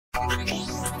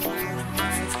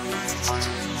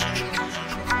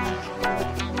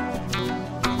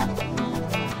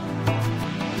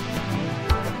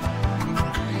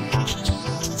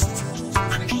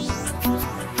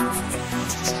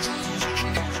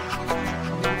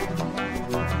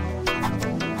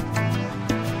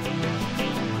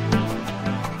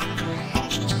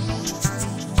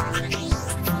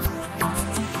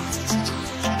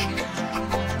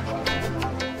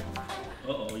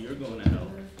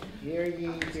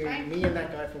Me and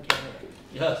that guy from Canada.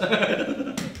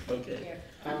 Yeah. Okay.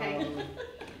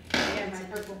 Yeah, my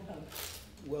purple coat.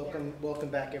 Welcome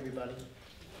back, everybody.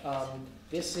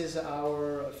 This is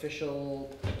our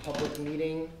official public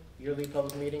meeting. Yearly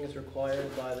public meeting is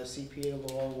required by the CPA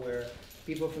law, where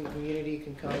people from the community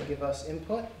can come and give us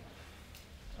input.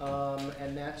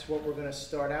 And that's what we're going to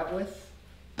start out with.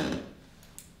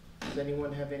 Does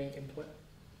anyone have any input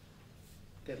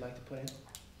they'd like to put in?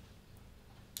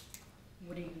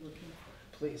 What are you looking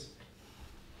for? Please.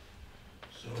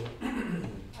 So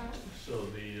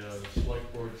the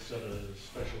select board set a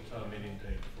special town meeting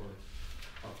date for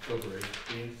October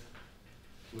 18th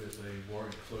with a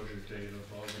warrant closure date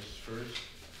of August 1st.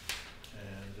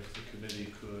 And if the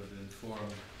committee could inform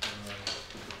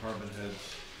the department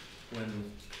heads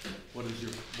what is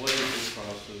your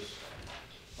process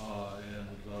and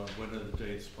what are the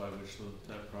dates by which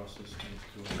that process needs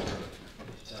to occur,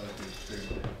 that would be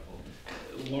extremely helpful.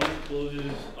 Warrant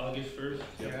closes August 1st.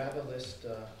 Here, I have a list,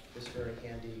 just very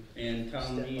handy. And town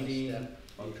Step by meeting step.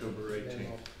 October 18th.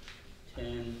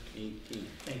 10/18.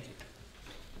 Thank you.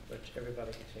 Which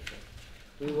everybody can take it.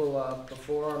 We will,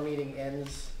 before our meeting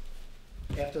ends,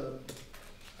 after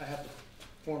I have to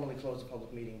formally close the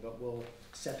public meeting, but we'll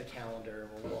set the calendar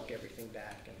and we'll walk everything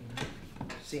back and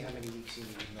see how many weeks you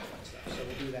need and all that stuff. So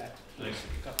we'll do that in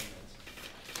a couple minutes.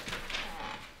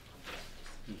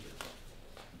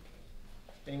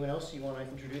 Anyone else, you want to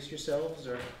introduce yourselves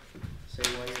or say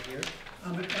why you're here?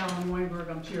 I'm Alan Weinberg,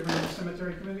 I'm chairman of the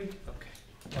cemetery committee.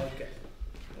 Okay.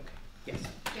 Yes.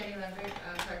 Jenny Lambert,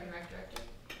 Park and Rec Director.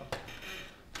 Okay.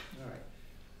 All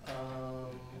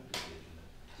right.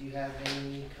 Do you have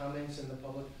any comments in the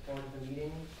public part of the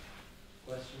meeting?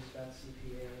 Questions about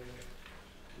CPA?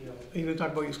 You know. Are you going to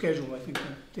talk about your schedule? I think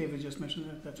David just mentioned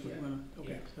that. That's what Yeah. we're going to.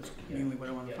 Okay, Yeah. that's mainly what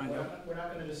I want to find out. We're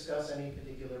not going to discuss any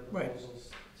particular Right. proposals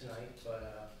tonight,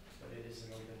 but it is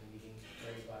an open meeting for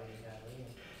everybody in Hadley.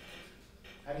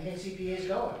 How do you think CPA is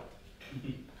going?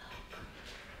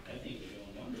 I think you're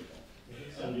doing wonderful. You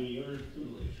think so? Under your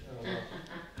tutelage.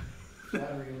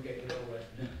 Flattery will get you nowhere.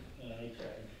 I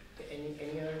tried.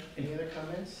 Any other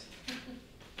comments?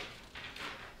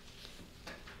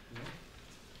 No?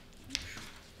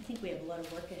 I think we have a lot of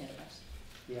work ahead of us.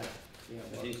 Yeah.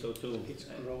 I think so too. It's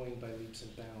growing by leaps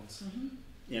and bounds.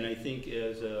 And I think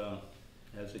as a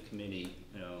committee,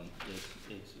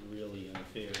 it's really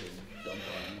unfair to dump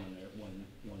on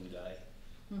one guy.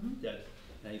 That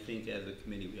I think as a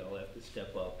committee we all have to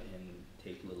step up and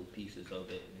take little pieces of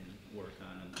it and work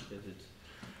on them, because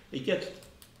it gets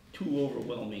too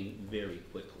overwhelming very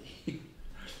quickly,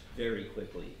 very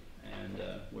quickly. And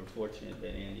we're fortunate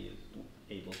that Andy is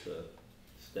able to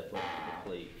step up to the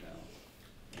plate now.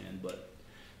 But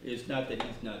it's not that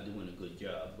he's not doing a good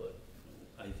job, but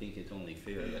I think it's only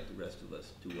fair that the rest of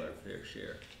us do our fair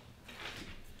share.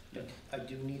 I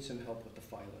do need some help with the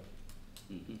filer.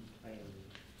 Mm-hmm. I am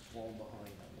falling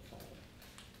behind on the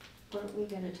filer. Weren't we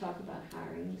gonna talk about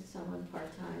hiring someone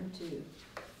part-time to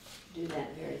do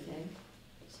that very thing,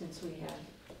 since we have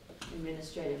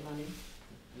administrative money?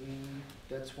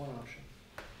 That's one option.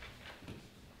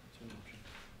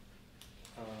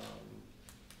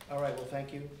 All right, well,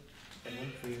 thank you,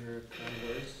 Edwin, for your kind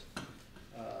words.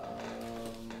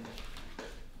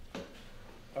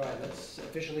 All right, let's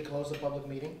officially close the public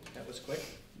meeing. That was quick.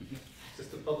 Is this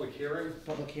the public hearing?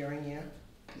 Public hearing, yeah.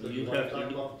 So you want to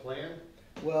talk about the plan?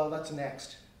 Well, that's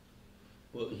next.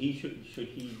 Well, should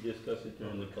he discuss it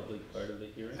during the public part of the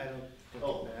hearing? I don't think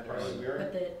Oh, it prior to the matters. hearing?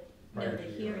 But the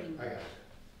hearing. I got it.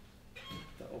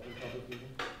 The open public meeting?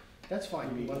 That's fine.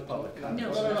 You mean want the to public talk-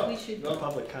 comment? No, No. we should, No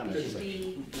public comment. should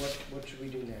be, What should we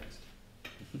do next?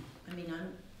 I mean,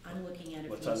 I'm looking at it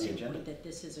What's from on the the agenda? standpoint that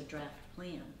this is a draft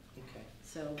plan. Okay.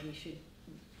 So we should,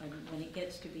 when it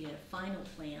gets to be a final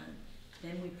plan,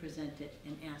 then we present it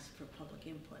and ask for public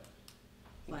input.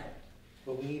 But,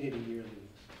 Well, we needed a yearly,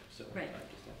 so. Right. I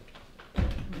just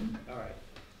have to- All right.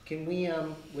 Can we,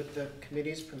 with the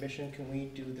committee's permission, can we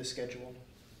do the schedule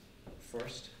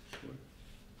first? Sure.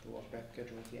 The walkback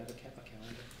schedule, if you have a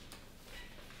calendar.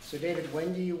 So David,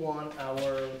 when do you want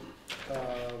our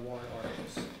warrant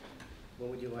articles? When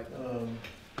would you like them?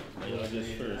 August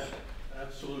 1st.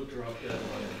 Absolute drop deadline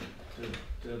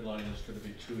The deadline is gonna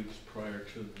be 2 weeks prior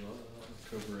to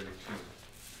the October 18th.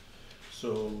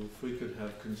 So if we could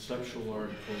have conceptual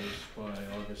articles by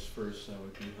August 1st, that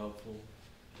would be helpful.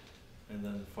 And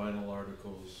then final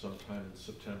articles sometime in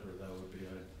September, that would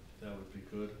be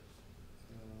good.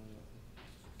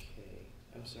 Okay,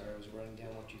 I'm sorry, I was writing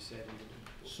down what you said.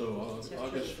 So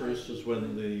August 1st is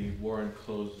when the warrant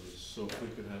closes, so if we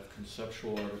could have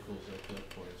conceptual articles at that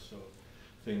point, so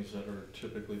things that are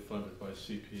typically funded by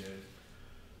CPA.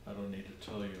 I don't need to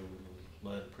tell you,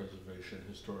 land preservation,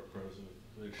 historic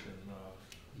preservation,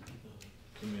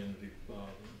 community,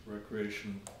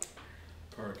 recreation,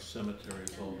 parks,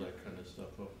 cemeteries, all that kind of stuff,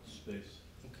 open space.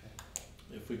 Okay.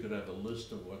 If we could have a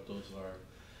list of what those are,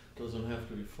 doesn't have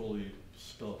to be fully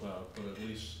spelled out, but at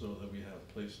least so that we have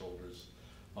placeholders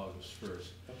August 1st.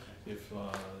 Okay. If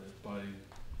by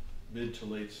mid to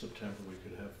late September we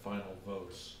could have final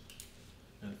votes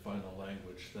and final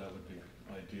language, that would be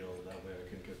ideal. That way I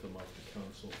can get them off to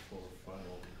council for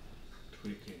final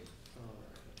tweaking. All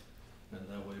right. And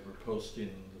that way we're posting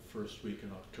the first week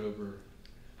in October,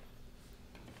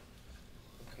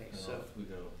 Okay, and so, off we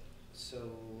go. so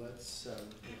let's,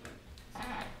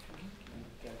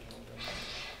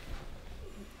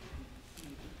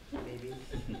 maybe,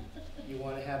 you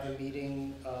wanna have a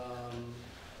meeting,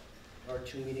 or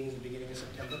 2 meetings at the beginning of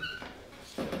September?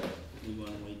 We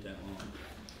wanna wait that long.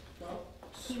 Well,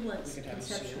 he wants We could have it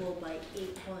sooner. conceptual by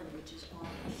 8/1, which is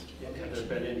August. Have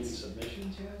there been any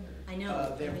submissions yet, or? I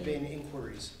know. There've I mean, been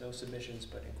inquiries, no submissions,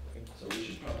 but So we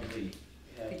should probably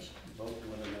have, vote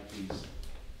whether or not these,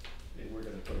 and we're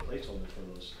gonna put a placeholder for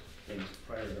those things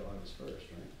prior to August 1st,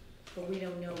 right? But we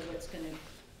don't know what's gonna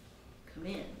come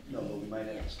in. No, but we might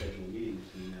have Yeah. to schedule a meeting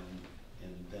between now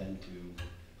and then to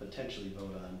potentially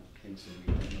vote on things that we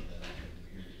don't know that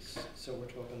are hearings. So we're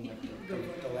talking like Go the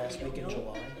vote. last We week in don't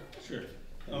know. July? Sure.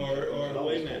 Or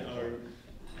wait a minute, or,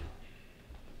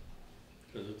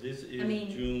 because this is I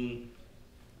mean- June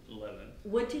 11th.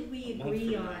 What did we A month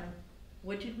agree from now. on,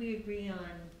 what did we agree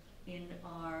on in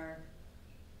our,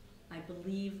 I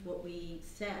believe what we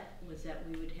set was that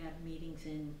we would have meetings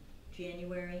in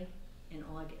January and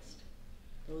August.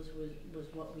 Those was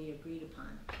what we agreed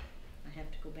upon. I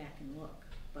have to go back and look,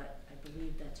 but I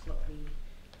believe that's what we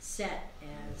set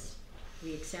as,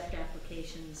 we accept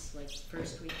applications like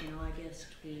first week in August,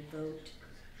 we vote.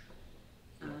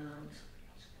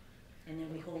 And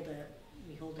then we hold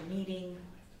a meeting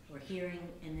or hearing,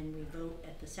 and then we vote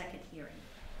at the second hearing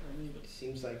or meeting. It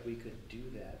seems like we could do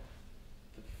that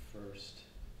the first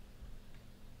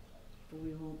But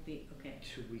we won't be, okay.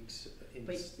 2 weeks in.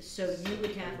 But, so you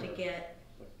would have to September, get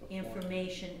but before.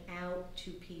 information out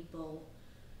to people,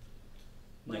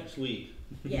 like, Next week.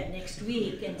 yeah, next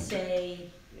week, and say,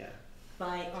 Yeah,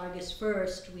 by August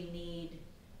 1st, we need,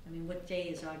 I mean, what day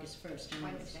is August 1st?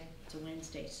 Wednesday. It's a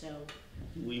Wednesday, so,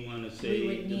 We wanna We say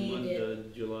would the need month it-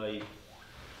 of July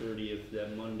 30th,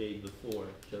 that Monday before,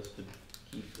 just to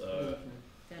keep,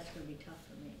 that's gonna be tough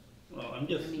for me. well, I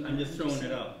mean, I'm just throwing it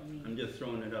saying, out. I mean- I'm just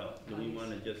throwing it out. Do we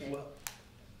wanna just, Okay. well,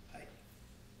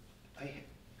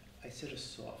 I set a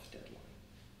soft deadline.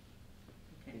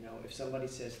 Okay. You know, if somebody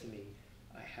says to me,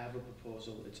 I have a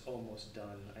proposal, it's almost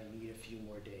done, I need a few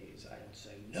more days, I don't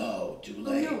say, no, too Oh,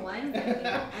 late. no, I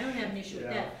don't have an issue with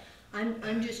Yeah. that.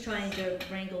 I'm just trying to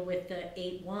wrangle with the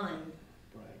 8/1,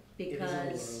 Right. because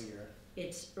It is a little earlier.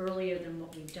 it's earlier than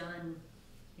what we've done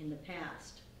in the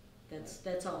past.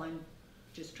 That's all, I'm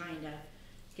just trying to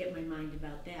get my mind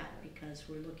about that, because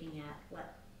we're looking at,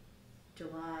 what,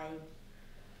 July,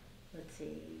 let's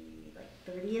see, like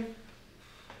 30th?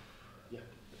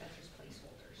 That's just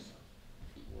placeholders, so.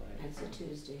 Right. That's a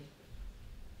Tuesday.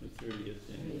 the 30th,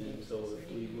 and so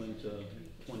if we went to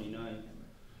 29th,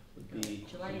 would be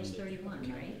July is Monday.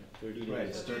 31, right? 30 days. Right,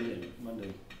 it's 30,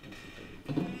 Monday.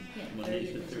 Yeah, Monday's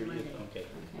 30th the is a 30th, Monday. okay. Okay.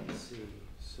 Let's see,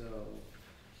 so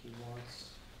he wants,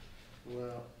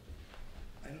 well,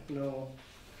 I don't know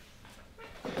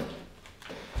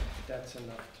if that's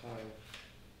enough time.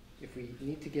 If we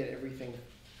need to get everything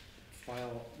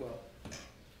filed, well,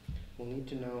 we'll need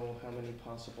to know how many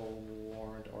possible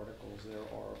warrant articles there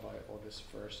are by August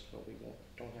 1st, but we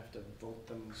don't have to vote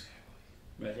them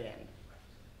Right. then,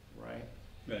 right?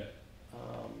 Right.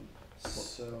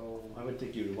 So, I would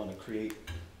think you'd wanna create,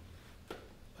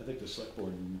 I think the select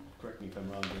board, and correct me if I'm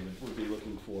wrong, David, would be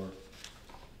looking for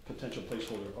potential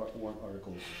placeholder warrant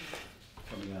articles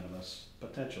coming out of us,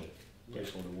 potential yeah,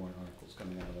 placeholder warrant articles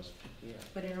coming out of us. yeah.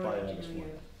 But in By order to August know 1.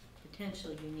 your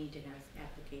potential, you need to have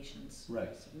applications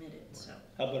Right. submitted, so.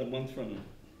 How about a month from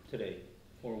today,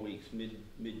 4 weeks,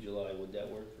 mid-July, would that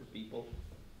work for people?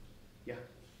 Yeah,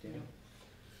 Daniel?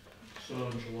 So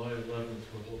on July 11th,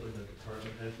 we're holding a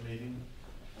department head meeting,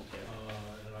 Okay.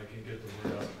 and I can get the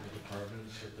word out to the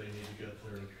departments that they need to get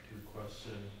their requests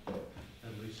in,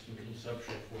 at least in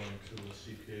conceptual form, to the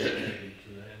CPA committee, to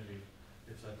the Envy,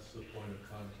 if that's the point of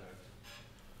contact.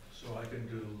 So I can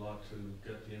do a lot to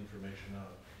get the information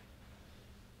out.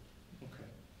 Okay.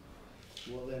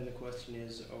 Well, then the question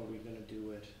is, are we gonna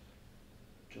do it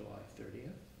July 30th?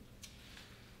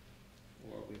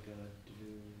 Or are we gonna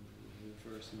do the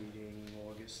first meeting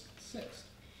August 6th?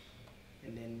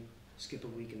 And then skip a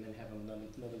week and then have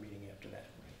another meeting after that?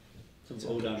 To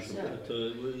vote on,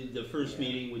 So- the first Yeah.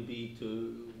 meeting would be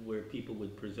to, where people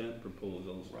would present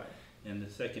proposals. Right. And the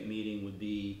second meeting would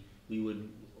be, we would,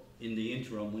 in the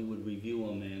interim, we would review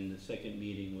them, and the second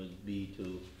meeting would be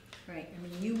to, Right, I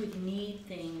mean, you would need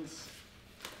things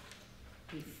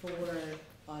before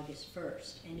August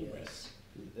 1st anyways. Yes.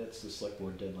 That's the select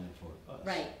board deadline for us.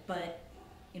 Right, but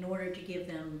in order to give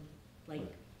them like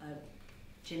a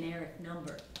generic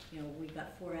number, you know, we've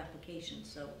got 4 applications,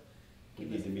 so We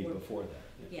give need us to meet 4. before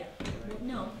that. Yeah, well,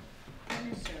 no, not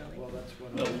necessarily. Well, that's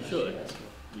what. No, we should.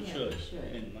 we Yeah, should, should.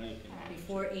 in my opinion.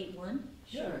 Before 8/1?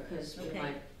 Sure, because we Okay.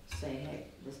 might say, hey,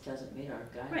 this doesn't meet our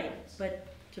guidelines. Right, but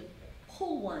to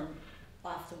pull one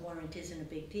off the warrant isn't a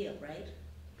big deal, right?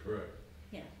 Correct.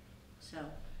 So,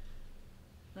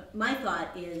 my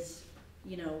thought is,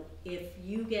 you know, if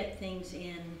you get things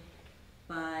in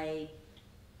by,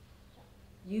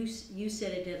 you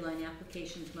set a deadline,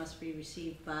 applications must be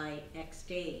received by X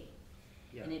date,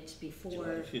 Yeah. and it's before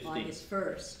July 15th. August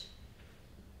 1st,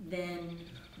 then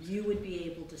you would be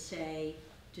able to say,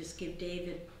 just give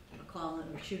David a call or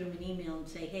shoot him an email and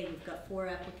say, hey, we've got 4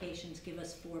 applications, give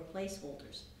us 4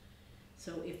 placeholders.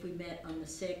 So if we met on the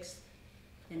 6th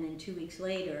and then 2 weeks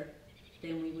later,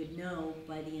 then we would know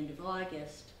by the end of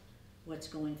August what's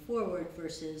going forward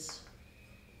versus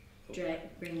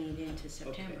bringing it into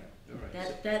September. All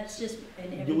right. That's just,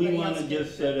 and Do we everybody wanna else just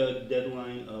gets set a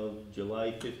deadline of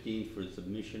July 15th for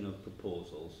submission of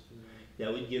proposals?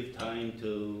 That would give time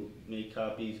to make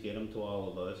copies, get them to all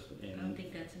of us, I don't and,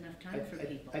 think that's enough time for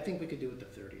people. I think we could do it the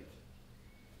 30th.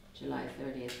 July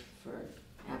 30th for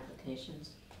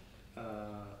applications.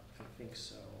 I think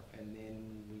so, and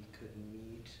then we could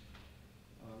meet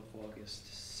on August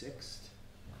 6th,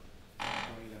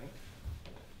 29th.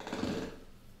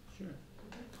 sure.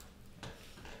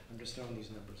 I'm just throwing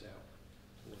these numbers out.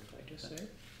 What did I just say?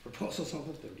 Proposals on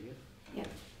the 30th. Yeah.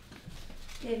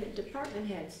 David, department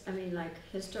heads, I mean, like,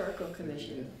 historical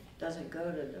commission doesn't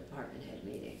go to department head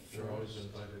meetings. They're always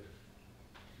invited.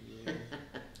 Yeah.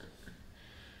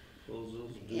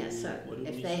 Proposals due, Yeah, so what did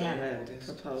if we they say? have a August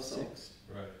proposal, 6th.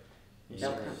 Right. they'll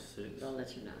August come, 6th. they'll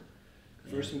let you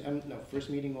know. First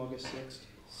meeting August 6th,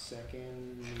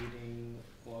 second meeting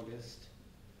August.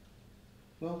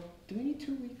 Well, do we need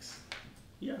 2 weeks?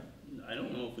 Yeah, I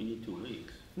don't know if we need 2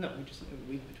 weeks. No, we just have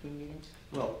a week between meetings?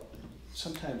 Well,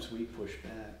 sometimes we push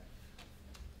back.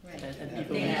 Right. And If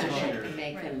people They need have to to hear.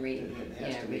 make Right. them read, It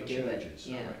has yeah, to make redo it, changes.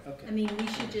 yeah. All right, okay. I mean, we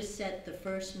should just set the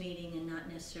first meeting and not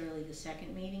necessarily the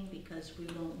second meeting, because we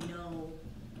won't know.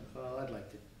 Well, I'd like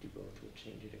to do both, we'll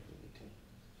change it if we need to.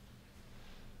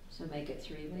 So make it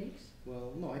 3 weeks,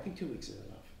 Well, no, I think 2 weeks is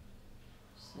enough.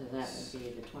 so that would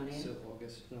be the 20th. So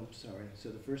August, no, sorry, so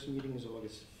the first meeting is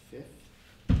August 5th,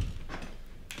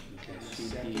 Okay, and the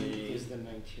second is CPA the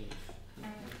 19th.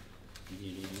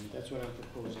 meeting That's what I'm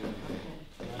proposing,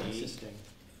 Okay. not insisting.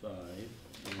 5,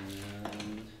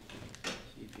 and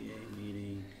CPA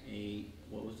meeting 8,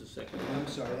 what was the second one? I'm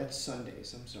sorry, that's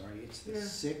Sundays, I'm sorry, it's the Yeah.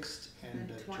 6th and And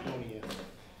the 20th. 20th.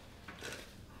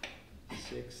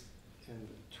 6th and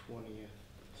the 20th.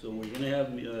 So we're gonna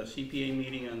have a CPA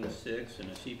meeting on the 6th and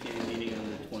a CPA meeting on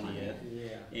the 20th.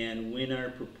 Yeah, And when are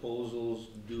proposals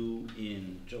due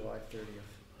in? July 30th.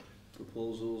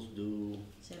 Proposals due,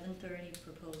 7:30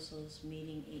 proposals,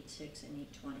 meeting 8/6 and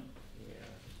 8/20. Yeah.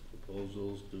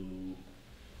 proposals due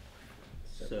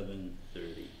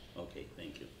 7:30. Okay,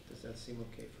 thank you. Does that seem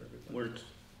okay for everybody? Works.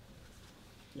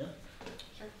 Yeah,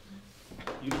 Sure.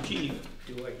 you the chief.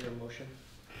 Do I hear a motion?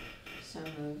 So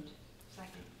moved.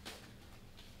 Second.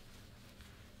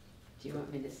 Do you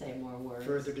want me to say more words?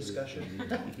 Further discussion?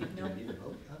 No,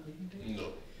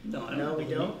 No, I No, don't. we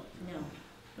don't? no,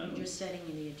 I I'm don't. just setting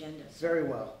the agenda. Very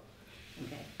well.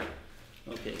 Okay,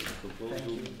 Okay, Thank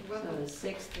proposal. you. So the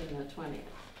 6th and the 20th.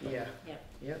 Yeah. Yep.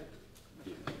 Yep.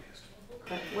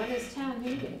 But when is town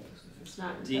meeting? It's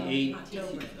not The until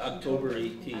 8th, October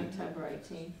 18th. October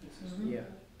 18th. Mhm. Yeah.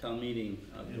 Town meeting,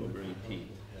 October 18th.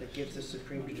 That gives the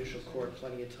Supreme Judicial Court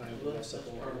plenty of time to mess up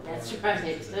all our. That's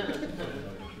right.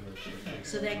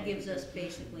 So that gives us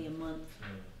basically a month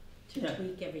to Yeah.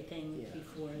 tweak everything Yeah.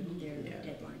 before their Yeah.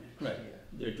 deadline. Right,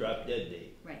 their drop dead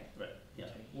date, Right. right, yeah,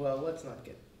 Well, let's not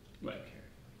get right,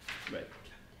 right.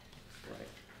 right.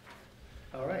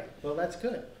 All right, well, that's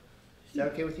good. Is that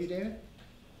okay with you, David?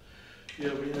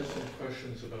 Yeah, we had some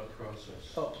questions about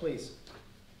process. Oh, please.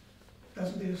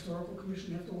 Doesn't the historical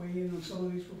commission have to weigh in on some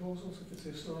of these proposals if it's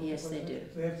historical? Yes, they do.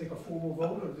 They have to take a formal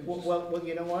vote, or they Well, just? well,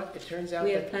 you know what? It turns out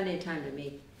We have that, plenty of time to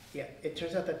meet. yeah, it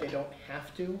turns out that they don't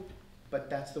have to, but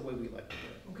that's the way we like to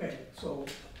do it. Okay, so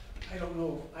I don't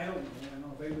know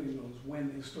if anybody knows when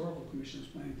the historical commission is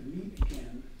planning to meet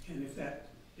again, and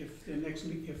if their next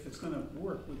meet, if it's gonna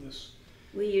work with this.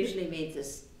 We usually meet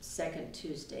this second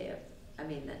Tuesday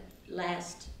the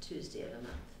last Tuesday of the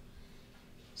month.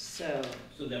 So,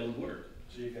 So that would work,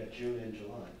 So you've got June and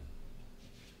July.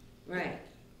 right,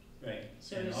 right.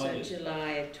 so And we said August.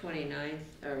 July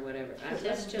 29th or whatever.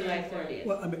 That's July 30th.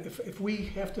 Well, I mean, if we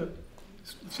have to,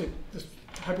 say, this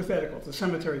hypothetical, the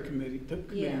cemetery committee,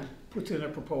 Yeah. puts in a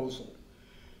proposal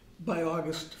by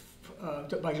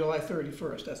by July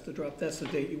 31st, that's the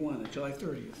date you want, July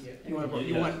 30th. Yeah. You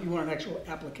want an actual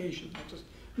application,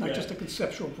 not just a Correct.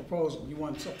 conceptual proposal. You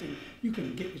want something you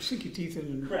can sink your teeth in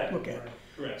and Correct. look at.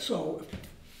 Correct, So,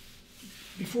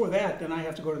 before that, then I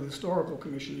have to go to the historical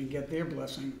commission and get their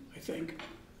blessing, I think.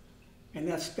 And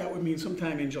that would mean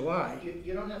sometime in July.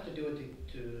 You don't have to do it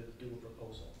to do a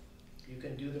proposal. You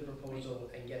can do the proposal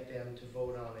and get them to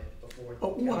vote on it before.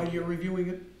 Oh, while you're reviewing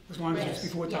it, as long as it's Yes,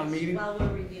 before town Yes, meeting? while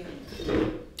we're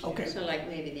reviewing. Okay, So like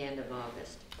maybe the end of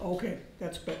August. okay,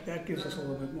 that gives us a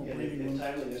little bit more Yeah, breathing if room.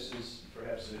 timeliness is,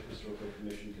 perhaps the historical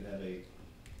commission could have a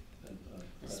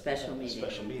Special meeting.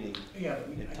 special meeting. Yeah,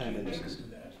 but Yeah, I time can't is- make us do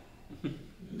that.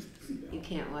 You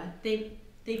can't what? They've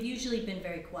usually been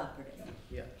very cooperative,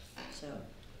 Yeah. so.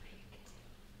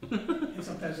 And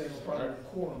sometimes they have a problem with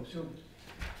quorum too.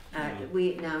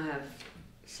 We now have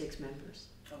 6 members.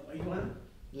 Oh, are you on?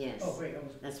 Yes, Oh, wait, I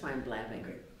was, that's why I'm blabbing.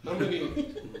 okay.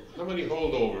 How many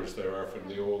holdovers there are from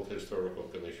the old historical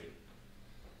commission?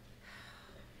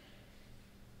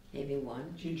 Maybe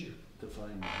one. Ginger.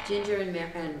 Define. Ginger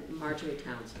and Marjorie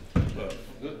Townsend. But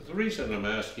the reason I'm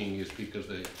asking is because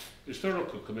the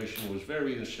historical commission was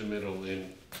very instrumental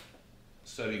in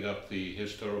setting up the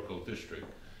historical district,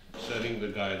 setting the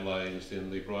guidelines,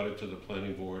 and they brought it to the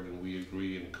planning board, and we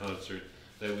agreed in concert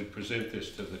that we'd present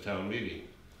this to the town meeting.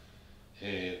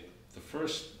 And the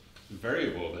first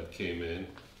variable that came in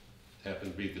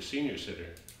happened to be the senior center,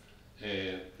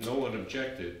 and no one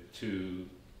objected to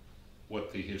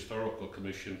what the historical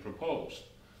commission proposed.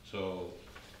 So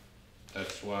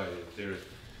that's why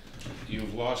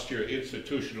you've lost your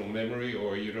institutional memory,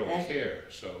 or you don't That- care,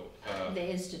 so. The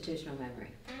institutional memory.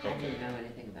 I Okay. didn't know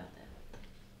anything about that.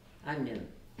 I'm new.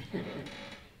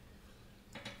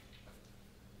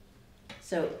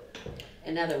 So,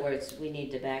 in other words, we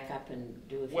need to back up and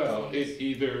do a few Well, things.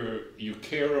 either you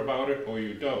care about it or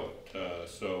you don't.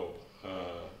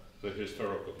 The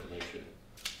historical commission,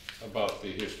 about the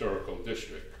historical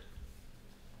district.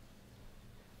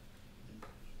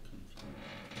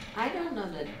 I don't know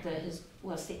that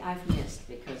well, see, I've missed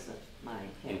because of my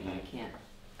head. I can't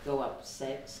go up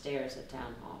stairs at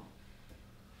town hall.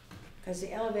 Because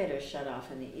the elevator's shut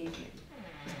off in the evening.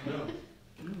 No.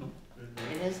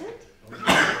 It isn't?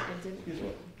 It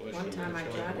didn't. Bless One you. time I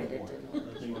tried it, it didn't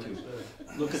work.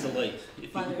 Look at the light. If you-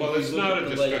 Father- Well, it's if you look not at a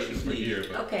the light, discussion it's for me. here,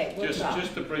 but Okay, we'll talk.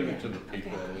 just to bring it to the Yeah,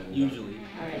 people. okay. and, Usually.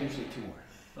 All right. Usually two more.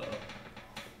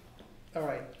 Uh-oh. All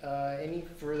right, any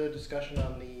further discussion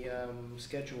on the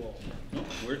schedule? Nope,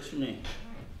 works for me.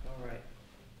 All right.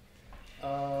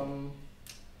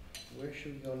 Where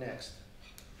should we go next?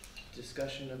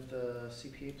 Discussion of the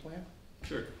CPA plan?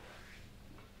 Sure.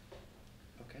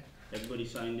 Okay. Everybody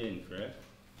signed in, correct?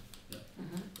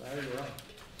 Larry, you're on.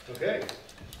 Okay,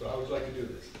 so how would you like to do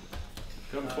this?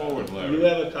 Come forward, You Larry.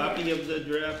 have a copy of the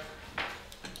draft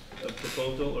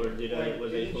proposal, or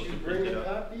was I supposed to print it out?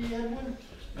 copy, Edwin?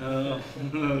 Oh,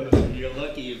 you're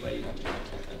lucky if I.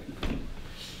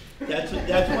 That's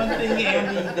one thing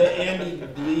Andy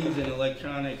believes in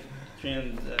electronic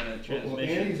transmissions.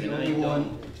 Andy's the and I only one.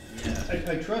 don't.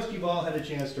 Yeah, I trust you've all had a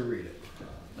chance to read it,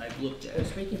 I've looked at And it.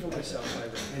 speaking for myself,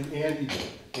 I and Andy did,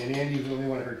 and Andy's the only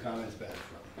one I heard comments back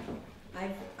from.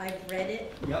 I've read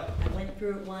it, Yep. I went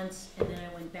through it once, and then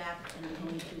I went back and I'm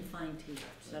going through fine tooth,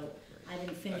 so I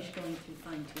didn't finish going through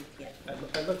fine tooth yet. I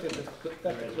looked at the cliff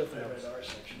notes. our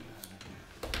section.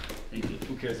 Thank you.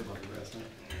 Who cares about the rest,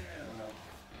 huh?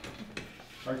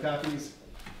 Hard copies,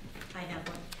 I have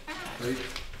one. great.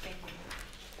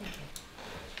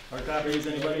 Hard copies,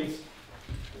 anybody?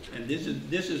 And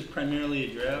this is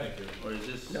primarily a draft, or is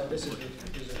this? No, this is.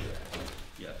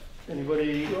 Yeah.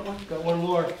 Anybody got one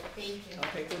more? Thank you.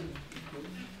 I'll take one.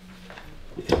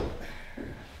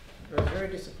 I was very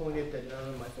disappointed that none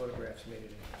of my photographs made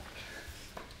it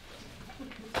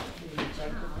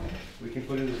We can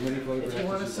put in as many in. photographs If you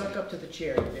want to as suck like. up to the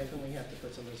chair, you definitely have to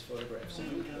put some of these photographs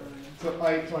in. So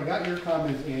I got your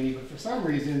comments, Andy, but for some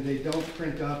reason, they don't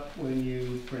print up when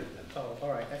you print them. Oh, all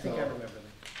right, I think I So- remember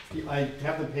them. I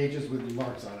have the pages with the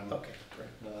marks on them. Okay, great.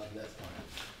 That's fine.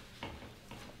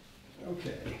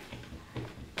 Okay.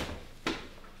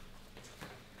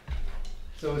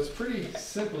 So it's pretty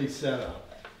simply set up.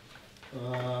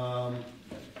 I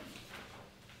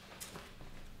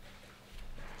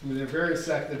mean, the various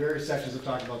sections that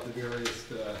talk about the various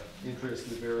interests,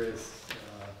 the various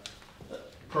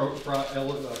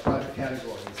project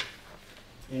categories.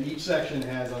 And each section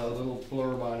has a little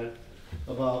blurb on it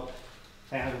about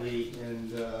Hadley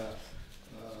and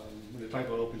when it talks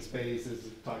about open spaces,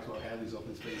 it talks about Hadley's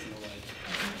open space and the like.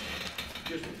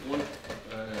 Just one,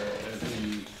 as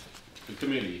the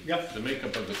committee. Yep. The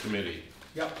makeup of the committee.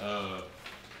 Yep.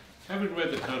 Haven't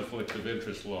read the conflict of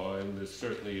interest law, and this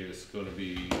certainly is going to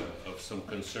be of some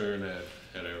concern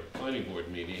at our planning board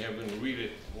meeting. Having to read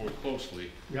it more closely.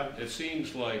 Yep. It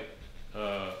seems like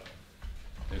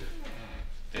if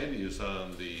Andy is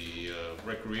on the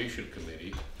recreation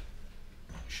committee,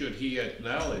 should he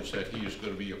acknowledge that he is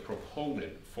going to be a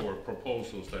proponent for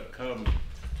proposals that come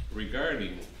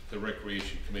regarding the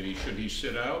recreation committee, should he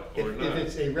sit out or not? If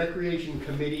it's a recreation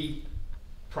committee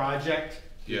project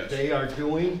that Yes. they are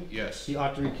doing, Yes. he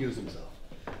ought to recuse himself.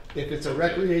 If it's a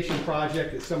recreation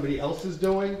project that somebody else is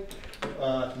doing,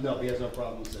 no, he has no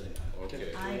problem sitting. Okay.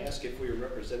 Can I ask if we are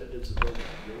representatives of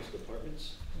those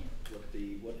departments?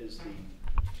 What is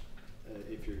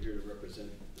if you're here to represent,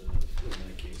 in my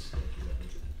case, that you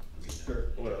represent? Sure.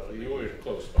 Well, you were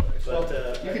close by.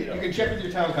 But, You can check with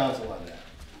your town council on that.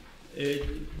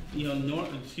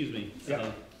 Excuse me.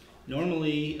 Yeah.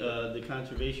 Normally, the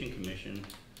Conservation Commission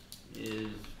is,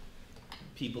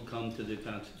 people come to the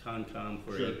Concom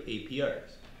for Sure.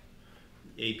 APRs.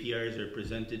 APRs are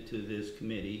presented to this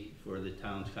committee for the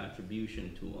town's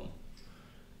contribution to them.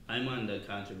 I'm on the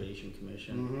Conservation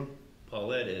Commission. Mhm.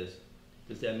 Paulette is.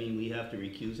 Does that mean we have to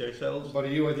recuse ourselves? But are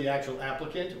you the actual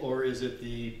applicant, or is it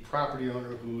the property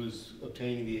owner who is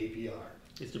obtaining the APR?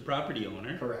 It's the property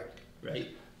owner, Correct. right?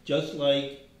 Just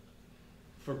like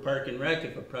for Park and Rec,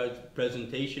 if a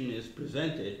presentation is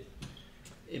presented,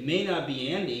 it may not be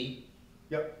Andy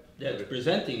Yep. that's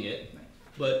presenting it,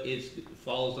 but it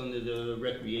falls under the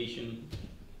recreation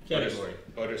category.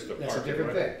 But it's the That's a park and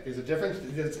different rec. thing. There's a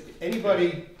difference,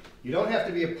 anybody, you don't have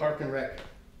to be a Park and Rec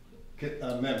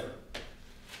member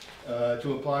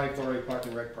to apply for a Park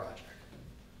and Rec project,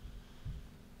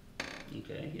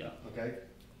 Okay, yeah. okay?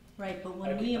 Right, but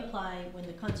when we apply, when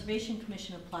the Conservation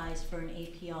Commission applies for an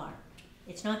APR,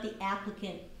 it's not the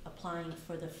applicant applying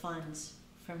for the funds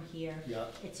from here. Yeah.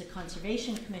 It's a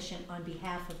Conservation Commission on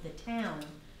behalf of the town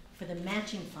for the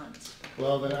matching funds.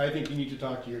 Well, then I think you need to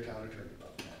talk to your town attorney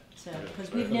about that. So,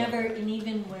 because we've never, and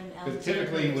even when Because Alexander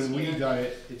typically, was when we've here, done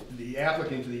it, the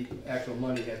applicant to the actual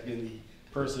money has been the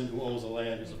person who owns the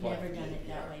land who's we've applied. never for the done it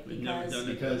that APR. way, We've never because done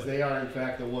it. Because they are in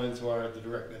fact the ones who are the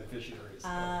direct beneficiaries.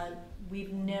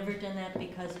 we've never done that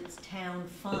because it's town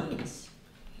funds.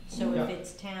 So Yeah. if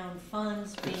it's town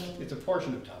funds being, It's a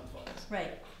portion of town funds.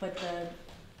 right, but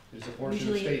There's a portion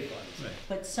of Usually- state funds. Right.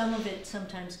 but some of it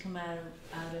sometimes come out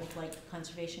of like the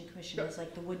Conservation Commission, is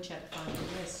like the woodchuck fund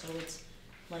and this, so it's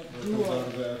like It comes out dual,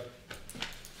 of the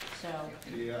so.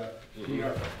 PR.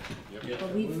 Yeah.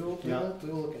 But We we've, will, we Yeah. will, we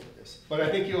will look into this. But I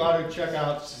think you ought to check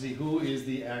out to see who is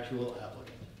the actual applicant.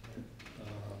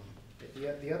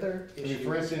 The other I mean, issue.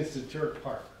 for instance, the Turk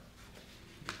Park,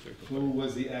 who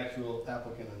was the actual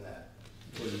applicant in that?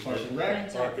 Was it Park and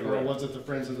Rec, Friends of- or was it the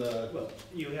Friends of the? Well,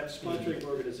 you have sponsoring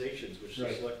organizations, which the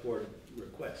Right. select board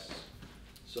requests.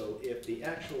 So if the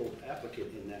actual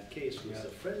applicant in that case was Yeah. the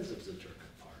Friends of Zaturka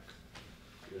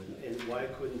Park, and why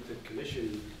couldn't the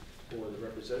commission or the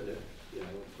representative,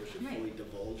 of course, you're Right. fully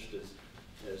divulged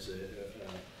as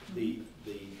the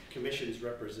commission's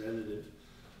representative,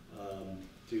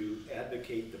 to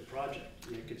advocate the project.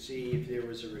 You could see if there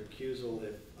was a recusal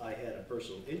if I had a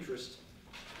personal interest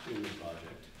in the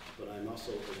project, but I'm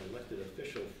also an elected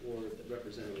official for the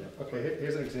representative. Okay,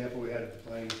 here's an example we had at the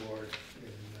planning board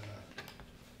in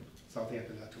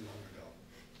Southampton not too long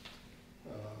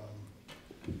ago.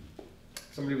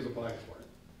 Somebody was applying for it.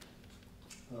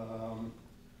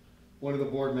 One of the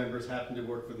board members happened to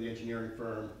work for the engineering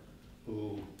firm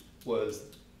who was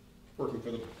working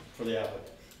for the applicant.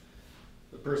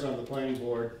 The person on the planning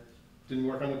board didn't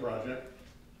work on the project,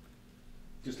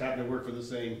 just happened to work for the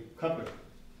same company.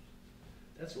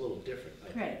 That's a little different, I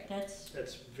think. Right, that's,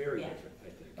 That's very Yeah. different, I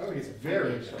think. I think it's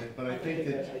very different, but I think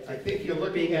that, I think you're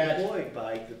looking Being at, employed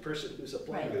by the person who's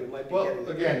applying, Right. who might be well, getting.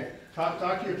 again,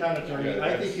 talk to your town attorney. Yeah,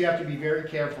 I think you have to be very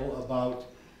careful about,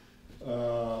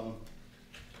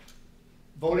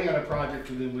 voting on a project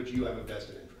within which you have a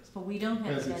vested interest. but we don't have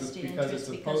Because a it's- vested because it's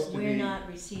interest because supposed to we're be- not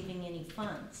receiving any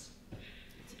funds.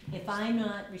 If I'm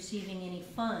not receiving any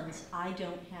funds, I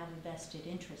don't have a vested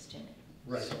interest in it.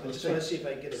 Right. So I just wanna see if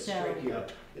I can get it So- straight here.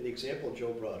 In the example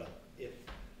Joe brought up, if,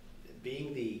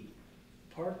 being the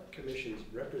park commission's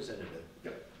representative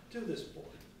Yep. to this board,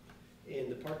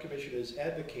 and the park commission is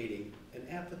advocating an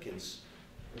applicant's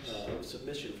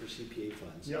submission for CPA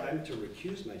funds, Yep. I'm to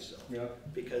recuse myself Yeah.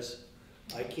 because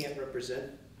I can't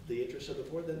represent the interests of the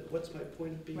board, then what's my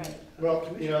point of being? Right. on the Well,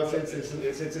 commission? you know, it's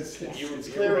You're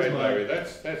clear as right, Larry, mud.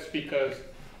 that's because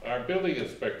our building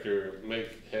inspector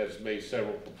has made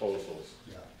several proposals.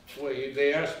 Yeah, Well,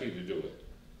 they asked me to do it.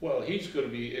 Well, he's gonna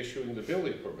be issuing the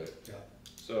building permit, yeah.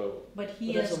 so, But he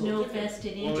Well, that's has a little no different.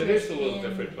 vested well, interest in. it is a little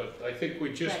different, but I think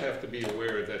we just Right. have to be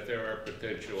aware that there are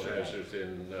potential hazards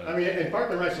in, I mean, and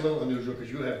Park and Rec's a little unusual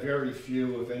because you have very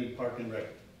few, if any, Park and Rec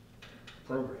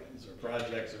programs or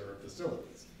projects or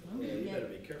facilities. Well, Yeah, you yeah. better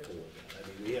be careful with that. I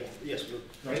mean, we have, yes,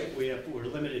 Right. we're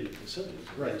limited in facilities.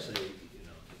 We're gonna Right. say, you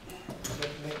know,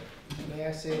 But may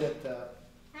I say that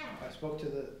I spoke to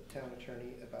the town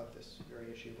attorney about this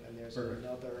very issue, and there's Perfect.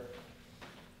 another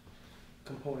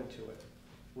component to it,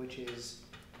 which is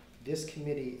this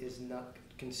committee is not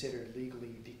considered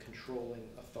legally the controlling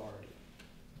authority.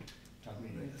 Town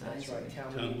meeting. That's right,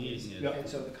 town Town meeting is. meeting, yeah. And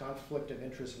so the conflict of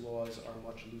interest laws are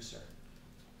much looser.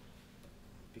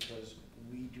 Because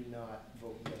we do not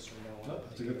vote yes or no on No,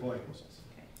 that's a good point. proposals.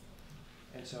 Okay.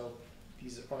 And so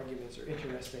these arguments are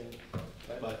interesting,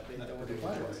 but they not don't particularly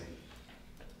apply to us. germane.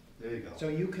 There you go. So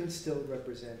you can still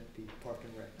represent the Park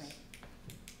and Recs.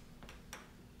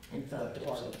 Right.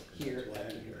 Department here. that's why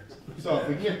I'm here. So if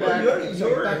we get Well, back, you're- so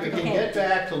you're- if we can get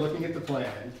back to looking at the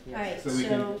plan, All right, so we can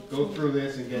so go through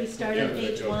this and get. we start on together.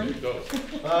 page one, go.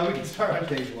 We can start on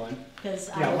page one. because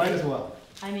Yeah, might as well.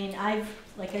 I mean,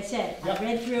 like I said, I Yep.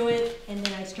 read through it, and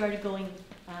then I started going,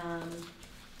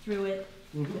 through it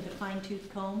Mhm. with a fine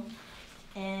tooth comb.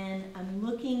 And I'm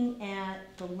looking at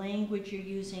the language you're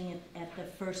using at the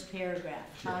first paragraph,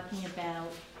 Sure. talking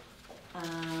about,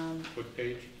 What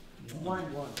page? one,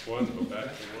 One, go back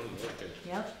to one, okay.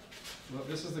 yep, Well,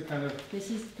 this is the kind of this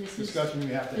is, discussion we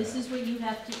have to this have. is what you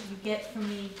get from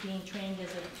me being trained as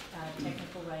a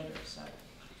technical writer, so.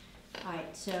 All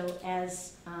right, so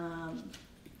as,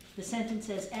 the sentence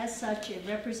says, as such, it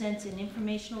represents an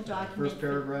informational document. First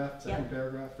paragraph, second Yep.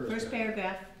 paragraph, First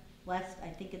paragraph, last, I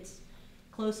think it's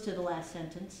close to the last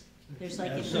sentence. There's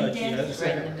like an As such, indent. yes.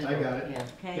 Right in the middle. I got it. Yeah.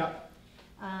 Okay. Yep.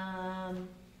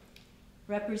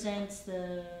 Represents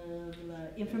the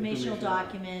informational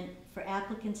document for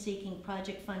applicants seeking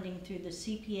project funding through the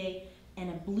CPA and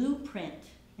a blueprint.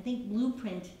 I think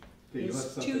blueprint Okay, you left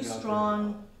is something too out there.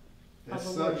 strong. As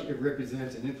of a such, word. it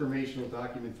represents an informational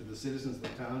document for the citizens of the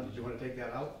town. Did you want to take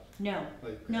that out? No,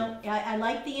 Like, no, I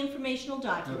like the informational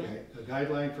document. Okay, a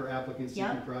guideline for applicants seeking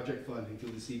Yep. project funding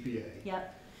through the CPA.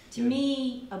 Yep. To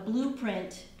me, a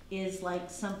blueprint is like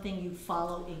something you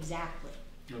follow exactly.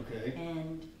 Okay.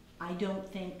 And I don't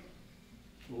think,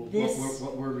 Well, This-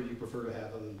 what word would you prefer to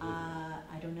have other than blueprint?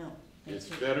 I don't know. It's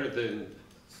That's it. better than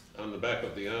on the back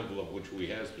of the envelope, which we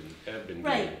have been given.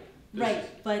 Right, This right, is-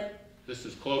 but, This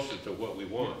is closer to what we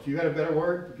want. If you got a better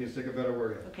word, we can stick a better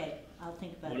word in. okay, I'll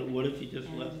think about What, it. what if you just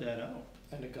left that out?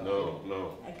 And a guide.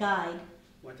 No, A guide,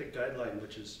 Well, I think guideline,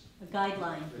 which is, a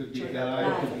guideline. Could be a Sure.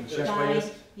 guide, could be Guide. checklist.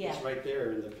 Guide, yeah, it's right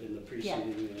there in the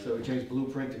preceding. So we change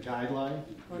blueprint to guideline?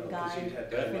 or no, 'cause guide. you'd have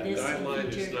For Guideline this in guideline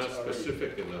is future. not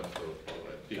specific enough for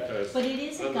that, because But it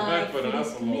is a on the guide back of for an this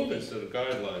envelope, committee. it's a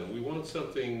guideline. We want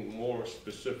something more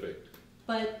specific.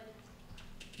 But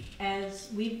as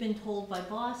we've been told by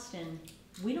Boston,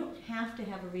 we don't have to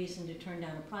have a reason to turn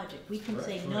down a project. We can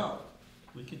say Correct. no.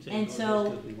 We could say And no just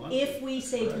so, 'cause we want if to. we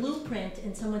say Correct. blueprint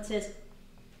and someone says,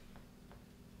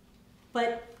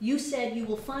 but you said you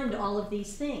will fund all of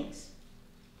these things.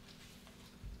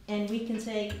 And we can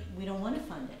say, we don't wanna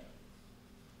fund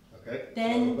it. Okay?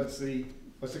 Then- So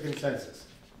what's the consensus?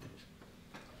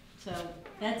 So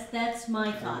that's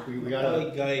my thought. We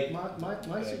gotta, Guide,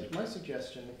 My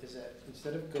suggestion is that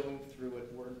instead of going through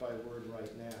it word by word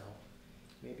right now,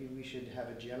 maybe we should have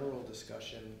a general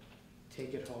discussion,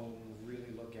 take it home,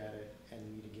 really look at it, and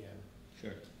meet again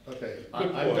sure. okay, Good I'm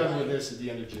point. done with this at the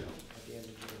end of June. at the end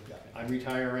of June. Yeah, I'm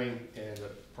retiring and the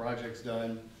project's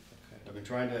done. Okay. I've been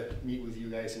trying to meet with you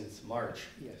guys since March,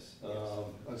 Yes,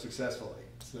 unsuccessfully.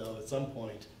 So at some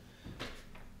point,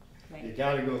 You right,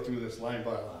 gotta go through this line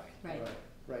by line. right.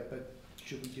 Right, but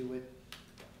should we do it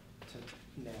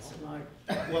now? Smart.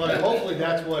 Well, and hopefully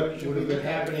that's what Should would have we been do that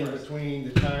happening first? between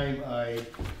the time I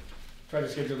tried to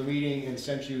schedule the meeting and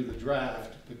sent you the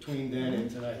draft, between then and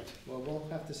tonight. Well, we'll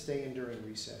have to stay in during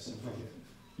recess and forget.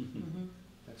 Mhm.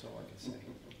 That's all I can say.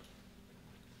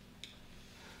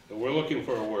 So we're looking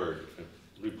for a word,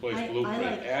 replace I blueprint,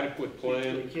 like- adequate We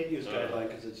plan. can't use uh, guideline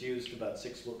because it's used about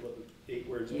 8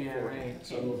 words Yeah, before. right.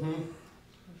 So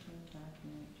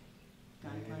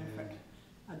Guideline for,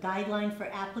 a guideline for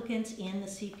applicants and the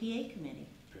CPA committee.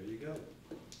 there you go.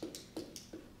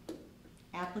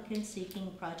 Applicants seeking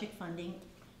project funding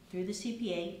through the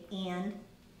CPA and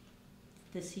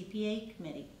the CPA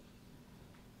committee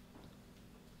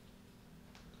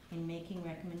in making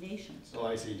recommendations. Oh,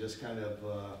 I see, just kind of,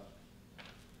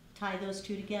 Tie those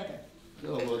two together.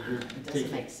 oh, well, you're It taking,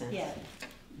 doesn't make sense. Yeah.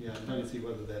 yeah, I'm trying to see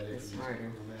whether that It's is harder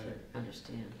grammatic. to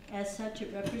understand. As such,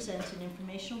 it represents an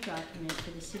informational document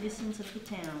for the citizens of the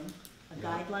town, a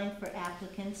Yeah. guideline for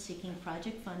applicants seeking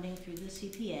project funding through the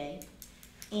CPA,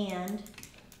 and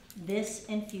this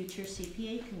and future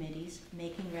CPA committees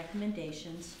making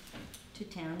recommendations to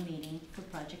town meeting for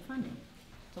project funding.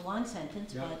 It's a long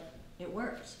sentence, Yeah. but it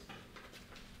works.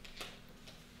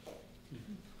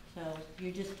 So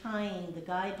you're just tying the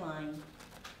guideline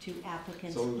to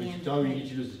applicants So and we the should, all we need committee.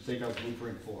 to do is to take out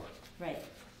blueprint 4. Right.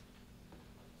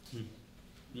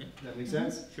 Yeah, Does that make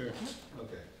sense? sure.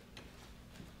 Okay.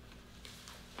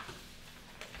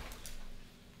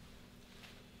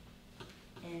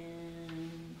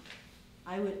 And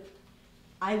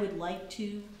I would like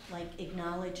to, like,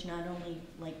 acknowledge not only,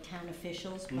 like, town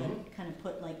officials, but Mhm. kind of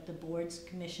put, like, the boards,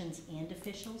 commissions, and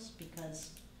officials,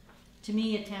 because to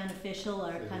me, a town official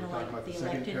are So kind we're of talking like about the the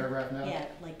second elected. paragraph now? Yeah,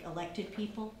 like elected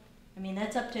people. I mean,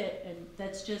 that's up to,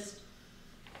 that's just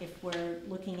if we're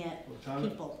looking at Well, town-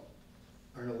 people,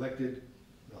 Are elected,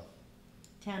 no,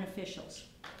 town officials.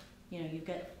 You know, you've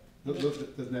got,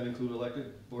 doesn't that include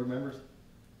elected board members?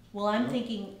 well, I'm No?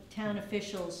 thinking town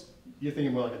officials, You're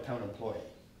thinking more like a town employee,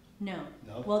 no.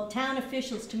 no? Well, town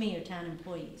officials to me are town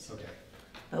employees. Okay.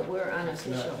 But we're It's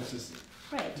unofficial not, this is,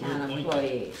 Right, town We're appointed.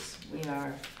 employees. We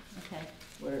are, okay,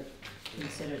 we're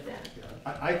considered that.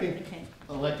 yeah, I think okay.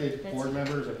 elected That's- board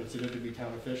members are considered to be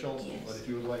town officials, Yes. but if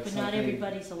you would like But something. not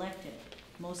everybody's elected.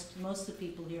 Most of the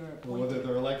people here are Well, whether appointed.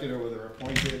 they're elected or whether they're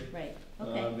appointed, Right,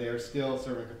 okay, they are still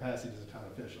serving capacity as a town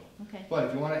official. okay, But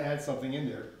if you wanna add something in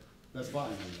there, that's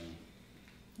fine.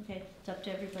 okay. It's up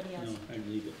to everybody else. No, I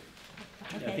leave it.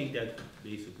 I Okay, think that's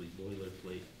basically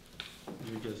boilerplate.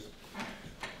 You're just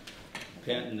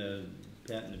patting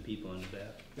the people on the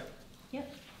back.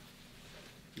 yep,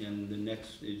 And the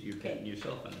next is you're patting Okay.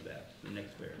 yourself on the back, the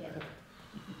next yeah. paragraph.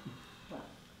 Well,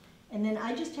 and then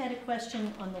I just had a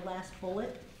question on the last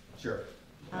bullet. Sure.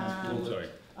 I'm sorry.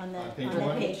 On On that, page on that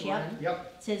one? page, yep.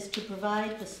 Yep, It says to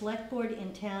provide the select board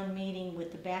in town meeting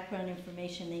with the background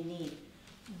information they need.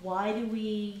 Why do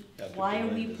we, Have to why are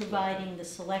provide we the select providing the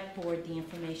select board the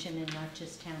information and not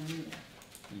just town meeting?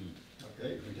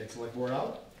 okay, if we take select board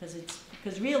out,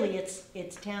 Because really,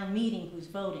 it's town meeting who's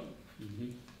voting.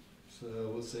 Mhm. so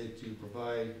we'll say to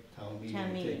provide town meeting,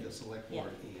 Town take meeting, the select yeah.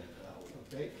 board and out,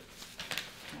 okay?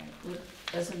 Right.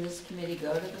 Doesn't this committee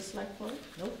go to the select board?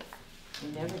 Nope, We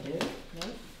never do.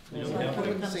 nope. We don't Select have board to. I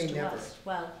wouldn't comes say to never. us.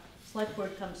 Well, select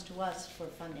board comes to us for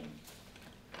funding.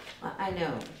 I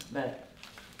know, but,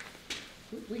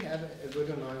 We have it, Edward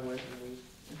and I went and we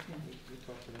okay.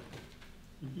 talked about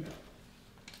it. Mhm.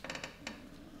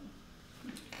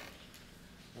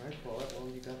 All right, Paulette, well,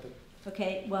 you got the,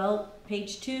 Okay, well,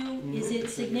 page 2, is it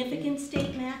significant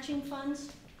state matching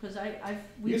funds? Because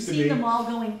we've Used to seen be. them all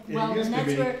going, It well, used and to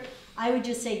that's be. where, I would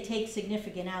just say take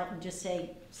significant out and just say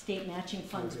state matching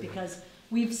funds, Okay. because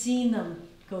we've seen them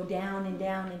go down and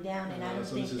down and down, and I don't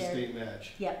So think this is they're, state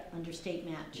match, yep, under state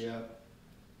match. yeah,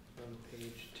 on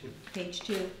page 2. Page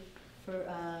 2,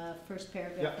 for, first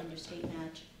paragraph Yep. under state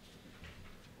match.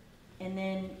 And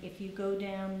then if you go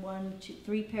down 1, 2,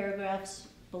 3 paragraphs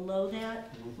below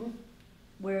that, mhm,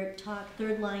 where it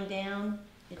third line down,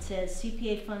 it says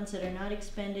CPA funds that are not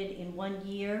expended in 1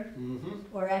 year, mhm,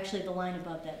 or actually the line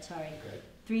above that, sorry. okay.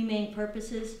 3 main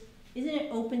purposes. Isn't it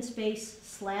open space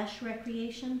 /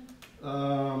 recreation?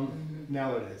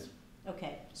 Now it is,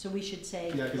 Okay, so we should say.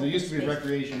 yeah, because it open used to be space.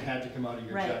 recreation had to come out of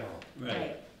your Right. general.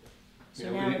 Right. So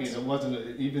You now know, it's, it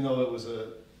wasn't, even though it was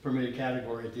a permitted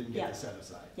category, it didn't Yeah. get the set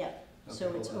aside. yeah, so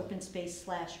Okay, it's hold on. open space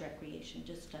 / recreation,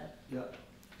 just, Yeah.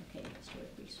 okay, historic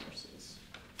resources.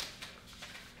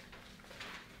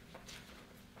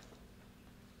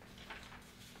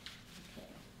 Okay.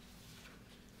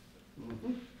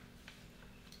 Mhm.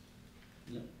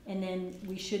 And And then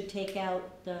we should take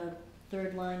out the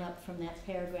third line up from that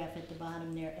paragraph at the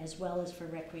bottom there, as well as for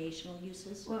recreational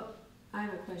uses. Well, I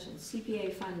have a question.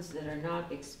 CPA funds that are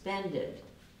not expended,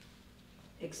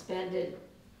 is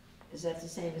that the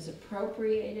same as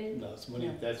appropriated? No, it's money,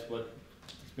 No. that's what,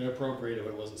 it's been appropriated,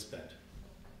 but it wasn't spent.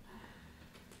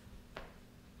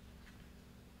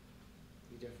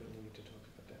 We definitely need to talk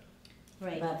about that.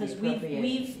 Right, About the because we've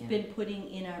appropriation, yeah. been putting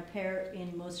in our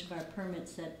in most of our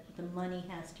permits that the money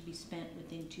has to be spent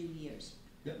within 2 years.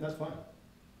 Yeah, that's fine.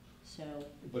 So,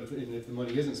 But if the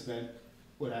money isn't spent,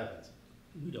 what happens?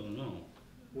 We don't know.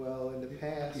 Well, in the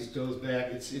past, It goes back,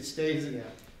 it stays, yeah,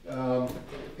 um, in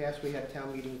the past, we had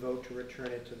town meeting vote to return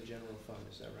it to the general fund,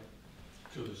 is that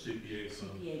right? To the CPA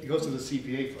fund. CPA. it goes to the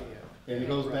CPA fund. Yeah. And it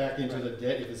goes Right, back into right. the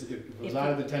debt, if it was If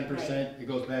out of it- the 10%, it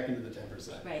goes back into the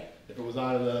 10%. Right, If it was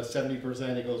out of the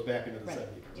 70%, it goes back into the right. 70%.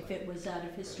 If it was out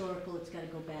of historical, it's gotta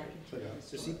go back into But the the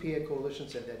historical. CPA coalition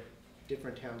said that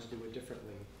different towns do it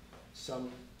differently.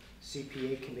 Some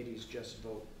CPA committees just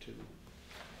vote to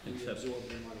Except- absorb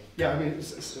the money. Yeah, I mean,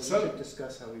 So we some, should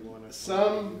discuss how we want to.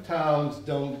 some towns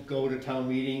don't go to town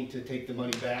meeting to take the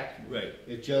money back. Right.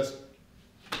 It just,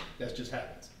 that just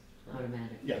happens.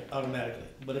 Automatic. Yeah, automatically.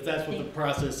 But if that's what the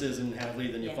process is in Hadley,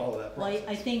 then you Yeah. follow that Well, process.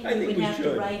 I think I we think would we have to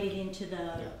should. write it into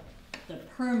Yeah. the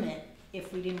permit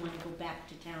if we didn't wanna go back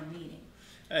to town meeting.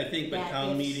 I think by That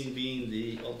town is- meeting being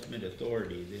the ultimate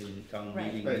authority, then town Right.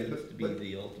 meeting Right, needs but- to be but-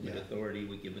 the ultimate yeah. authority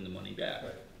with giving the money back.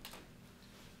 Right.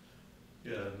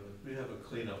 Yeah, we have a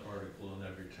cleanup article in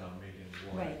every town meeting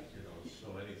warrant, Right. you know,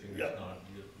 so anything Yeah. that's not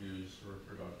used or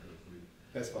productive,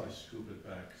 That's fine. we scoop it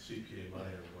back, CPA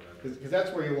money or whatever. Because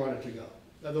that's where you want it to go.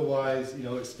 Otherwise, you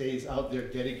know, it stays out there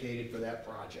dedicated for that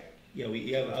project. Yeah,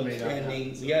 we have Which may not outstanding,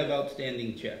 happen. we have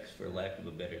outstanding checks, for lack of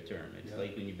a better term. It's Yeah.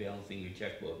 like when you're balancing your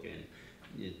checkbook and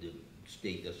the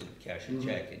state doesn't cash a Mhm.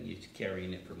 check and you're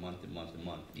carrying it for month and month and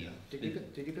month. You know. Did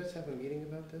you guys have a meeting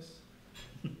about this?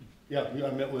 Yeah,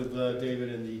 I met with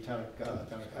David in the town I council.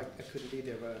 couldn't be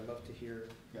there, but I'd love to hear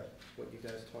Yeah. what you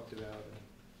guys talked about and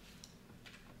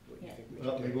what you Yeah. think we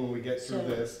Well, should maybe do. when we get through So-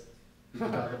 this, we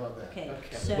can talk about that. Okay,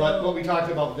 Okay. so. But what we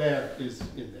talked about there is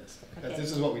in this. Okay.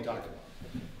 This is what we talked about.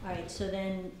 All right, so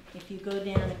then if you go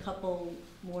down a couple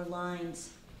more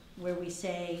lines where we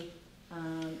say,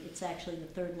 it's actually the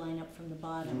third line up from the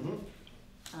bottom,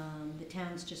 the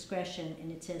town's discretion,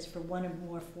 and it says for one or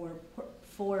more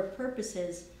for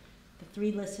purposes, the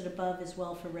 3 listed above as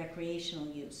well for recreational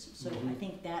use. So I Mhm.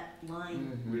 think that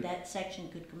line, Mhm. that section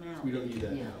could come out. We don't need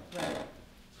that Yeah. now. Right,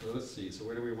 So let's see, so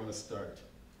where do we want to start?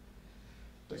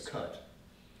 The cut.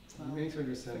 well, Remains under for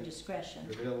percent discretion.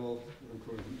 available,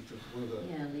 including each of one of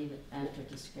the, Yeah, leave it after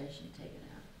discretion, take it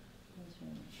out. That's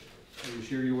right. are you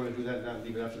sure you want to do that, not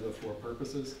leave it after the 4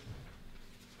 purposes?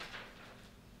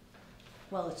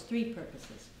 Well, it's 3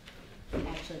 purposes,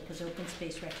 actually, because open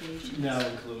space recreation. Now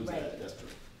includes Right. that, that's true.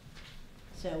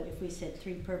 So if we said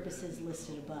 3 purposes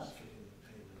listed above,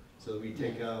 So we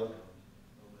take out,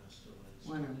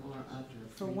 One or more of the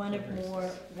for three one or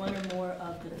purposes. more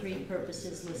of the 3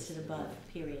 purposes listed above,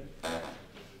 period.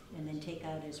 And then take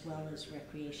out as well as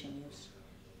recreation use.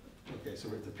 okay, so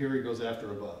the period goes after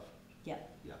above. Yep.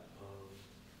 Yeah.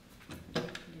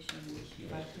 Condition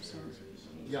 5%.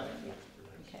 Yeah.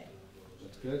 Okay,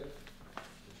 That's good.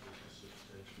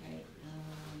 right,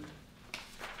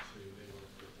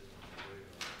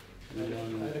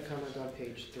 I had a comment on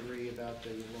page 3 about the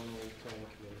Long-Range Planning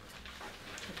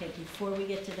Committee. okay, before we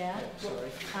get to that,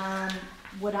 Sorry.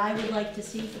 what I would like to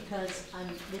see, because I'm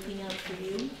looking out for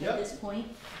you Yep. at this point,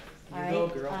 You all go,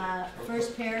 right? girl.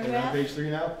 First We're on paragraph, page 3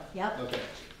 now? yep. Okay.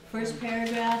 First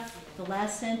paragraph, the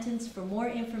last sentence, for more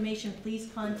information, please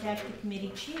contact the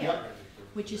committee chair, Yep.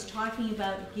 which is talking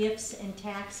about gifts and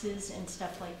taxes and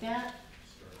stuff like that.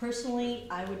 Personally,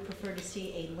 I would prefer to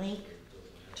see a link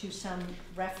to some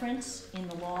reference in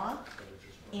the law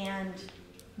and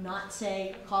not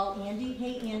say, call Andy,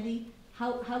 hey Andy,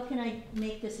 how can I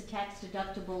make this a tax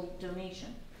deductible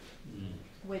donation?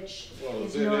 Which Well,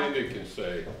 is then not, Andy can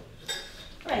say,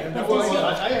 right, No, but well, to say,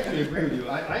 I actually agree with you.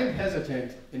 I am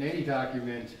hesitant in any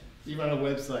document, even on a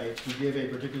website, to give a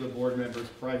particular board member's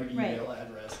private email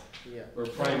address Yeah. or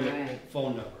private Right.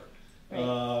 phone number.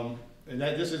 Right. And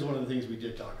this is one of the things we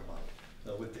did talk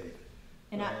about with David.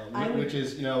 and I would. Which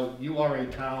is, you know, you are a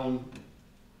town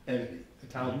entity, a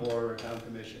town board or a town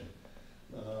commission.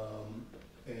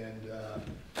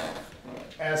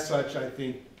 As such, I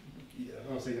think, I don't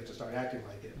want to say you have to start acting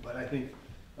like it, but I think,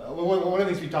 one of the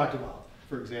things we talked about,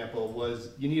 for example, was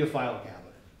you need a file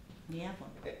cabinet We have one.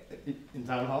 in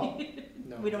town hall.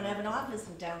 No. We don't have an office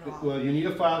in town hall. Well, you need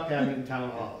a file cabinet in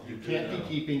town hall. You can't be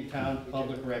keeping town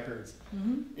public records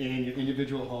in your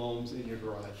individual homes, in your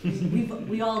garages.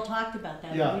 We all talked about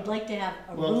that, Yeah. but we'd like to have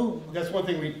a Well, room. that's one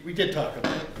thing we did talk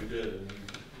about. We did,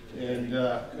 And,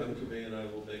 come to me and I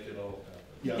will make it all happen.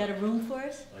 You yeah. got a room for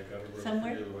us? I got a room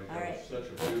Somewhere? for you, I All got right. such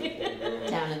a beautiful room.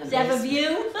 Down in the Does it have a basement.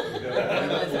 view?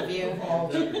 With a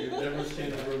view. You've never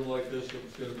seen a room like this,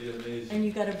 it's gonna be amazing. And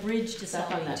you got a bridge to It's up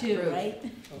sell on me that too, roof. right?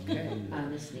 Okay.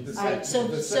 This needs, The All right, so,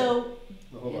 The so,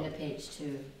 Hold in the on. page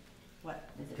 2. what?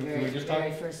 At the Can we very, just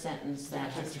very talk- first sentence, that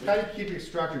has To to be. kind of keep it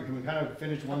structured, can we kind of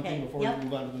finish one thing Okay, before we yep.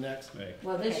 move on to the next? Right.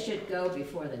 Well, this Okay. should go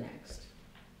before the next.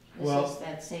 This Well- is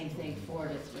that same thing, 4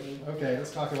 to 3. Okay,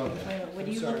 let's talk about Wait a that. minute, what are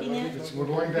you Sorry, looking what at? did We're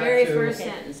going back Very to. first Okay.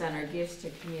 sentence on our gifts to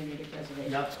community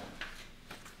preservation. Yep.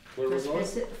 Where we're going?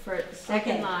 For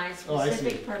second Okay. line, Oh, I see.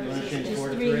 specific You wanna purposes, change just 4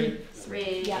 to 3?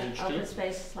 3, Yeah. Page open 2?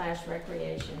 space /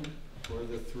 recreation, For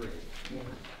the 3.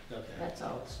 yeah, Okay. that's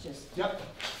all, it's just, Yep,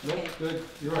 nope, Okay. good,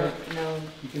 you're right, no,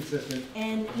 be consistent.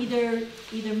 And either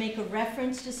make a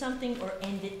reference to something or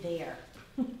end it there.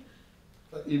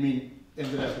 You mean,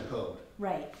 end it after code?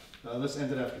 Right, Let's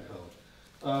end it after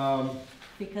code.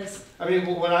 because, I mean,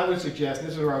 what I would suggest, and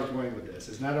this is where I was going with this,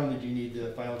 is not only do you need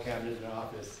the file cabinet in the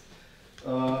office,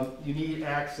 you need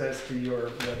access to your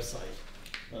website.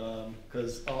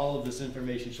 Because all of this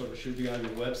information sort of should be on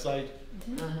your website.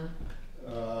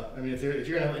 I mean, if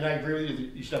you're gonna, and I agree with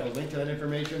you, you should have a link to that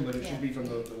information, but it Yeah. should be from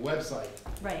the website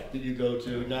right, that you go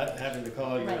to, not having to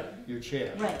call Right. your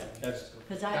chair. right, That's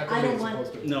because not I the way don't it's want,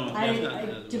 supposed to be. No, that's not I,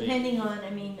 the way. depending on, I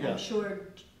mean, Yeah. I'm sure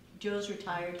Joe's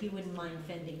retired, he wouldn't mind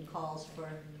fending calls for,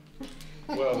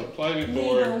 Well, the planning Legal.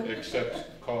 board accepts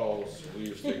calls,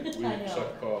 we I know.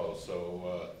 accept calls,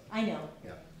 so, I know.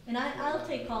 Yeah. And I'll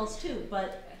take calls too,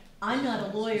 but I'm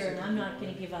not a lawyer and I'm not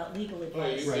gonna give out legal well,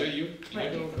 advice. Right. you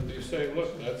say,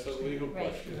 look, that's a legal Right.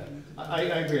 question. I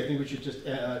agree, I think we should just take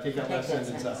that take last that sentence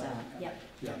sentence out. out. Yep,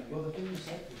 Yeah. Well, the thing is,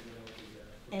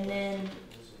 and then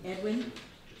Edwin,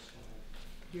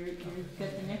 you've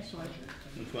got the next one,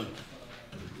 Which one?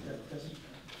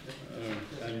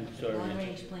 I'm sorry.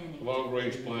 long-range planning.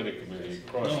 Long-range planning committee,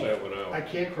 cross that one I out.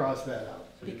 can't cross that out,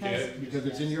 You Because, can't? because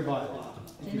it's in your bylaw.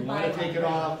 It's If in you the wanna bylaw. take it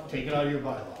off, take it out of your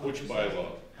bylaw. Which bylaw?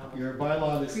 Your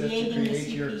bylaw that says to Creating the create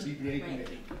your CP CPA right.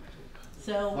 committee.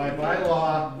 so. By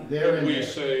bylaw, they're in We there.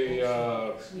 say,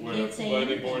 We where can't say planning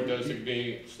anything. board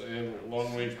designates and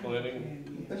long-range planning?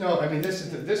 No, I mean, this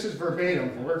is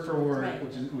verbatim, word for word, Right.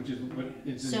 which is what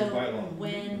is in So your bylaw. In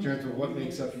when, terms of what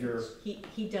makes up your,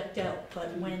 he ducked out,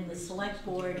 but when the select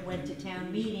board went to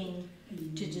town meeting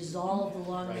to dissolve the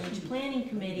long-range planning you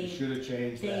committee, should have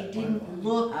changed they that bylaw. didn't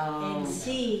look Oh. and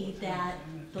see that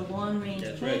the long-range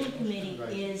That's planning right. committee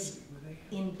Right. is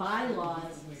in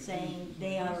bylaws saying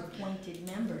they are appointed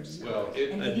members. Well,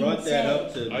 And I he brought didn't that say-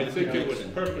 up to. I think Mr. it was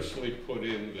Johnson. purposely put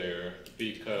in there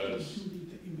because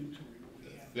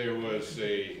there was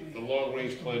the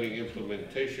long-range planning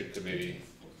implementation committee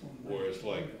was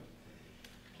like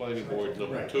planning board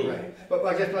number Right, 2. right. But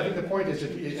I guess, I think the point is,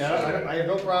 I have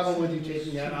no problem with you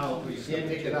taking that out, but you can't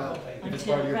take it out if it's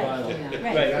part of your Until- bylaw. right. Yeah. You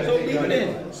Right, gotta so take leave out it your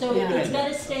in. bylaw. So Yeah. it's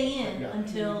gotta stay in Yeah.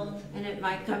 until And it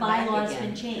might the come back bylaw's been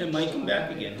again. changed. It might come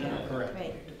back again, Yeah. Correct.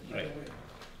 Right, right.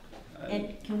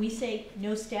 and can we say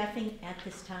no staffing at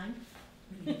this time?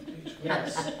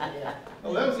 Yes.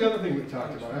 Oh, that was the other thing we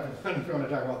talked about, I don't know if you wanna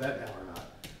talk about that now or not.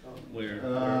 Where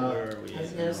are we?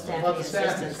 There's at no now? staffing About the staff,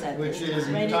 assistance at which this is-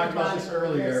 time. We Right at talked the about this bottom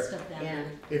of the earlier. list of them. Yeah,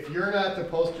 If you're not the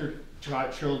poster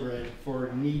children for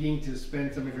needing to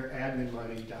spend some of your admin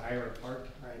money to hire a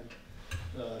part-time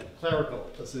clerical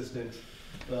assistant,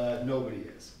 nobody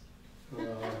is.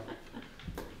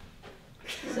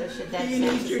 so should that Being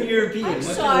sentence, Eastern European, I'm what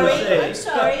can sorry, we say? I'm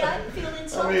sorry, I feel I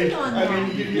insulted mean, on I that.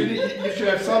 mean, you should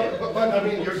have some, but I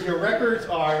mean, your records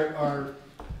are,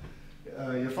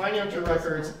 your financial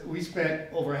records, we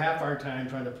spent over half our time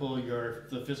trying to pull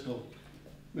the fiscal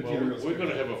Well, materials. we're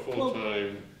gonna have a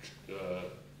full-time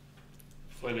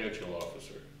financial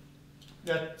officer.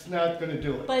 That's not gonna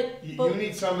do it. But, You but,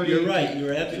 need somebody. You're right,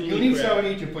 you're You absolutely need correct.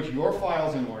 somebody to put your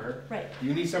files in order. right,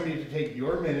 You need somebody to take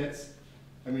your minutes.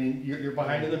 I mean, you're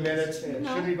behind in the minutes, and it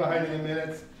should be behind in the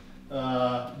minutes.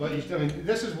 But you, I mean,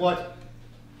 this is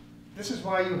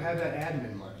why you have that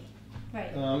admin money.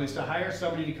 right, Is to hire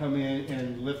somebody to come in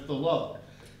and lift the load.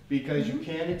 Because you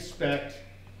can't expect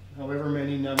however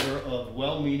many number of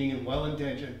well-meaning and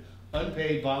well-intentioned,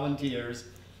 unpaid volunteers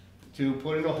to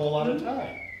put in a whole lot of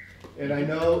time. And I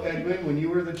know, Edwin, when you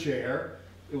were the chair,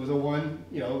 it was there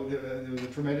was a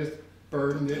tremendous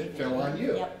burden that fell on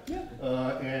you. yep,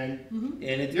 And And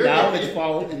it's You're now getting it's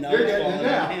falling, and now you're it's getting it falling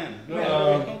now. on him.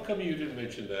 No, how come you didn't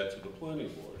mention that to the planning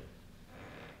board?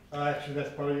 Actually,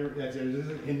 that's part of your, that's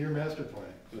in your master plan.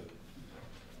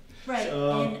 Right,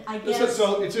 and I guess.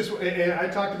 So it's just, and I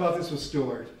talked about this with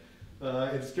Stuart.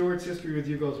 And Stuart's history with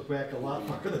you goes back a lot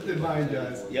farther than mine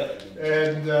does. Yep,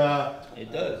 And,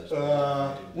 it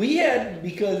does. we We had,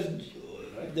 because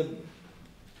the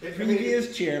it,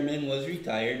 previous chairman was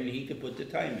retired and he could put the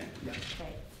time in. yeah,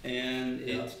 Right. And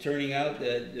it's turning out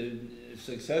that the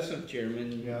successive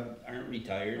chairmen Yeah. aren't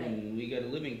retired and we got a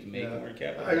living to make and we're I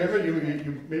capitalizing. remember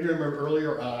you maybe remember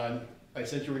earlier on, I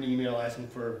sent you an email asking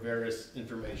for various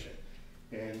information.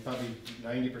 And probably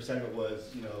 90% of it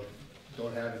was, you know,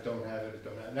 don't have it, don't have it,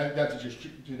 don't have it. That's just,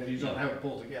 you know, you don't have it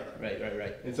pulled together.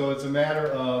 Right. And so it's a matter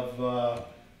of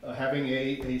having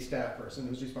a staff person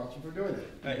who's responsible for doing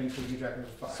it. Right. And keeping track of the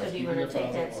files. So do you keeping wanna the take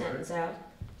files that in order. sentence out?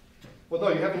 Well, no,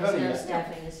 you haven't done it There's no yet.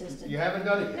 staffing assistant? You haven't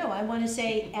done it yet. No, I wanna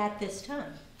say at this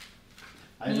time.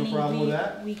 I have no Meaning problem with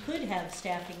that. We could have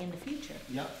staffing in the future.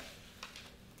 Yeah.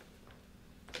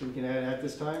 So we can add at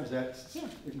this time, is that Yeah.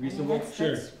 reasonable?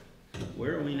 That's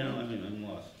Where are we now? I mean, I'm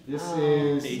lost. This Oh.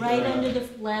 is. right uh, under the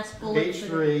last bullet Page for the,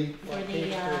 three, for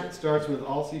the, it starts with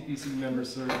all CPC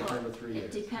members serve a term of 3 It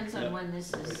years. depends on when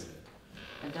this is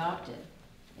adopted.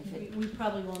 If it, we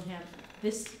probably won't have,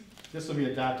 this, This will be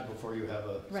adopted before you have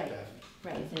a Right. staff. you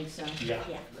right, think so? Yeah.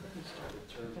 yeah,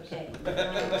 okay.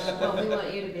 Well, we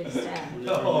want you to be the staff.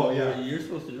 Oh, yeah. You're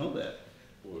supposed to know that.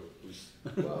 Well,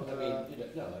 I mean,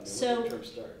 no, I mean, So- when the term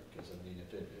start, because I mean,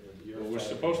 if you're. Well, we're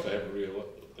supposed to have a real,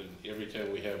 every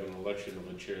time we have an election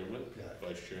of a chairman, Yeah.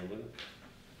 vice chairman,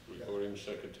 recording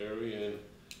secretary, and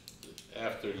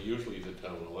after usually the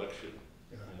town election,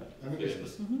 Yeah. I mean, then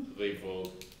it's- Mhm. they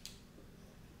vote,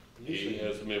 he Usually,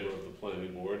 as a member of the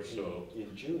planning board, so,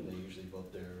 in June, they usually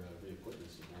vote their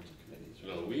reappointments to boards and committees.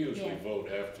 right? no, we usually Yeah. vote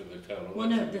after the town election. Well,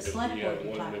 no, the because select we board have you're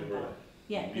one talking member. about.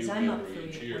 Yeah, because new I'm up member for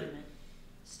each year. reappointment.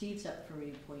 Steve's up for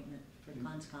reappointment for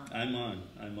conscom. I'm on.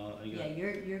 Yeah,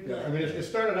 you're Yeah, I good. mean, it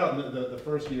started out in the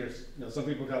first years, you know, some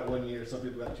people got 1 year, some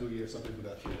people got 2 years, some people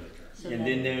got 3 year terms. So And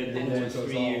that- then there was So it's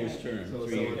 3 all- years term, so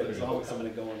 3 years it's term. all- Coming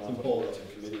and going some off polls. boards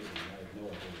and committees, and I have no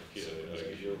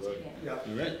idea. Yeah, you're right. Yeah.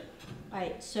 Yeah, All right. All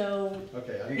right, so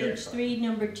okay, I think page 3,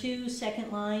 number 2,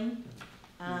 second line.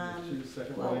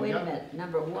 Second Well, line, wait a yep. minute,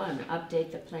 number 1,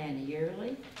 update the plan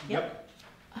yearly? Yep,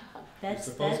 That's,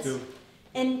 supposed that's, to.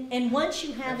 and once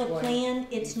you have a That's why- plan,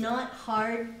 it's not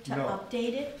hard to No.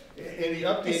 update it, And the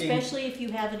updating, especially if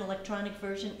you have an electronic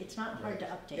version, it's not hard to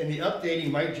and update. the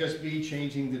updating might just be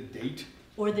changing the date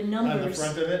Or the on the numbers,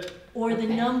 front of it. or the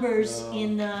Okay. numbers No.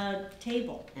 in the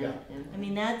table. Yeah. I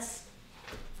mean, that's,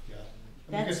 Yeah.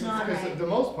 That's Because- not because right. the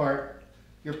most part,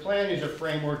 your plan is a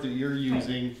framework that you're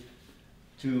using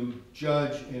to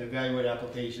judge and evaluate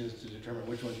applications to determine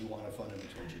which ones you want to fund and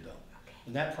which ones you don't.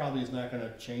 And that probably is not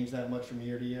gonna change that much from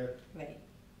year to year. right.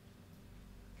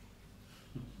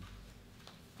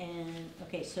 And,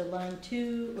 okay, so line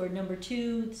 2, or number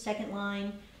 2, the second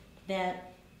line,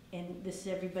 that, and this,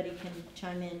 everybody can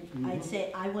chime in, I'd Mhm.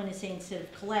 say, I wanna say instead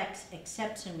of collects,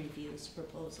 accepts and reviews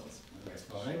proposals. That's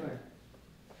fine. Sure.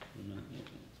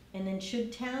 And then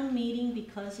should town meeting,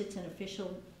 because it's an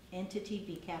official entity,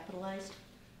 be capitalized?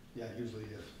 Yeah, it usually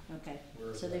is. Okay,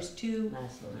 Where is so there's that? 2,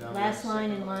 Last one. Down last there, line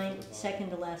second and line line, from the bottom. second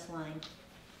to last line.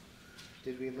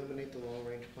 Did we eliminate the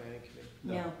long-range planning committee?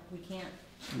 No. No, we can't,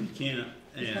 We can't,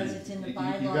 because and it's in the You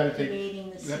gotta bylaw take- creating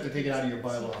the you have to take it out of your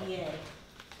bylaw. CPA.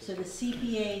 So the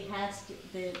CPA has to,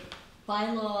 the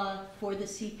bylaw for the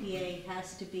CPA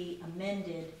has to be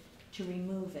amended to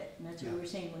remove it. And that's what we Yeah. were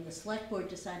saying, when the select board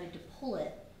decided to pull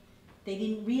it, they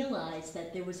didn't realize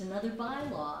that there was another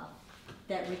bylaw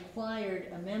that required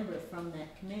a member from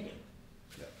that committee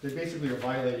Yeah. They basically are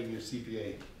violating your CPA,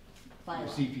 your bylaw.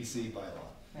 CPC bylaw.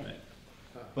 Right. Right.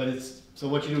 But it's, so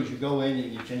what you do is you go in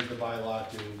and you change the bylaw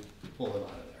to pull it out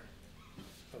of there.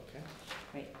 Okay,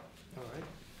 Right. all right.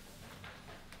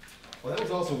 Well, that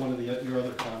was also one of your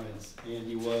other comments,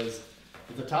 Andy, was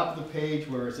at the top of the page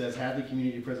where it says Hadley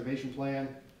Community Preservation Plan,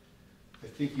 I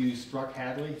think you struck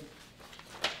Hadley.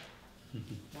 Why?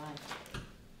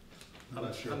 I'm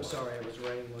not sure I'm why. sorry, I was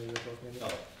writing while you were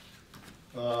talking.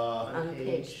 Oh. On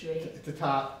page 3. At the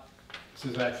top, this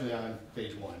is actually on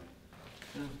page 1.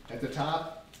 Oh. At the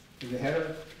top, in the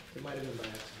header, It might have been by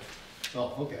accident.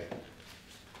 oh, okay.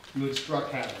 You had struck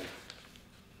Hadley.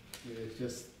 It's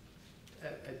just, I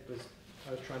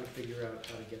was trying to figure out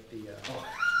how to get the,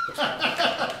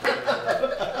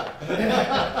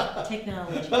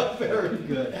 Technology. very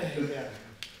good. Yeah,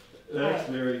 That's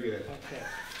very good. okay.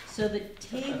 So the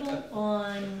table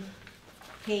on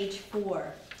page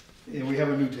 4, And we have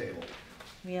a new table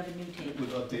we have a new table.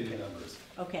 with updated numbers.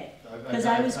 Okay, I've because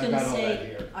I was I've gonna got all that say,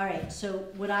 here. all right, so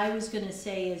what I was gonna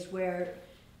say is where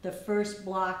the first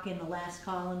block in the last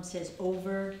column says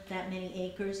over that many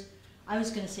acres. I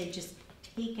was gonna say just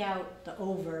take out the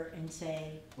over and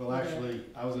say. Well, whether- actually,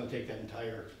 I was gonna take that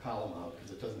entire column out,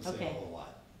 because it doesn't say Okay. a whole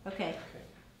lot. Okay, Okay.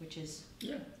 which is,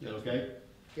 Yeah. Is that okay?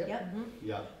 Yep. yep.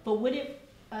 Yeah. But would it,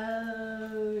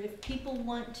 if people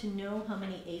want to know how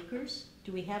many acres,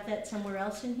 do we have that somewhere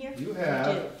else in here? You We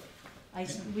have- do.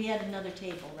 We had another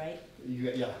table, right?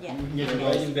 Yeah, Yeah. we can get to Okay.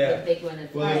 those. Writing The back. big one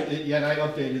at the Well, right. yeah, and I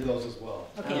updated those as well.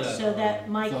 Okay, Yeah. so that,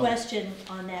 my So- question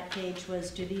on that page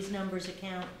was, do these numbers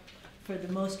account for the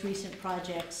most recent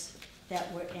projects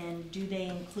that were, and do they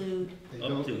include, They Up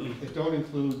don't, to- they don't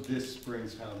include this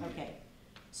spring's town meeting. okay,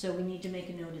 so we need to make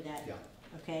a note of that. Yeah.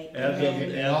 Okay, As and of- then,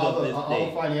 And As all of the, this all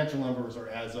date. the financial numbers are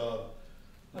as of.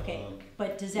 okay, um,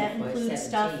 but does that FY include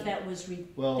stuff 17. that was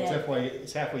Well, it's that,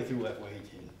 it's halfway through FY eighteen.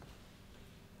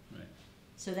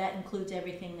 so that includes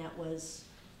everything that was,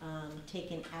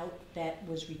 taken out, that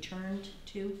was returned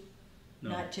to?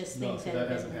 No, Not just No, things so that that have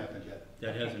hasn't been. happened yet.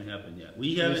 that hasn't happened yet.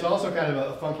 We And it's haven't, also kind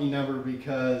of a funky number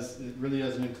because it really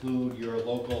doesn't include your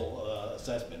local,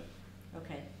 assessment.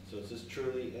 Okay, So is this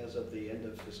truly as of the end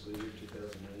of fiscal year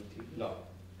 2019? No.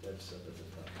 That's up at the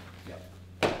top.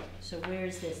 Yeah. so where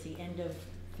is this, the end of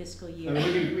fiscal I year?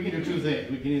 mean, we can do two things.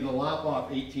 We can either lop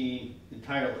off 18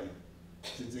 entirely,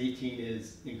 since 18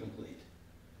 is incomplete.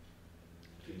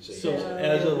 You can say so So-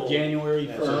 as of January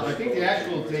As first. I think the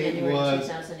actual date January was,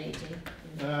 2018.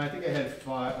 I think I had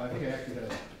five, I think I actually had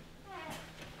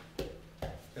a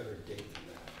better date than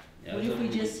that. What if we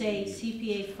just say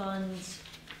CPA funds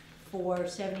for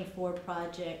 74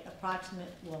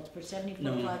 for 74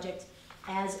 No. projects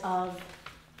as of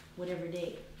whatever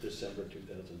date? December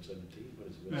 2017, what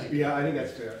is it? Right. Yeah, I think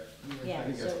that's fair. I Yeah,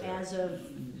 think that's so fair. as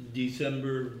of,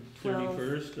 December 12.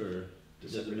 31st, or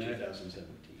December doesn't matter?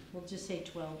 2017. we'll just say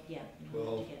 12, yeah, you don't have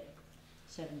 12. to get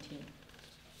 17.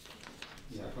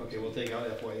 Yeah, okay, we'll take out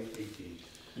FY 18.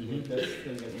 Mhm. That's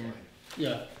fine.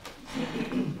 Yeah,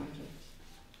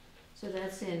 So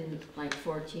that's in like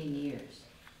 14 years.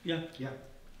 yeah,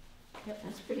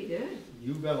 That's pretty good.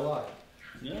 You've got a lot.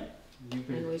 yeah. You And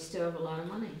can, we still have a lot of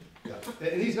money. yeah.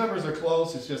 And these numbers are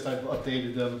close, it's just I've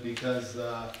updated them because,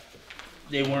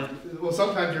 They weren't, well,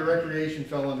 sometimes your recreation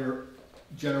fell under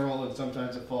general and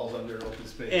sometimes it falls under open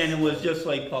space. and it was just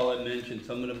like Paul had mentioned,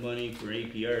 some of the money for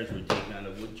APRs were taken out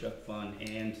of woodchuck fund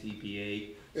and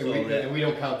CPA. And So we, that, and we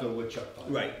don't count the woodchuck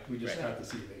fund. Right, We just right. count the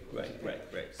CPA.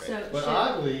 right. So But should,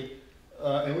 oddly,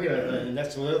 and we had, and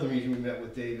that's the other reason we met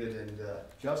with David and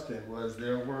Justin, was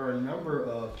there were a number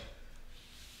of,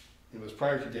 it was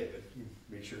prior to David,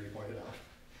 make sure he pointed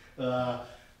out.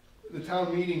 The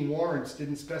town meeting warrants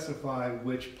didn't specify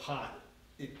which pot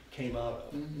it came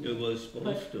out of. It was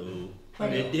supposed to, But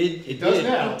and it- it did, It does did.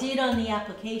 now. It did on the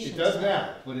application. It does stuff.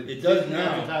 now, but it It does didn't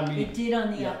at the now. town meeting. It did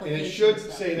on the Yeah, application. and it should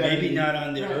stuff. say that. Maybe in- not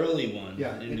on the Right. early one,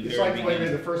 Yeah, in the it's very like maybe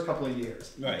beginning. the first couple of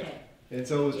years. Right, Okay. And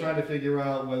so it was trying to figure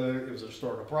out whether it was a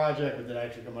historical project, or did it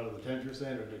actually come out of the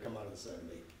 10%, or did it come out of the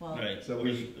 70? Well, right. So Or-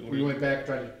 we went back,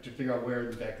 tried to figure out where,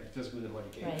 in fact, physically the money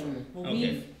came right. from. Well,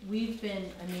 Okay. we've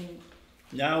been, I mean,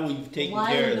 Now we've a taken while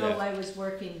care of ago, that. I was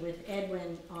working with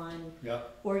Edwin on Yeah,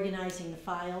 organizing the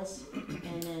files,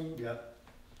 and then yeah,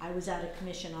 I was out of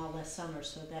commission all last summer,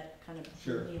 so that kind of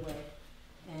Sure. blew me away.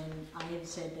 And I had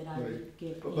said that I would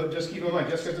give. but just keep in mind,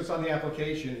 just because it's on the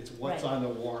application, it's what's Right. on the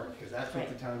warrant, because that's what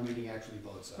Right. the town meeting actually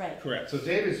votes on. Right, Correct. So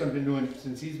David's been doing,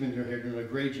 since he's been doing here, doing a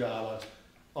great job on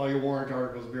all your warrant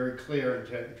articles, very clear in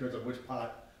terms of which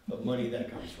pot of money that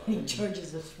comes he from.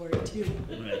 charges us for it too.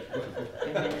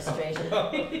 Right. administration.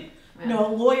 Well,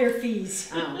 No, lawyer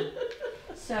fees.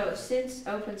 So since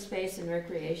open space and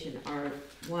recreation are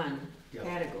one Yeah.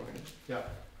 category, Yeah,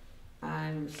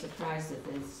 I'm surprised that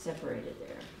they're separated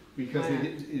there. because Why not?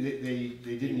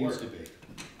 they didn't used to be,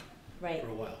 Right, For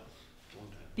a while, long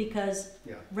time, because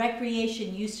yeah.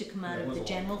 recreation used to come out Yeah, it of was the a long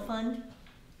general time. fund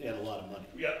and a lot of money.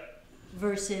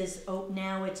 versus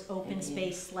now it's open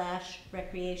space /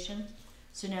 recreation.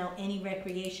 So now any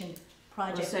recreation Well,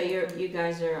 project. so you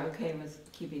guys are okay with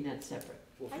keeping that separate?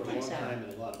 Well, I for a think long so. time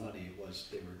and a lot of money,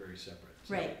 they were very separate.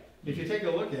 So Right, If you take a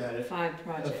look at it, 5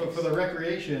 projects. for the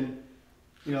recreation,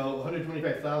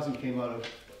 125,000 came out of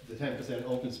the 10%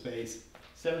 open space,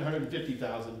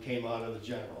 750,000 came out of the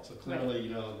general, so clearly,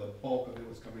 the bulk of it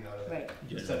was coming out of right.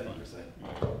 the General 70%.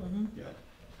 fund. Mhm. Yeah.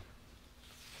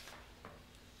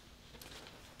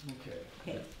 Okay.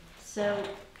 Okay, so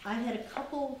I had a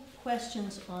couple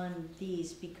questions on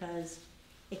these because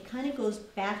it kind of goes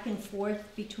back and forth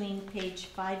between page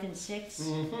 5 and 6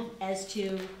 Mhm. as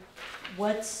to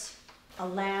what's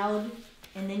allowed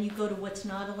and then you go to what's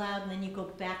not allowed, and then you go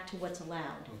back to what's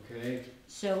allowed. Okay,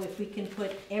 So if we can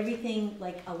put everything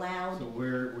like allowed, so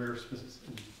where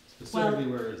specifically,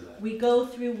 where is that? we go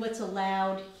through what's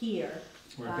allowed here.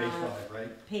 We're on page 5,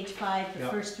 right? Page 5, the Yeah.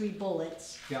 first 3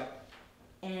 bullets. Yeah,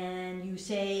 And you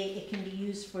say it can be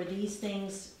used for these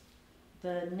things,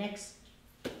 the next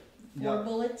 4 Yeah.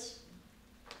 bullets?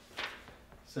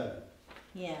 7.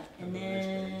 Yeah, and On the next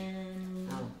page. then,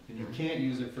 And you can't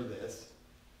use it for this.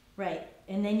 right,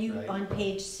 and then you, Right. on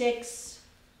page 6,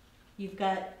 you've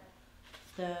got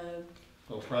the,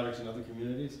 Oh, projects in other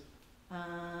communities?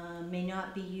 may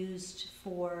not be used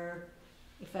for,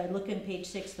 if I look in page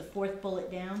 6, the 4th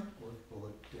bullet down, 4th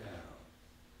bullet down.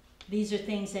 these are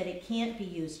things that it can't be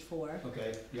used for,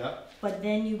 Okay, yeah, but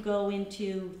then you go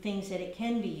into things that it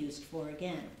can be used for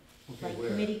again. okay, Like where?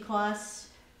 committee costs,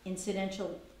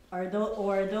 incidental, or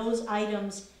are those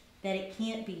items that it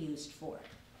can't be used for?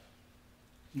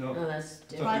 No, No, that's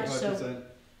it's different. up to so- 5%.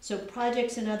 So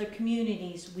projects in other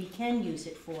communities, we can use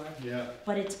it for, Yeah,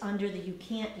 but it's under the you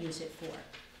can't use it for.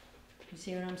 You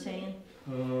see what I'm saying?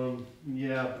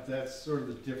 yeah, but that's sort of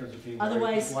the difference between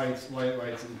Otherwise- why it's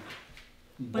in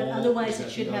But bold otherwise, it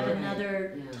versus should have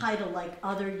another. another Yeah. title, like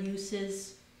other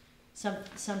uses,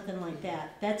 something like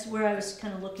that. That's where I was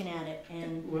kinda looking at it,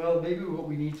 and, Well, maybe what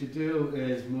we need to do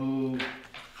is move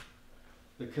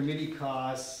the committee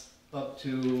costs up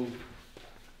to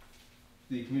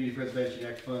the Community Preservation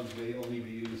Act funds may only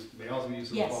be used, may also be used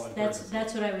for the yes, following that's, purposes.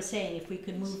 that's what I was saying, if we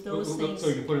could move those So things,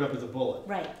 you can put it up as a bullet.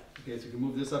 right, Okay, so you can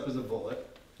move this up as a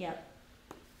bullet. yep.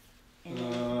 And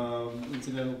then-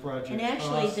 Incidental project And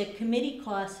actually, costs. the committee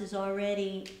cost is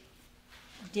already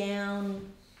down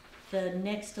the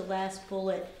next to last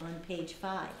bullet on page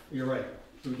 5. You're right,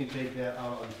 so we can take that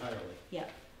out entirely. Yeah.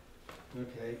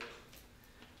 Okay,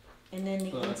 And then the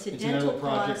incidental incidental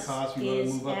project cost costs, we wanna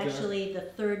is move up there? actually the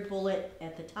 3rd bullet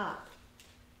at the top.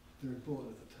 third bullet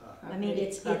at the top. I mean,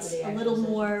 it's Property a little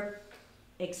acquisition. more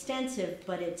extensive,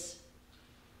 but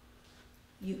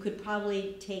you could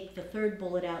probably take the 3rd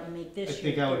bullet out and make I this your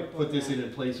think I 3rd would put bullet this now.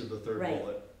 in place of the third Right.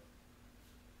 bullet.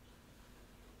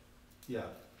 Yeah.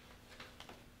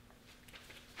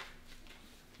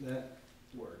 That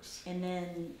works. And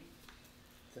then,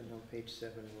 Then on page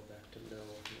 7, we're back to no on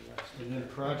the last. And then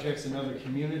projects in other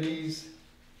communities,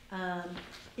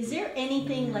 is there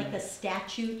anything like a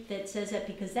statute that says that?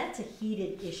 Because that's a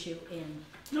heated issue in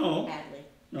No, Hadley.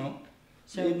 no.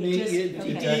 So It it may- just, it-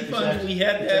 okay. it funds, we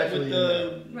had it's that actually with in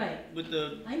the, Right, with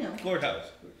the I know, courthouse.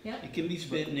 yeah. It can be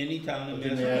spent in any town in but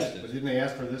didn't they ask, Massachusetts. didn't they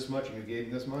ask for this much and you gave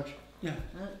them this much? Yeah.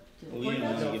 The Well, we didn't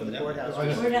courthouse? wanna No, give for them the that. courthouse. I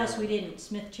know. Courthouse, we didn't,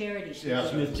 Smith Charities. we Yeah,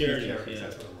 did. Smith Charities, yeah.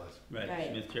 That's what it was. Right, Right.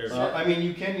 Smith Charities. I mean,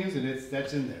 you can use it,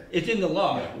 that's in there. It's in the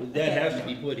law, Yeah. that Okay. has to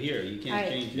be put here, you can't Alright.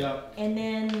 change it. Yeah, And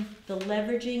then the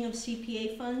leveraging of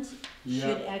CPA funds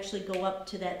should yeah. actually go up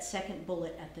to that 2nd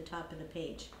bullet at the top of the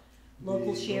page.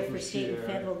 Local The share for local state and share.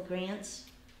 federal grants,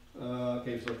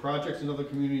 Okay, so projects in other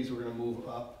communities, we're gonna move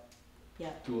up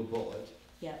yep, to a bullet.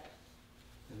 yep,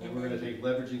 And then And we're gonna then- take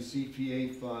leveraging CPA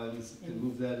funds and And-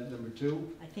 move that at number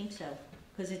 2. I think so.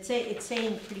 Because it's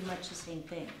saying pretty much the same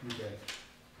thing. Okay.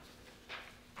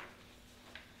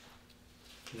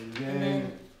 And And then,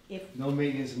 then if, no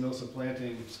maintenance and no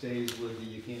supplanting stays with the,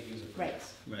 you can't use it for Right.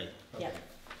 this. Right. Okay. Yep.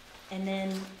 and then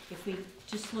if we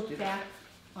just look back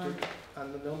on,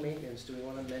 On the no maintenance, do we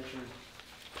want to mention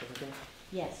everything?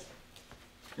 yes.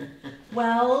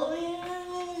 Well,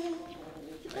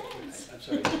 it depends. I'm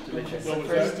sorry, to mention. It's the the first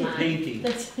first time. Painting.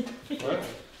 That's, What?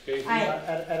 Okay. I,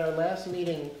 At our last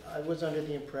meeting, I was under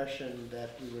the impression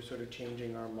that we were sort of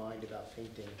changing our mind about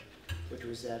painting, which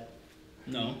was that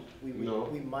No, No.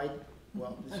 we might,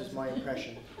 well, this is my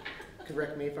impression,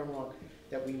 correct me if I'm wrong,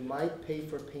 that we might pay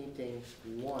for painting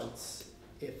once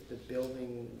if the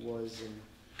building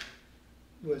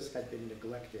had been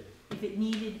neglected, if it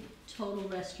needed total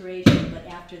restoration, but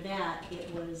after that, it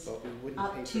was but we wouldn't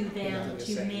up pay to for painting them a to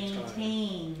second time.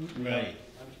 maintain. right.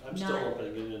 I'm still Not-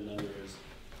 hoping to get a number is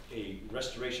a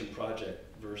restoration project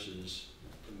versus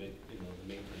the the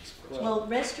maintenance. Well- Well,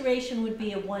 restoration would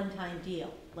be a one-time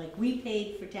deal, like we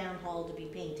paid for town hall to be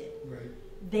painted. Right.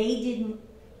 They didn't,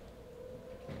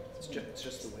 It's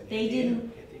just the way. they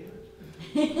didn't,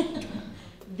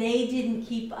 they didn't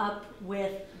keep up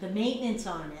with the maintenance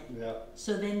on it. Yeah.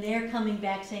 So then they're coming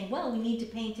back saying, well, we need to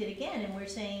paint it again, and we're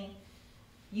saying,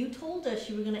 you told us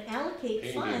you were gonna allocate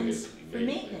Painting funds is for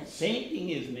maintenance. Painting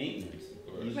is maintenance.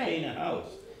 You Right. paint a house,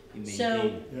 you So-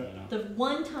 maintain it, you Yeah. know. The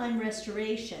one-time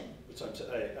restoration, So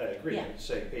I agree, Yeah.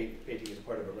 say painting is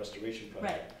part of a restoration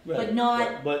project. right, Right. but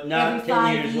not But not every 10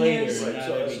 5 years years. later, Right, not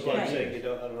so every that's what I'm 10 saying, years. I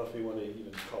don't know if we wanna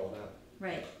even call it out.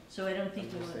 Right, so I don't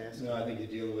think we I'm just want, asking. No, I think you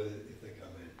deal with it if they come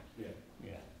in. Yeah.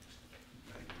 Yeah.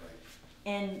 Right.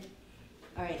 and,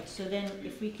 all right, so then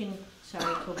if we can,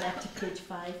 sorry, go back to page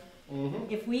 5.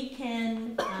 Mm-hmm. If we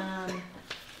can,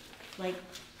 like,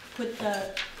 put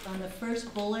on the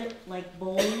first bullet, like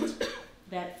bold,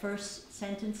 that first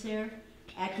sentence there,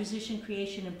 acquisition,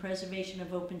 creation, and preservation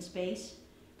of open space,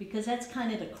 because that's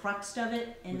kind of the crux of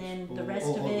it, and then the rest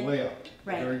of it, Way up.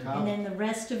 right, Very top. and then the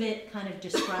rest of it kind of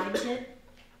describes it.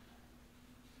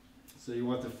 So you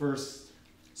want the first,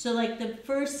 So like the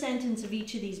first sentence of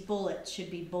each of these bullets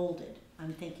should be bolded,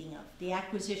 I'm thinking of, the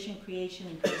acquisition, creation,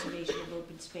 and preservation of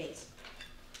open space.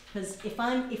 Because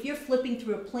if you're flipping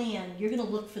through a plan, you're gonna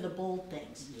look for the bold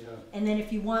things. yeah, And then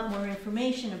if you want more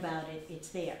information about it, it's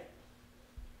there.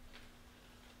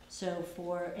 So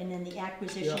and then the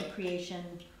acquisition, Yeah. creation,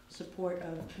 support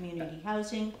of community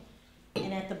housing.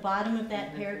 And at the bottom of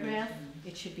that paragraph,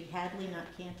 it should be Hadley, not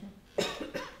Canton.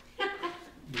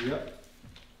 yep.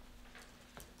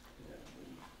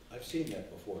 I've seen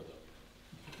that before,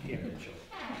 though. Here, it shows.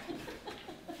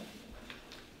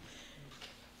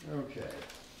 Okay.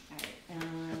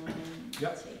 Alright, Yep.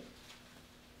 let's see.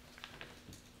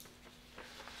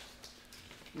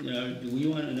 Now, do we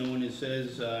want to know when it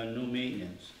says, no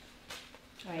maintenance?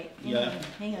 Alright, Yeah.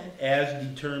 hang on. As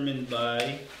determined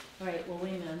by, Alright, well, wait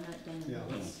a minute, I'm not done. Yeah.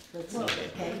 Let's see,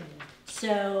 okay.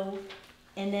 So,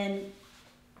 and then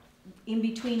in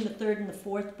between the third and the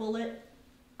fourth bullet,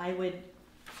 I would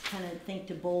kind of think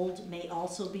to bold may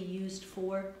also be used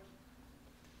for.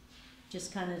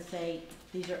 Just kind of say,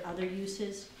 these are other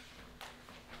uses.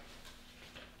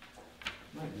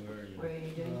 where are you? Where are you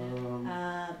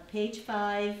doing Page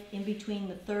 5, in between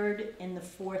the third and the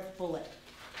fourth bullet.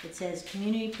 It says,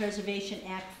 Community Preservation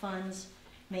Act funds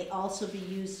may also be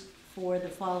used for the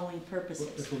following purposes.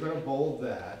 If we're gonna bold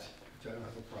that, which I don't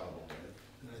have a problem with,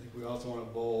 then I think we also wanna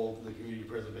bold the Community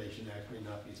Preservation Act may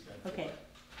not be spent. Okay.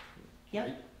 Yep,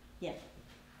 Right? yeah.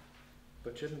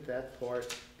 But shouldn't that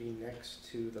part be next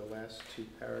to the last 2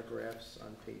 paragraphs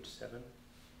on page 7?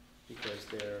 Because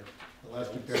they're, The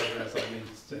last 2 paragraphs on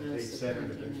page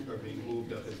 7 are being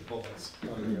moved up as bullets. oh,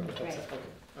 yeah, okay, Right. okay,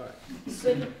 all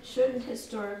right. Shouldn't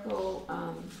historical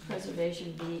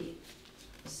preservation be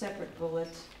a separate bullet?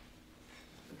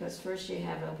 Because first you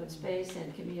have open space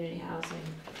and community housing,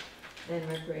 then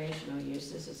recreational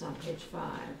uses is on page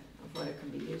 5 of what it can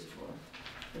be used for.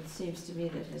 It seems to me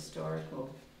that historical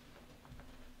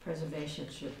preservation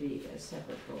should be a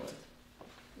separate bullet.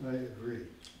 I agree.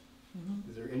 Mhm.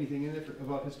 Is there anything in it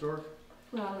about historic?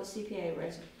 Well, the CPA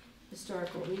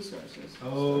historical resources.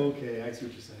 Okay, I see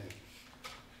what you're saying.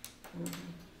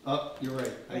 Mhm. You're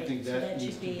right, I Right, think so that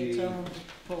needs should to be its be, own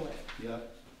bullet.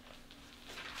 yep.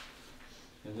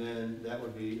 And then that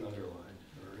would be underlined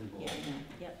or in bold. Yeah,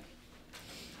 yep.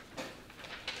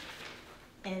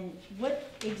 And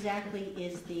what exactly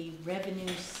is the revenue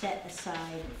set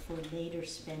aside for later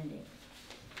spending?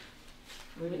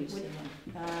 Where do you Would-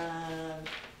 see that?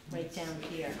 Right down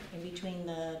here, in between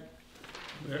the,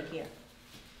 Where? here.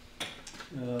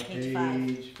 Page 5.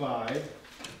 Page 5,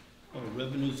 Oh,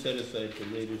 revenue set aside for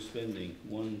later spending,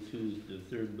 1, 2, the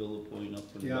third bullet point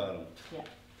up from the Yeah. bottom.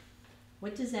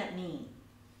 What does that mean?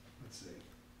 let's see.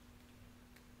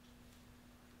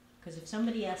 Because if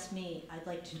somebody asked me, I'd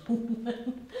like to know what,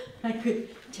 I could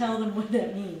tell them what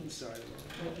that means. Sorry.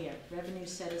 Right here, revenue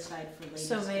set aside for later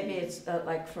So spending. maybe it's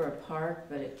like for a park,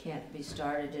 but it can't be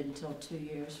started until 2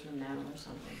 years from now or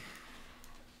something.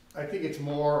 I think it's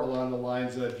more along the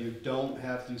lines of you don't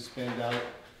have to spend out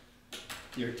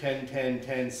your 10, 10,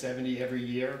 10, 70 every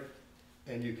year,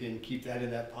 and you can keep that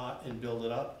in that pot and build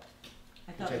it up.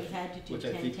 I thought which I we had to do which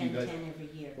I 10, think you 10, guys- 10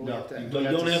 every year. Well, No, we have to- you But don't you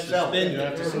have don't to have to sell it, spend you don't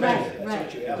have to it. spend Right, it. That's right.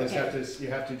 what you You just allocate. have to, you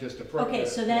have to just appropriate. Okay,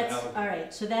 so that's, all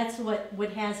right, so that's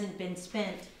what hasn't been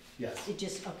spent, Yes, it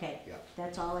just, okay, yeah.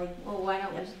 that's all I, Well, why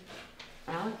don't we, Yep.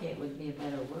 allocate would be a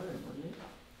better word, wouldn't it?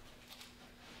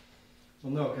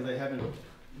 Well, no, because I haven't,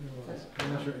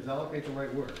 I'm not sure, is allocate the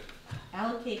right word?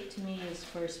 allocate to me is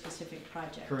for a specific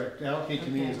project. Correct, allocate to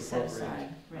me Okay, is set appropriate.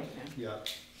 aside. Right. Okay. Yeah,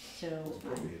 So,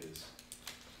 Appropriate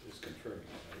is confirming,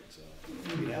 right? So,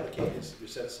 I mean, allocate is your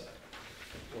set aside.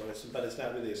 But it's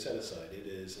not really a set aside, it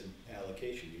is an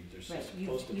allocation. There's right,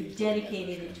 supposed to be. you've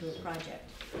dedicated it to a project.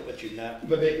 But you're not.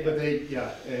 but they,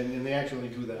 yeah, and they actually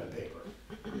do that on paper.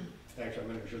 Actually,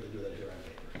 I'm not sure they do that here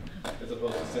on paper, as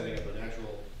opposed to setting up an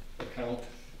actual account,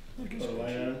 put a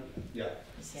line on it. Yeah.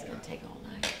 This is gonna take all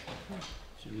night.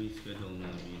 Should we schedule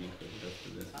another meeting for the rest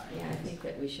of this? Yeah, I think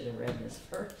that we should have read this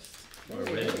first. or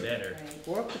read it better, Right.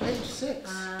 We're up to page 6.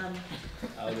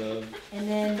 out of, And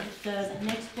then the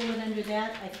next bullet under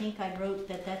that, I think I wrote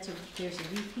that there's a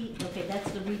repeat, okay,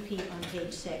 that's the repeat on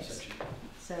page 6.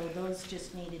 So those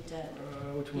just needed to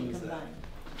Which be one is that? combined.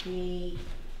 The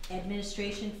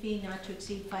administration fee not to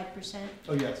exceed 5%,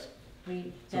 Oh, yes. So we're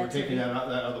that's a taking that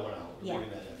other one out. We're Yeah. leaving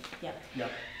that in. Yep.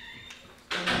 Yep.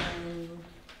 And then,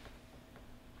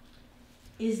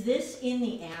 is this in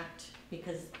the act?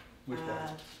 Because Which one?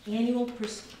 annual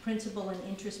principal and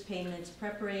interest payments,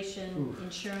 preparation, Oof.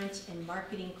 insurance, and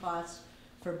marketing costs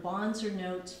for bonds or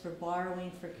notes for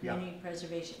borrowing for community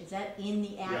preservation, is that in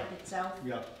the act Yeah. itself?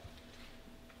 Yep.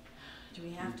 Do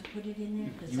we have to put it in there?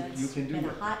 Because You that's can do been a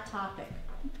that. hot topic,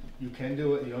 You can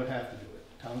do it, you don't have to do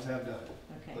it. Towns have done it.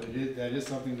 But okay? that is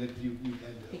something that you can do.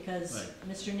 Because Right.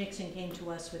 Mr. Nixon came to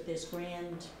us with this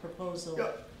grand proposal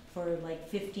Yep. for like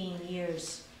 15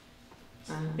 years,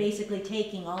 Uh-huh. basically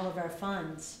taking all of our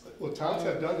funds. Well, towns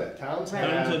have done that. Towns Right.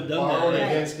 Towns have have done borrowed that.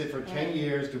 against it for Right. 10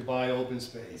 years to buy open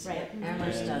space. Right,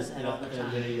 Amherst Amherst does that all the And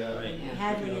time. they, Right. Yeah.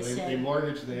 Hadley you know, has they said,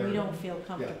 mortgage their. we don't feel Yeah,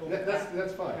 comfortable with that's, that.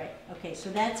 that's fine. Right, okay, so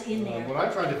that's in What there,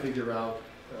 I'm trying to figure out,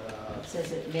 It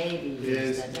says it may be used,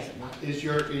 Is- that doesn't mean. is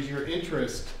your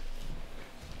interest,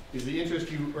 is the interest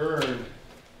you earn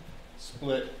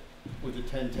split with the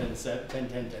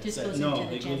 10-10-10? Just goes no, into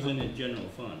the it goes general. in the general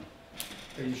fund.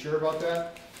 Are you sure about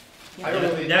that? Yeah. I don't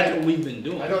know. That's what we've been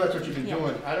doing. I know that's what you've been Yeah.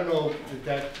 doing. I don't know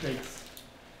that makes,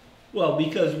 Well,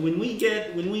 because when we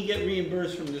get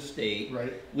reimbursed from the state,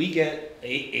 right, we get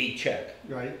a check,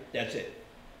 right? that's it.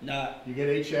 Not, You get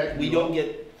a check. we don't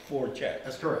get 4 checks.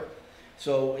 That's correct.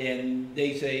 So, and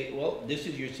they say, well, this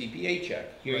is your CPA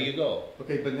check, here you Right. go.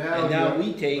 Okay, but now. And now you're-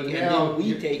 we take, but and now then we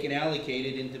you- take and allocate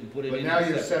it into, put it in. But now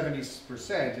your separate.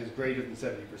 70% is greater than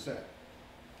 70%.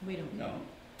 We don't, No,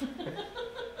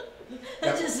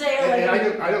 let's just say And it I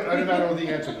like, do not know the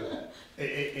answer to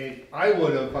that. I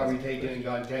would have probably taken and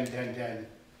gone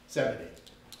 10-10-10-70.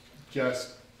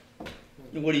 Just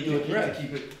And what do you do with the to rest?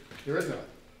 keep it, there is none.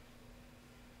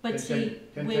 but 10, see,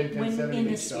 10, when 10, 10, 7 in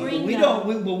the each side. spring We though,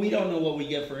 don't, we don't know what we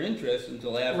get for interest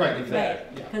until after Right, the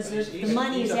exactly. fact. Yeah. because the He's-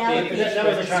 money he's is updating allocated it.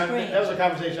 for the spring. That was a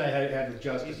conversation I had with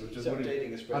Justice, which is He's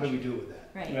updating a how do we spreadsheet. do with that?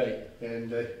 Right, Right.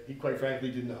 And he quite frankly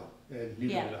didn't know, and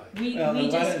neither yeah, did I. we Well, a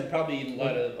just, lot of, probably a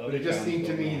lot of. But it just other seemed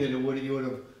to towns me don't that know. you would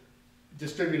have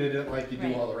distributed it like you do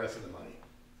Right. all the rest of the money.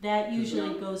 that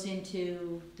usually goes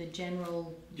into the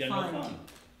general General fund. fund.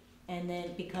 And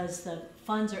then, because the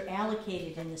funds are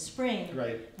allocated in the spring,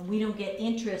 Right. and we don't get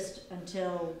interest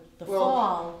until the Well,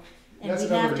 fall, and that's we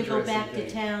have another to go interesting back to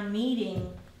thing. town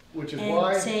meeting Which is and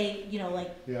why, say, you know, like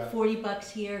yeah,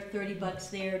 $40 here, $30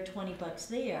 there, $20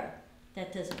 there.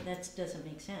 That doesn't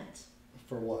make sense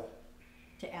for what?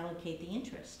 to allocate the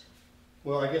interest.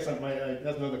 Well, I guess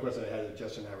that's another question I had that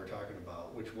Justin and I were talking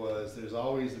about, which was, there's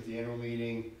always at the annual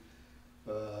meeting,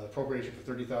 appropriation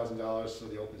for $30,000 for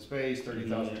the open space,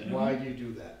 30,000, Mhm. why do you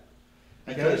do that?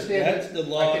 I can Because understand that's that, the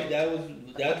law, I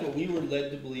can- that's what we were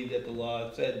led to believe, that the law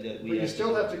said that we but you had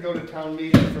still have to go to town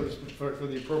meeting for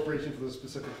the appropriation for the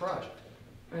specific project.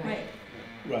 Right,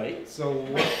 Right, So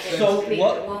what So sense, It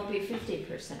what- won't be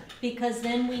 50%. because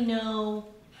then we know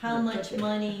how Or much 50.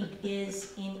 money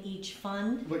is in each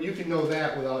fund. but you can know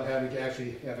that without having to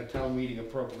actually have a town meeting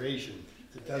appropriation.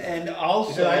 It doesn't. and Because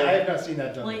also, I have not seen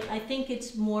that done. Well, I think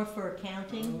it's more for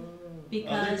accounting, other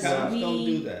because towns don't do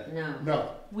we, that. No. No,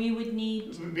 we would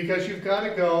need, because you've got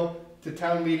to go to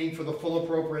town meeting for the full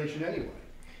appropriation anyway.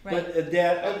 right, But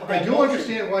that. I do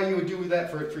understand why you would do that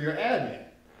for your admin.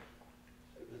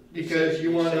 Because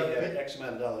you want say you have to, X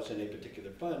amount of dollars in a particular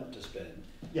fund to spend,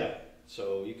 yeah,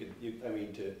 so you could, I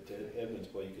mean, to Edmund's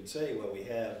point, you could say, well, we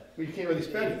have well, you can't really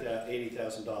spend it.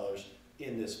 $80,000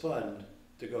 in this fund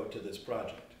to go to this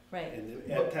project. right.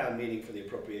 And at town meeting for the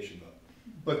appropriation vote.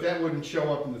 But that wouldn't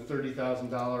show up in the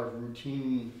 $30,000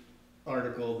 routine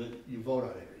article that you vote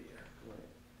on every year.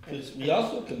 Because we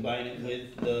also combine it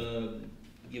with,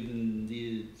 given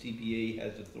the CPA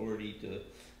has authority to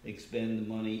expend the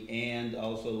money, and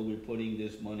also we're putting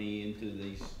this money into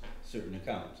these certain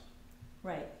accounts.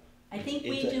 Right. I think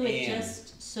we It's a do it and.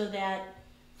 just so that,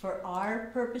 for our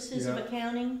purposes of Yeah.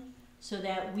 accounting, so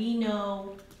that we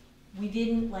know, we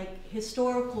didn't, like,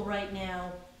 historical right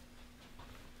now,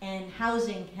 and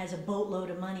housing has a boatload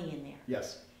of money in there.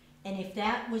 Yes, And if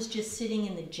that was just sitting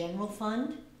in the general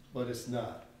fund, but it's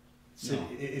not. No.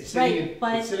 It's Right, sitting,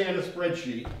 but- it's sitting on a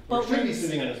spreadsheet, or but it should be when-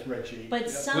 sitting on a spreadsheet. but Which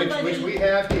somebody, we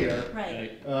have here.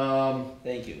 right,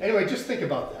 Thank you. Anyway, just think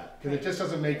about that, because it just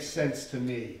doesn't make sense to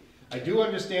me. I do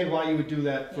understand why you would do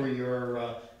that for your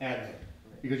admin,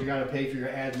 because you gotta pay for your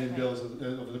admin bills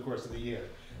over the course of the year.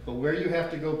 But where you have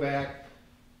to go back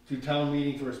to town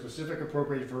meeting for a specific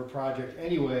appropriation for a project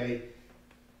anyway,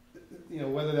 you know,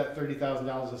 whether that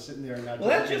 $30,000 is sitting there or not. Well,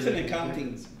 that's just an doesn't make a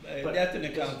accounting, difference. that's an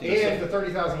accounting. And the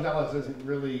 $30,000 isn't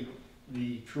really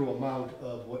the true amount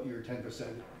of what your 10%.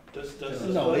 Does the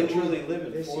No, it fund really live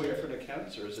in this 4 year. different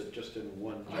accounts, or is it just in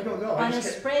one? I don't know. I On a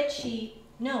just spreadsheet,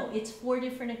 no, it's 4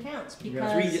 different accounts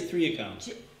Yeah. because, Three accounts.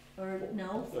 or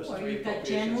no, There's 4, 3 you've got appropriations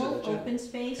general, and a gen- open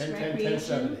space, 10, 10, 10, recreation.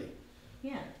 70.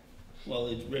 Yeah, Well,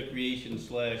 it's recreation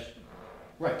slash,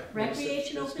 Right.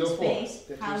 recreation, it's open still 4. space,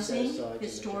 The three housing, set-asides and the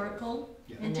historical,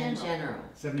 Yeah. and And then general. general,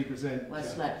 70%.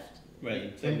 what's yeah. left?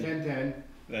 right, 10, 10, 10,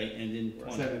 right, and then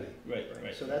 20. 70. Right, Right,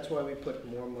 right. so that's why we put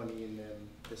more money in them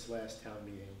this last town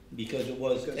meeting, Because it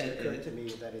was, because it occurred to me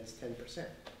that it's 10%.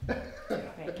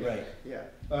 Right. right. Yeah,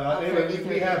 Anyway,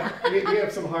 we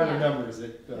have some harder Yeah. numbers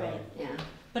that, Right. Yeah,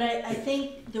 But I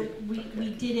think that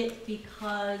we did it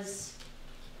because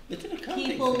It's an accounting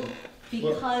people, thing.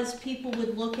 because people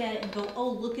would look at it and go, oh,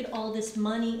 look at all this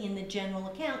money in the general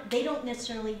account. They don't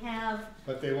necessarily have,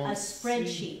 but they won't a see-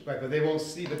 spreadsheet. Right, but they won't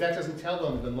see, but that doesn't tell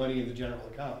them the money in the general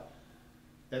account.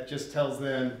 That just tells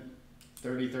them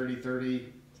 30, 30,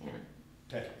 30, yeah.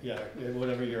 10, yeah,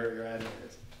 whatever your admin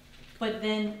is. but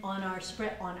then on our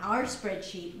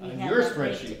spreadsheet, we On have your that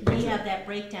spreadsheet, we have that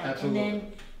breakdown. Absolutely. And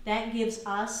then that gives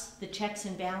us the checks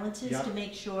and balances Yeah. to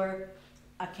make sure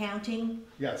accounting,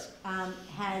 Yes.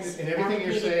 has And everything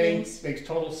you're allocated saying things. makes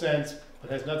total sense, but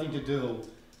has nothing to do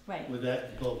Right. with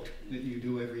that vote that you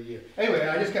do every year. Anyway,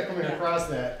 I just kept coming Yeah. across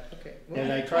that, okay. and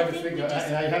Well, I tried to think we figure, just-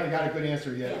 and I haven't got a good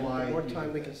answer yet Yeah. why. the more you time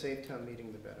did we that. can save town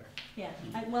meeting, the better. Yeah,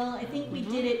 I think we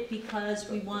did it because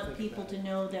we want people to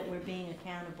know that we're being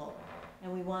accountable.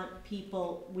 And we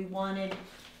wanted,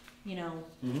 you know,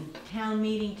 Mhm. town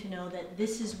meeting to know that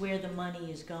this is where the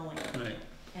money is going. Right.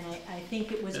 And I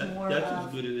think it was more That's as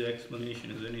of good an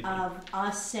explanation as anything.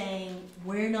 us saying,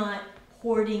 we're not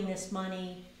hoarding this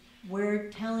money. We're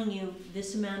telling you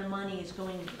this amount of money is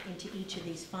going into each of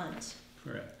these funds,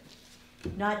 Correct.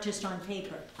 not just on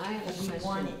paper. I have a We question.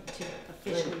 want it to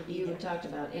officially When be you there. talked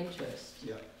about interest,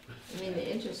 Yeah. I mean,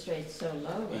 the interest rate's so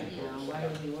low right now, why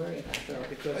would we worry about Well, that?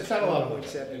 because It's not a lot of money.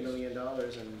 $1.7 million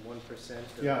and 1%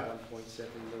 of Yeah. 1.7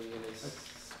 million is,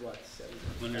 what,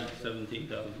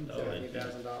 $117,000.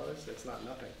 $70,000? That's not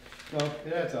nothing. No,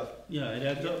 it adds up. Yeah, it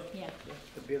adds up. Yeah,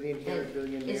 A billion here, a And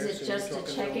billion there, Is so it you're just a talking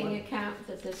real checking money. account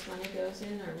that this money goes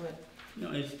in, or what?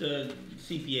 No, it's the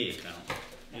CPA account.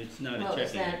 It's not a Well,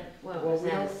 is checking. that, well, Well, is we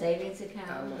that a don't- savings I'm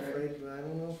account, or? afraid, I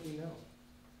don't know if we know,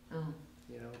 Oh,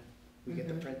 you know? We get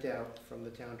the Mhm. printout from the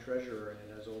town treasurer and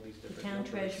it has all these the different town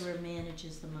numbers. treasurer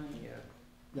manages the money. Yeah.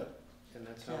 Yeah. And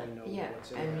that's how we know yeah,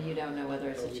 what's in and there. you don't know whether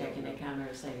it's But a we don't checking know. account or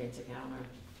a savings account,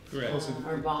 Correct. Supposed to-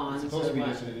 or bonds, It's or supposed to be what?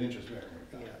 just an interest bearing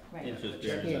Yeah. account. Right. Interest Checking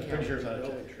bearing. I'm account pretty sure has it's not a no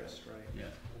checking interest, right? Yeah.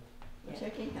 Well,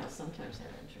 checking accounts sometimes have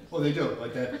interest. Well, they do,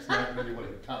 but that's not really what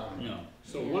a town. No.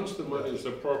 So once the money is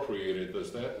appropriated,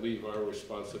 does that leave our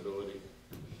responsibility?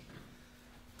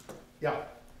 Yeah,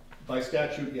 by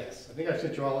statute, yes. I think I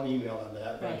sent you all an email on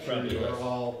that, but I'm Right. sure Probably you're yes.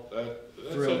 all,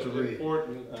 That's Thrilled to an read.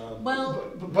 important,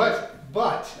 Well-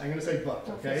 but, I'm gonna say but,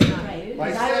 Well, if okay? it's not Right. used-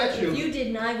 By 'Cause I- statute- If you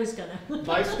didn't, I was gonna.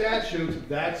 By statute,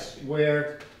 that's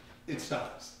where it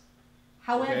stops.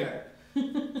 However,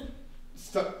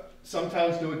 Some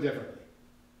towns do it differently.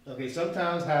 Okay, some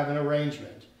towns have an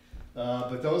arrangement,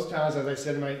 but those towns, as I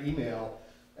said in my email,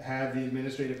 have the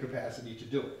administrative capacity to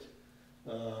do it.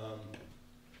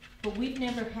 but we've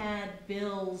never had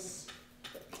bills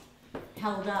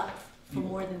held up for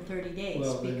more than 30 days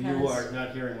Well, then you because, are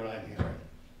not hearing what I'm hearing.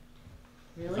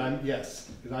 really? Yes,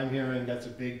 because I'm hearing that's a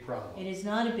big problem. It is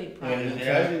not a big And problem. in It fact-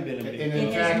 hasn't been a big and in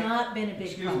It has fact- not been a big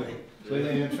Excuse problem. me. So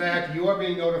in fact, you are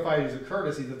being notified as a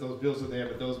courtesy that those bills are there,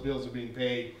 but those bills are being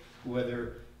paid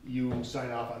whether you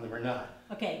sign off on them or not.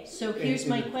 Okay, so And- here's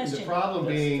my and the question. problem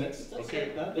being, That's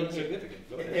okay, not insignificant,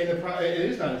 go ahead. and it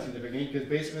is not insignificant, because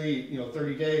basically,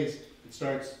 30 days, it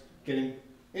starts getting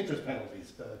interest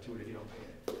penalties to it if you don't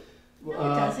pay it. No, it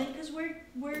doesn't, because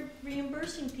we're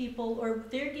reimbursing people, or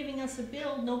they're giving us a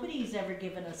bill. Nobody's ever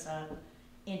given us a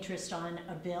interest on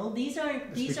a bill. These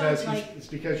aren't like, It's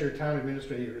because your town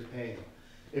administrator is paying.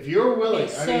 If you're willing,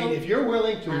 Okay, I so- mean, if you're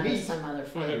willing to Out of meet some other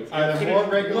fund. on a more Go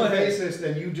regular ahead. basis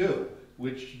than you do,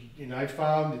 which, I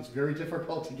found it's very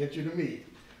difficult to get you to meet,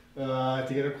 to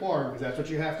get a quorum, because that's what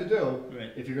you have to do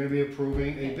Right. if you're gonna be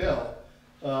approving a bill.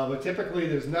 But typically,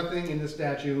 there's nothing in the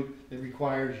statute that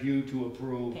requires you to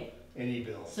approve okay, any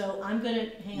bills. so I'm gonna,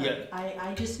 hang on. Yeah.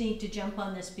 I just need to jump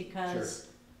on this because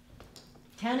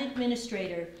town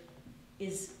administrator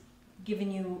is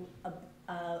giving you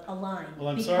a line. Well,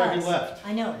 I'm sorry he because- left.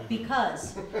 I know,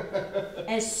 because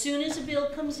as soon as a bill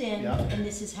comes in, Yeah. and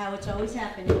this is how it's always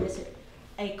happened,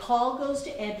 a call goes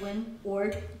to Edwin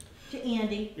or to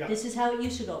Andy. Yeah. This is how it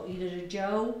used to go, either to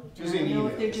Joe, I Usually don't an know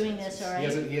if email. they're doing this, all He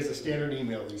has right? he has a standard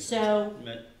email. he sends. So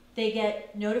Right. they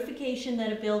get notification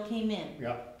that a bill came in.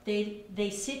 Yeah, They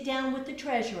sit down with the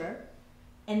treasurer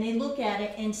and they look at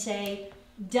it and say,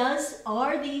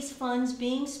 are these funds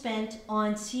being spent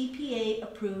on CPA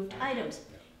approved items?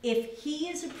 If he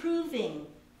is approving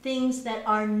things that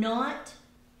are not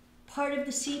part of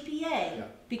the CPA, Yeah.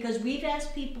 because we've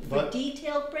asked people for But-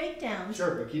 detailed breakdowns.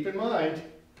 sure, but keep in mind,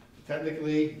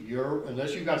 technically,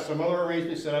 unless you've got some other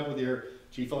arrangement set up with your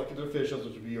chief elected officials,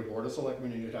 which would be your board of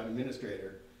selectmen and your town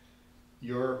administrator,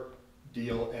 your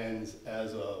deal ends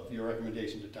as of your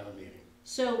recommendation to town meeting.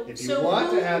 So, If you so want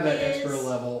who to have that extra is-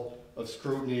 level of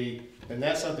scrutiny, then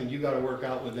that's something you gotta work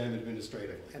out with them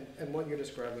administratively. And what you're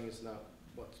describing is not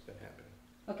what's been happening.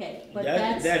 Okay, but That-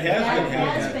 that's, that has been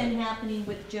has happening. been happening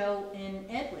with Joe and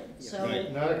Edwin, Yeah. so.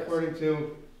 Right. Not according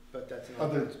to But that's not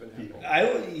other what's been happening. people. I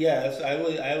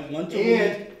want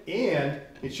to. And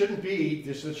it shouldn't be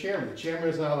just the chairman. The chairman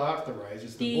is not authorized,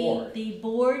 it's the board. The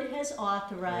board has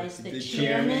authorized the The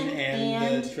chairman chairman and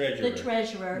and the treasurer. the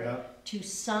treasurer Yeah, to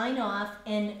sign off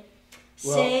and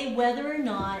Well- say whether or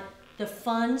not the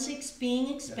funds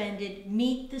being expended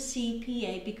meet the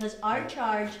CPA, because our Right.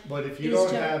 charge, but if you is don't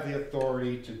to- have the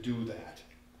authority to do that,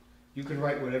 you can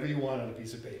write whatever you want on a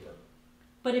piece of paper.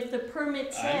 but if the permit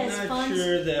I'm says not funds.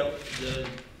 sure that the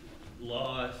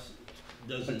law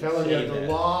doesn't I'm say telling you, the that.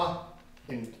 law,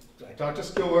 and I talked to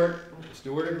Stuart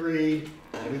agreed,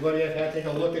 everybody I've had take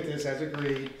a look at this has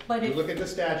agreed. But You if- look at the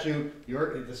statute,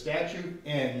 the statute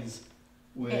ends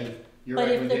with your But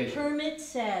if the recommendation. permit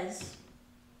says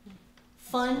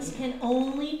funds can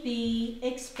only be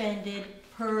expended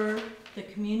per the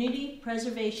Community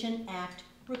Preservation Act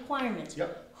requirements.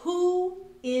 Yep. Who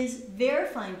is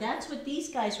verifying? That's what these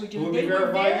guys were Who doing. would be They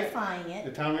were verifying it? verifying The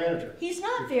it. town manager. He's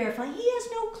not verifying. He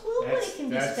has no clue what it can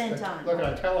be spent Look, on.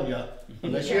 I'm telling you,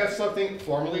 unless you have something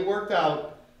formally worked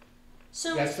out,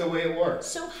 So, that's the way it works.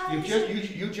 so how You is just,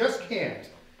 it? you just can't.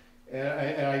 And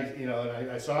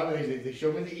I saw, they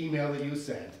showed me the email that you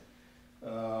sent,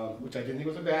 which I didn't think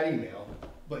was a bad email,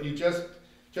 but you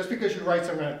just because you write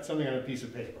something on a piece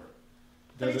of paper,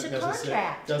 But it's a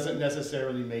contract. doesn't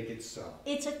necessarily make it so.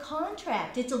 It's a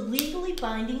contract. It's a legally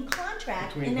binding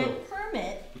contract. Between And who? that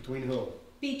permit Between who?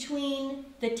 between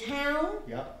the town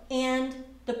Yeah, and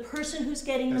the person who's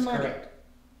getting the that's money. correct.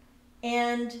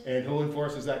 And And who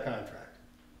enforces that contract?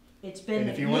 it's been And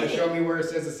if you wanna show admitted. me where it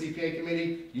says the CPA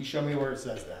committee, you show me where it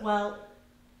says that. Well,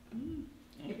 it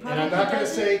And probably I'm not gonna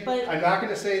say, doesn't, but I'm not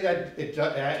gonna say that it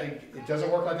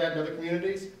doesn't work like that in other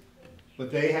communities,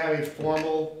 but they have a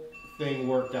formal thing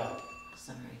worked out,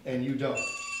 Sorry. and you don't.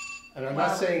 And I'm not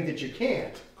Well- saying that you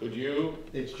can't, Could you,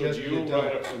 it's could just you you write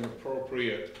don't. up an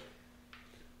appropriate,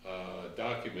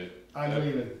 document? I'm that-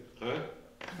 leaving. Huh?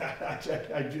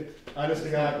 Honest to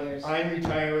God, Years. I'm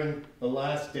retiring the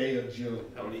last day of June.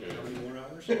 How many Okay. more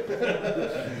hours?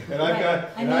 And I've got, right.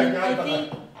 I and mean, I've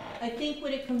got, I think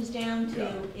what it comes down to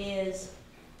Yeah. is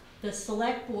the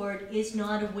select board is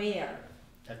not aware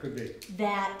that could be.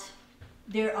 that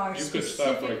there are You could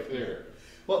stop specific. right there.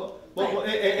 Well,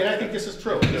 and I think this is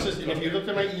true. This is, if you looked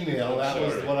at my email, that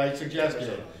was Sorry. what I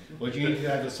suggested. What you need to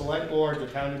have the select board, the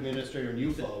town administrator, and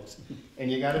you folks,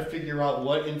 and you gotta figure out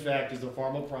what in fact is the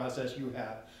formal process you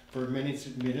have for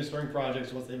administering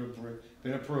projects once they've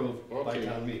been approved by Okay.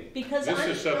 town meeting. Because This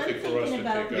I'm is something for us thinking to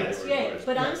about, take under Yes. yeah, advisement.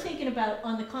 but I'm Yes. thinking about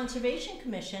on the Conservation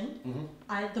Commission,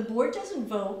 Mhm. the board doesn't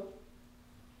vote.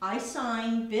 I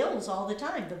sign bills all the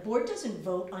time. The board doesn't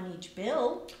vote on each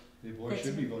bill. The board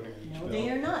should be voting on each No, bill. they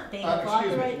are not. They have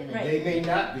Excuse authorized, me, right. they may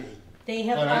not be, They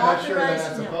have but I'm not sure they're not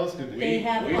authorized, no. supposed to be. They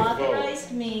have We vote.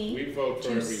 authorized me. We vote for to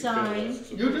every bill sign-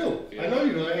 that's You do, supposed to- I know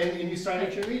you do, and you sign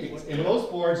at your meetings, and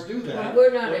most boards do But that.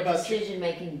 we're not What a about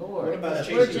decision-making board. What about We're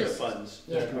chasing the just- funds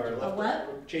yeah. that are A left,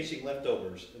 what? chasing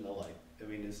leftovers and the like? I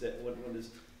mean, is that, what is,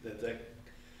 that?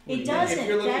 It doesn't. If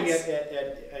you're looking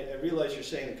That's- I realize you're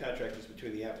saying the contract is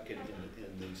between the applicant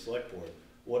and the select board.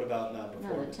 What about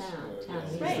non-performance? No, the town, Or, you town know,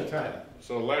 It's the Right. time.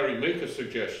 So Larry, make a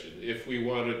suggestion. If we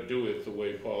want to do it the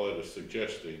way Paulette is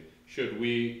suggesting, should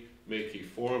we make a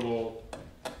formal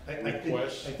I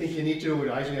request? think you need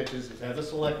to, I think is have the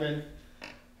selectmen,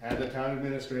 have the town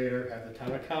administrator, have the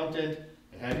town accountant,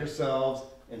 and have yourselves,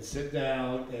 and sit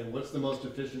down, and what's the most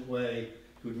efficient way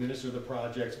to administer the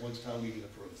projects once town meeting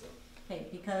approves them? Okay,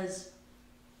 because,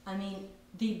 I mean,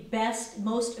 the best,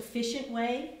 most efficient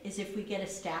way is if we get a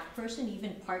staff person,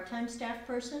 even part-time staff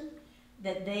person,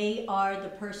 that they are the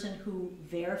person who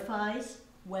verifies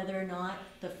whether or not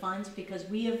the funds, because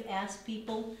we have asked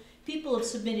people have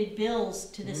submitted bills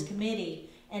to this committee,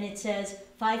 and it says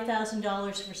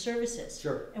 $5,000 for services.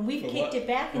 Sure, And we've For kicked what? it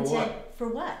back and For said, for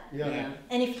what? yeah,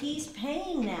 And if he's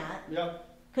paying that, yeah.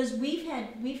 cause we've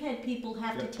had people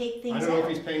have to Yeah. take I things don't know if out.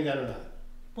 he's paying that or not.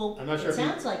 Well, I'm not sure it if he-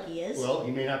 sounds like he is. Well,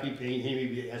 he may not be paying, he may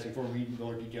be asking for a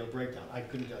more detailed breakdown. I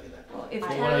couldn't tell you that. Well, if But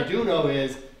what I town, do know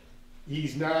is,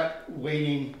 he's not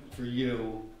waiting for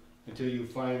you until you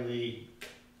finally,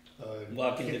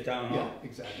 Walk into town yeah, hall.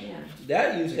 exactly. yeah,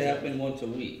 That used to happen once a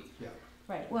week.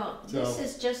 Right. well, this So-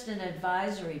 is just an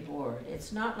advisory board,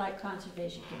 it's not like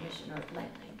Conservation Commission or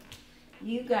planning.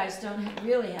 You guys don't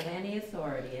really have any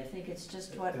authority, I think it's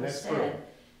just what And was that's true. said,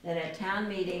 that at town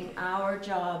meeting, our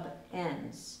job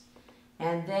ends.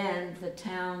 And then the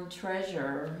town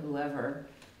treasurer, whoever,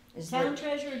 is the. Town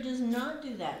treasurer does not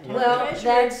do that. Town Well, treasurer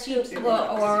that's, keeps the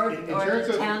well, books. In or terms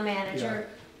the of- town manager,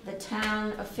 the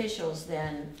town officials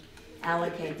then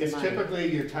allocate the It's money.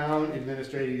 typically your town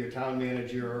administrator, your town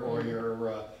manager, or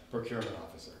your procurement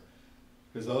officer.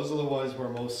 Because those are the ones who are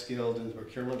most skilled in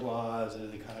procurement laws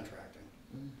and in contracting.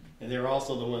 And they're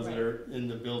also the ones that are in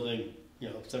the building,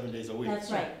 7 days a week.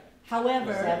 That's right.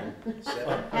 However, Seven.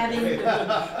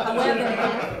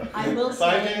 however, I will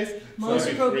 5 say, days? most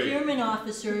Sorry. procurement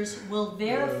officers will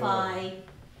verify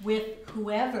with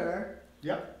whoever,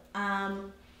 Yep,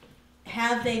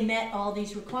 have they met all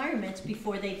these requirements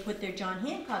before they put their John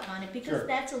Hancock on it, because Sure.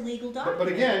 that's a legal but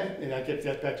document. again, and I get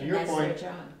that back to And your that's their point,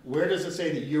 job. where does it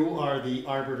say that you are the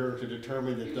arbiter to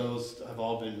determine that those have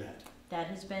all been met? That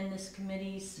has been this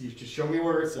committee's, You just show me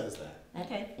where it says that.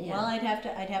 okay, Yeah. well, I'd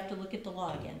have to look at the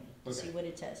law again, to see Okay. what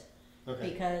it says, Okay.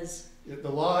 because, The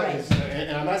law is,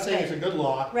 and I'm not saying it's a good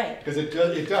law, right, because it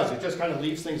just kind of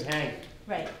leaves things hanging.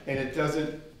 right, And it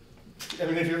doesn't, I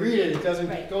mean, if you read it, it doesn't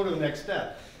Right. go to the next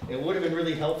step. It would have been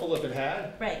really helpful if it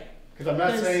had, right. because I'm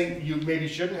not Because- saying you maybe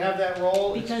shouldn't have that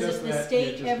role, it's Because just if the that you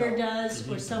state just ever don't. does,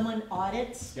 or someone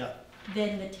audits, Yeah,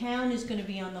 then the town is gonna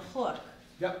be on the hook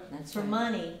That's for right.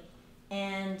 money.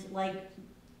 And like,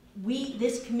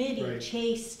 this committee Right.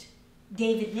 chased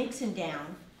David Nixon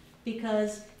down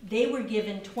because they were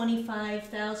given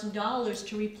 $25,000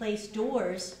 to replace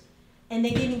doors, and they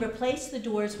didn't replace the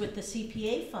doors with the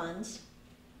CPA funds.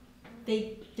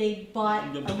 They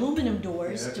bought aluminum yeah,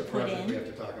 doors that's to a put project we in.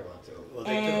 have to talk about too. Well,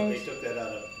 And- they took that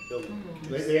out of building.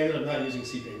 They ended up not using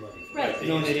CPA money. Right.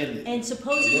 No, they didn't. And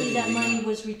supposedly that Allegedly, money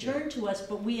was returned to us,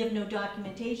 but we have no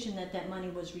documentation that that money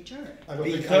was returned. I don't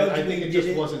think, Because I think we it did just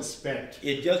it- wasn't spent.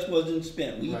 It just wasn't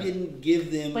spent. We Right. didn't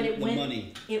give them But it the went-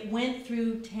 money. It went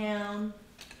through town,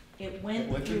 it It went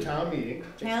went through through town meeting.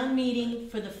 town meeting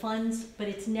for the funds, but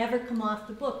it's never come off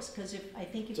the books, cause I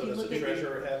think if So you does look the at the,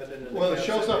 treasurer have it in the? Well, it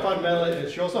accounts? shows up on my,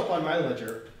 it shows up on my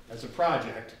ledger as a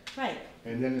project, right,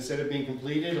 and then instead of being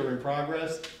completed or in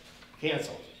progress,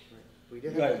 canceled. We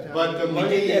did Right. have a town. But the We money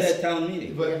did that is, at town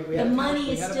meeting. but, We the had a town- money we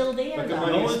is had a- still there but the though.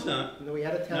 money No, is- it's not. No, we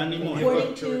had a Not town meeting anymore.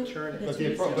 According to to return it. the but the,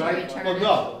 three but cents. I, Return well, it.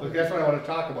 no, but that's what I wanna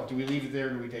talk about. Do we leave it there or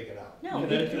do we take it out? No, Can I-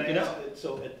 we- Took Can I it ask, out.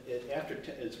 so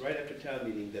it's right after town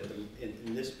meeting that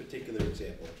in this particular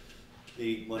example,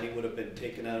 the money would have been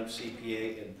taken out of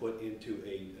CPA and put into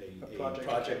A a project.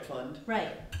 project fund?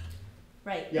 right,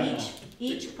 right, Yeah.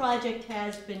 each project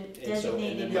has been And so-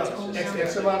 designated and its then- own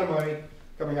X number. amount of money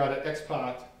coming out of X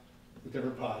pot, a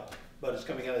different pot. But it's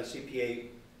coming out of the CPA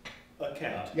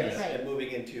account? Yes. Right. And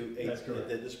moving into That's correct.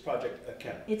 this project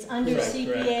account? It's under Correct,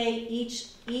 CPA,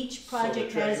 each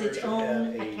project So the has its treasurer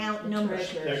own should have a- account The number.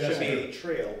 treasurer. There should be That's a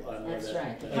trail on where That's that.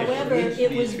 right. that- However, There needs to it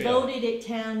be a was trail. voted at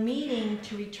town meeting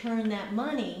to return that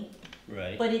money,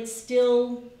 Right. but it's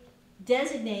still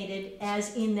designated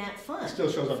as in that It fund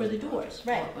still shows up for as the a project. doors,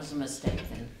 right? What was a mistake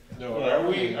then? No, Well, are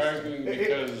we arguing it-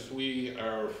 because we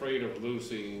are afraid of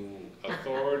losing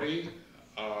authority?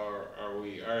 Or are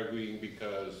we arguing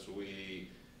because we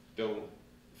don't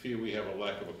feel we have a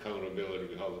lack of accountability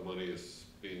with how the money is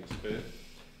being spent?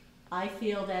 I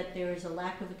feel that there is a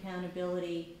lack of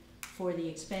accountability for the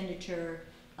expenditure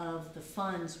of the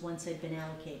funds once they've been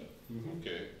allocated.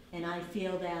 Okay, And I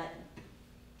feel that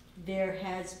there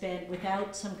has been,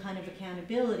 without some kind of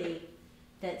accountability,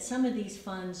 that some of these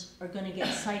funds are gonna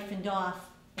get siphoned off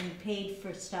and paid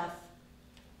for stuff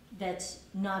that's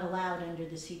not allowed under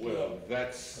the CPA. well,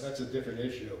 that's, That's a different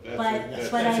issue. That's But- a-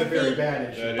 but That's I a very think-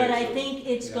 bad issue. That But is I a- think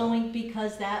it's Yeah. going,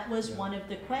 because that was Yeah. one of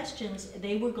the questions,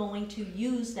 they were going to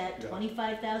use that Yeah.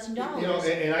 $25,000. You know,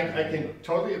 and I can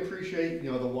totally appreciate,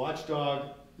 the watchdog,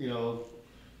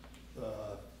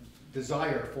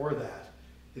 desire for that.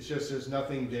 It's just there's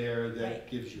nothing there that Right.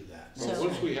 gives you that. So- well,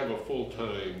 once we have a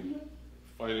full-time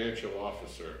financial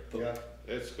officer, Yeah,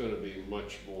 it's gonna be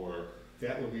much more,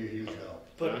 that would be a huge help.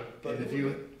 Huh? But And if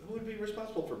who would be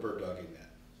responsible for bird dogging that?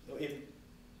 If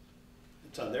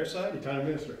it's on their The side? town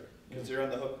administrator. Because they're on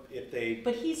the hook if they,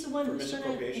 But he's the one For who's gonna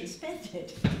misappropriation? expend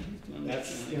it.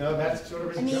 That's, you know, that's sort of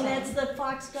his I mean, job. that's the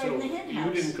fox guard So in the hen you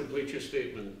house. didn't complete your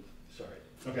statement sorry.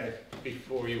 Okay,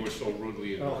 before you were so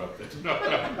rudely interrupted.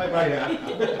 I might have,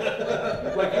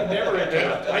 Like you never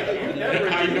interrupt, you never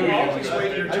I knew you you always were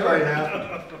wait your I turn. might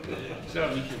have. So,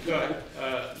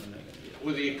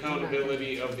 with the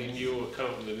accountability of the new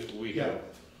accountant that we Yeah. have,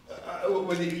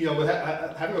 With the, you know, with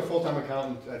having a full-time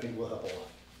accountant, I think will help a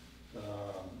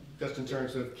lot. Just in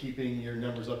terms of keeping your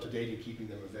numbers up to date and keeping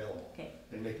them available. Okay,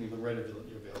 And making them readily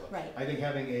available. Right. I think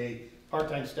having a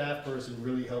part-time staff person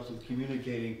really helps with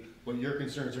communicating what your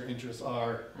concerns or interests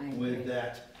are I agree. with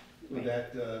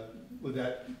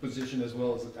that position as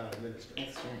well as the town administrator.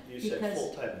 That's right. You said Because-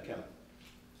 full-time accountant.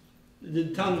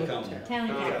 The town accountant. town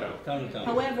accountant. Town accountant.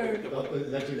 However,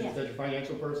 Is that your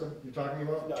financial person you're talking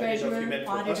about? No, I didn't know if Treasurer, you meant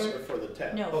for us auditor. or for the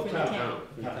town. no, Oh, for the town. town.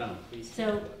 The town.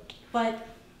 So, but,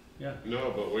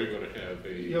 no, but we're gonna have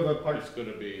You have a part- it's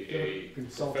gonna be you have a a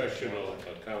consultant. professional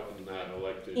accountant, not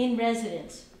elected. in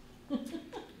residence.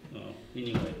 Oh,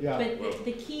 anyway. Yeah, But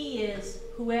the key is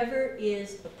whoever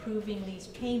is approving these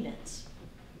payments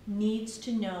needs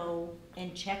to know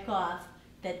and check off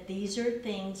that these are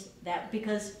things that,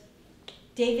 because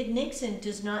David Nixon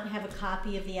does not have a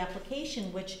copy of the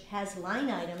application, which has line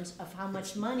items of how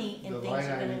much money and the things line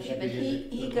are item gonna should but be in he-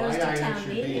 the, he the goes line to item town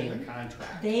should be in meeting. the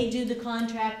contract. They do the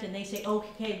contract and they say,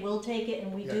 okay, we'll take it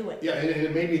and we Yeah. do it. Yeah,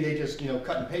 and maybe they just, you know,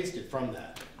 cut and paste it from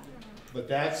that. But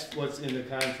that's what's in the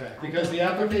contract, because the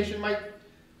application might,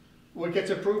 what gets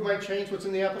approved might change what's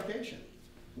in the application.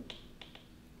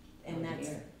 And Oh, that's,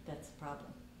 dear. that's the problem.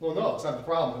 Well, no, it's not the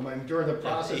problem. I mean, during the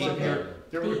process of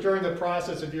during the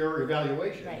process of your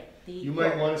evaluation. Right. The- You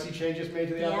might wanna see changes made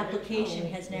to the The application.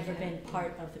 application has never been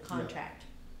part of the contract.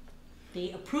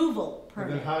 The approval Well,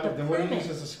 permit, Then the then what do you use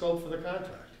permit, as the scope for the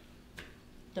contract?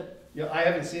 the, Yeah, I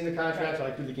haven't seen the contract, so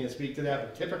I really can't speak to that,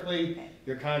 but typically, Okay.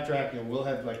 your contract, you know, will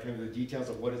have like kind of the details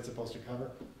of what it's supposed to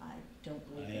cover. I don't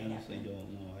believe I they have honestly been.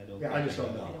 don't know, I don't. Yeah, I think just we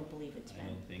don't have. know. I don't believe it's I been.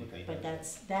 don't think we Okay. But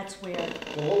have. that's where,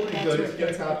 Well, what would be that's good where is it get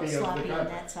a gets a little copy of the sloppy on contract.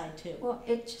 that side too. Well,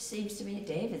 it just seems to me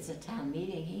David's a town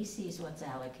meeting, he sees what's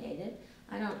allocated.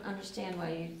 I don't understand why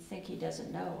you think he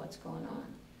doesn't know what's going on.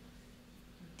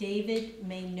 David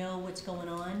may know what's going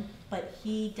on, but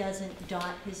he doesn't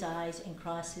dot his i's and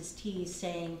cross his t's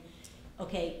saying,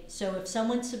 okay, so if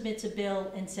someone submits a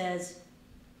bill and says,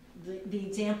 the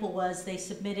example was they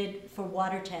submitted for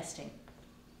water testing.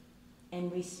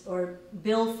 And or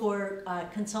bill for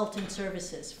consulting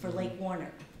services for Lake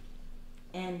Warner.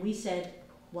 And we said,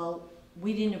 well,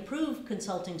 we didn't approve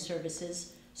consulting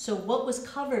services, so what was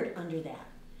covered under that?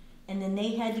 And then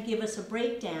they had to give us a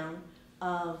breakdown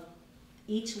of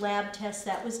each lab test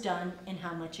that was done and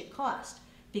how much it cost.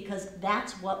 Because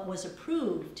that's what was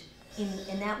approved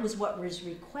and that was what was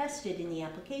requested in the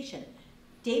application.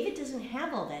 David doesn't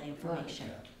have all that information.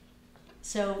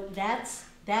 So that's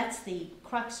the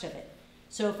crux of it.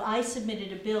 So if I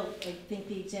submitted a bill, I think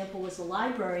the example was the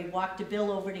library, walked a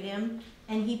bill over to him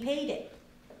and he paid it.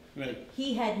 Right,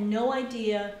 He had no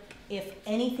idea if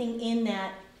anything in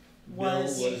that bill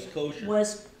was kosher.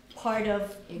 was part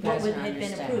of You what guys don't had been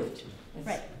understand. approved. It's-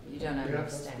 Right. You don't Yeah,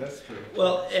 understand. that's true.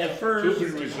 Well, at To first, be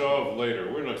resolved later,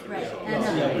 we're not gonna Right, resolve I know.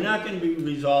 that. yeah, we're not gonna be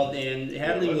resolved, and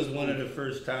Hadley was one of the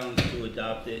first towns to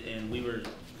adopt it, and we were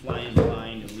flying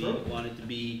behind, and we wanted to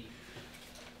be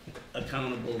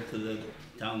accountable to the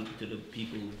town, to the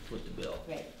people who put the bill.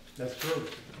 Right. That's true.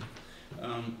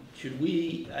 Should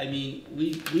we, I mean,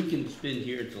 we can spend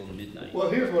here till midnight. Well,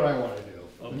 here's what I wanna do.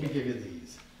 Let me Okay. give you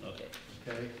these, Okay,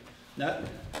 okay? not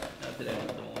that I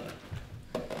don't wanna,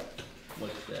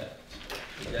 what's that?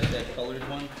 Is that colored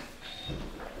one?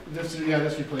 This replaces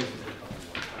the colored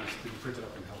one. It's been printed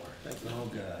up in color. Oh,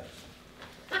 God.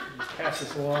 Pass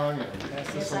this along, and pass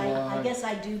this Yes, I along. guess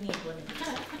I do need one of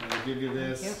these. I'll give you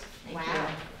this. Thank Wow.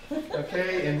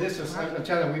 Okay, and this is, I'm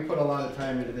telling you, we put a lot of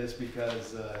time into this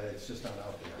because it's just not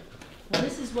out there. Well,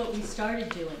 this is what we started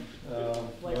doing,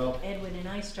 what Well, Edwin and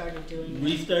I started doing.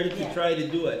 We started to Yeah. try to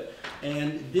do it,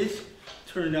 and this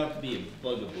turned out to be a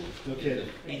bugaboo. No kidding. It's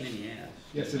a pain in the ass.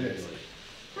 Yes, it is.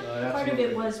 Part of absolutely.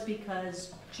 it was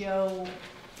because Joe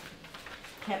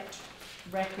kept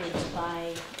records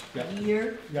by Yeah.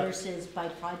 year Yeah. versus by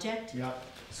project. Yeah,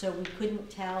 So we couldn't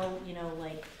tell, you know,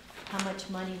 like, how much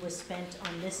money was spent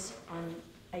on this, on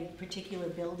a particular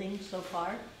building so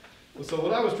far. well, so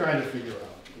what I was trying to figure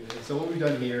out, so what we've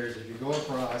done here is if you go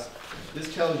across,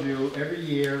 this tells you every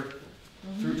year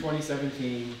through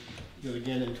 2017, you know,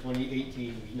 again in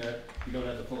 2018, we don't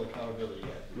have the full accountability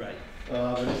yet. Right,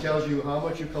 But it tells you how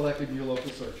much you collected in your local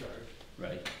surcharge,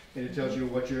 right, and it tells you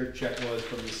what your check was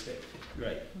from the state.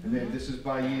 Right. And then this is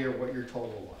by year what your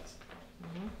total was.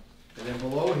 And then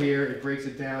below here, it breaks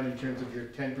it down in terms of your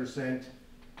 10%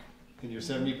 and your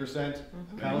 70%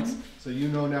 accounts. So you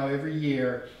know now every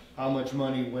year how much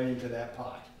money went into that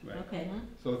pot. Right. Okay,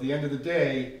 So at the end of the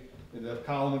day, in the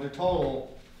column under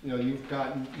total, you know, you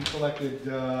collected,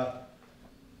 we're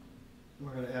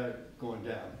gonna add it going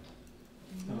down.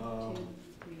 2,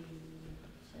 3,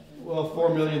 7. Well,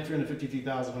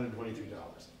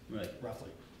 $4,353,123, Right. roughly.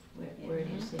 Where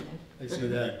do you see that? I see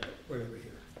that right over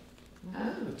here,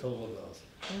 Oh. the total of those.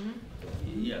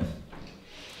 Yes.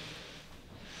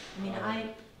 I mean,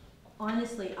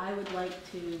 honestly, I would like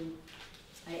to,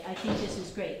 I think this is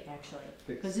great, actually,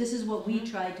 because this is what we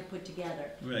tried to put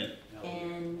together, Right.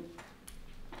 and,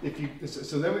 If you,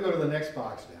 so then we go to the next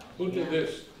box now. Who did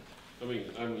this? I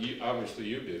mean, obviously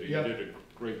you did it, you Yeah. did a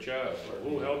great job, but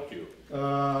who helped you?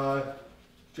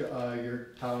 Your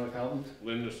town accountant?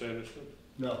 Linda Sanderson?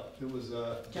 No, it was,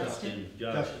 Justin.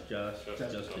 Josh, Justin.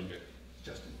 Justin. Okay,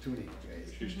 Justin Tooney.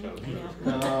 she's town I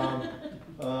clerk.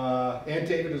 know. And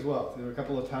David as well. There were a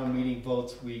couple of town meeting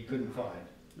votes we couldn't find.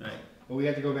 Right. But we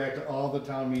had to go back to all the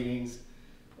town meetings,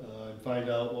 and find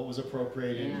out what was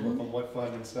appropriated, Yeah. from what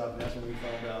fund and stuff, and that's when we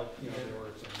found out, you know, there were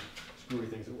some screwy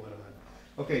things that went on.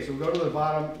 Okay, so we go to the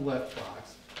bottom left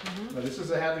box. Now, this is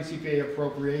the Hadley CPA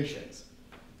appropriations.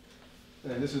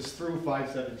 And this is through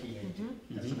 5/17/18.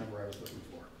 That's the number I was looking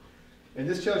for. And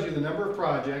this tells you the number of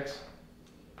projects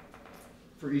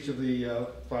for each of the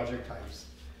project types.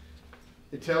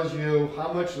 It tells you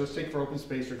how much, let's take for open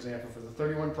space, for example, for the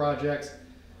 31 projects,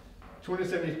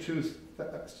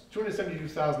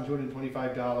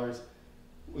 $272,225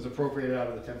 was appropriated out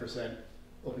of the 10%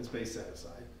 open space set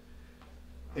aside.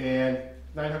 And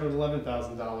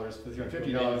 $911,000 for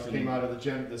 $350 came out of the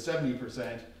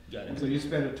 70%. Got it. So you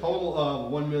spend a total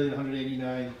of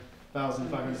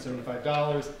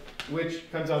 $1,189,575,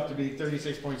 which comes out to be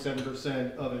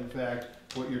 36.7% of, in fact,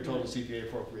 what your total CPA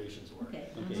appropriations were. Okay.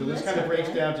 Okay. So this That's kind of not breaks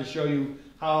bad. down to show you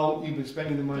how you've been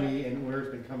spending the money and where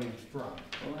it's been coming from.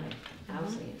 Boy,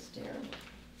 housing is terrible.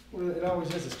 Well, it always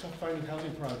is. It's tough finding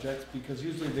housing projects because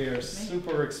usually they are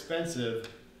super expensive.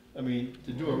 I mean,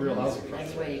 to do a real housing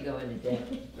That's project. where you go into debt.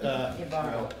 You Right.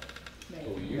 borrow.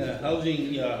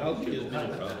 Housing has been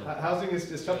a problem. Housing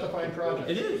is tough to find projects.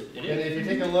 It is, it And is. if you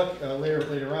take a look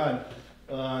later on,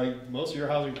 most of your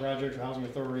housing projects are housing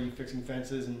authority fixing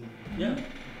fences and Yeah.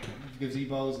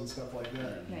 gazebos and stuff like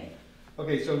that. Right,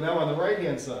 Okay, so now on the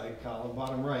right-hand side column,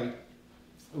 bottom right,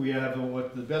 we have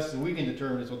what the best that we can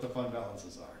determine is what the fund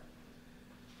balances are.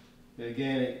 And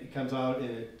again, it comes out and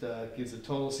it gives the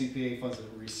total CPA funds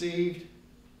that were received.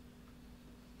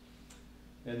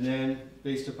 And then,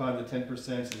 based upon the 10%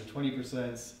 and the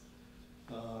 20%,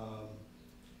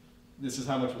 this is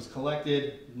how much was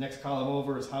collected. The next column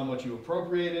over is how much you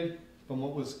appropriated from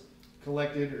what was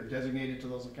collected or designated to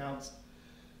those accounts.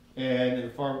 And in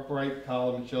the far right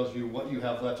column, it shows you what you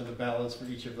have left in the balance for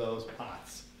each of those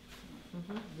pots.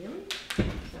 really? So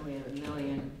we have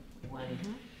 $1,100,000.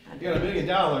 You got $1 million,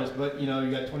 but you know,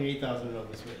 you got 28,000 in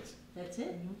open space. That's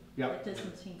it? Yep. That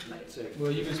doesn't seem quite, That's it.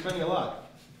 Well, you've been spending a lot.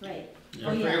 right. Yeah. Oh,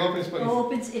 For your yeah. open space. Oh,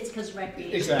 open, it's because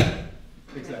recreation. Exactly,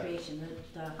 exactly. Recreation,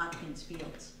 the Hopkins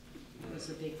Fields was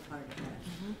a big part of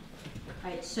that.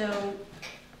 All right, so,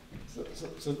 So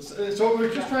what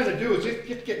we're just trying to do is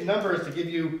just get numbers to give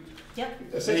you yep,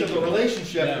 a sense of the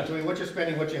relationship Yeah. between what you're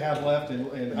spending, what you have left,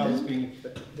 and how it's being.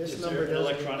 This Is number there an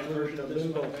doesn't electronic include version the of this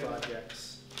limbo one?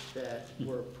 projects that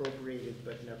were appropriated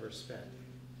but never spent.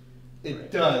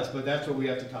 It does, but that's what we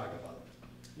have to talk about.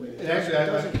 Wait, And actually,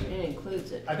 I It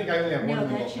includes it. think I only have one no,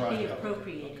 limbo that should be project.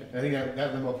 appropriated. I think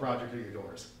that limbo project are your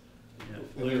doors. Yeah.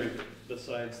 Larry,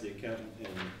 besides the accountant and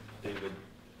David,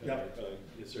 Yep.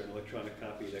 is there an electronic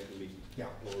copy that can be Yeah.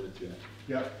 forwarded to?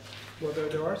 Yep. Well,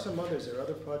 there are some others. There are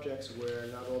other projects where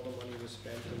not all the money was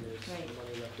spent and there's Right.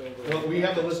 money left over. Well, we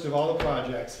have the list of all the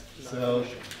projects, Not so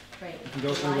efficient. Right, If you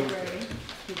go through the- library,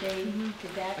 did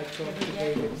that I talked ever to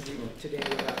get? David today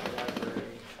about the library.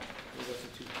 He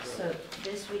wasn't too So thrilled.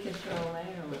 this we can throw away or?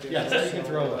 But there's Yes, you can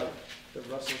also, throw it. The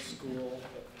Russell School,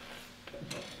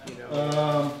 you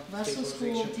know. Russell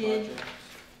School stabilization project,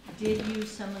 did use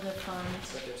some of the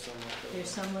funds, But there's some left over. there's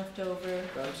some left over.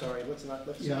 But I'm sorry, let's.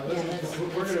 Yeah, Yeah, let's- we'll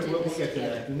let's do we'll this get to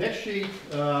together. that. The next sheet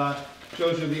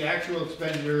shows you the actual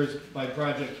expenditures by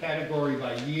project category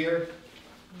by year.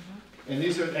 And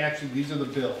these are the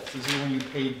bills. This is when you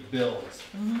paid bills.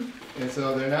 And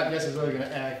so they're not necessarily gonna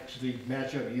actually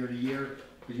match up year to year,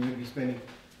 because you may be spending,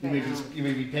 you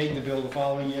may be paying the bill the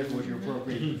following year for what you're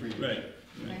appropriating for your year.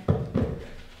 Right. Okay.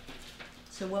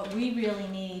 So what we really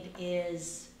need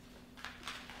is,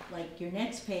 like, your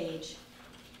next page,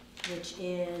 which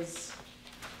is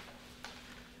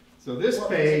So this what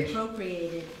was page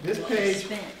appropriated, this what was page-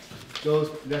 spent.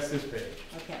 goes, that's this page.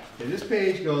 Okay, Okay, this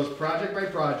page goes project by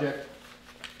project,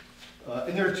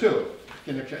 and there are two.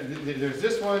 There's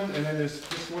this one, and then there's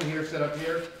this one here, set up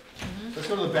here. Let's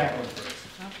go to the back one first.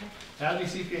 okay. Hadley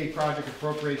CPA project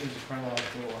appropriations in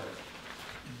chronological order.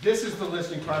 This is the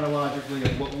listing chronologically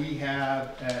of what we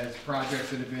have as projects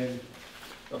that have been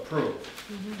approved,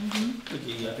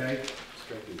 okay?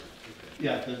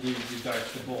 Yeah, the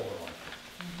boulder one.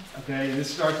 Okay, and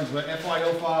this starts with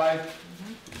FY '05,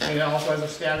 and it also has a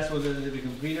status whether it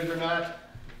completed or not,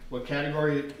 what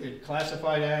category it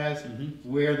classified as,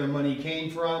 where the money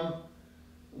came from,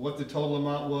 what the total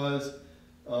amount was,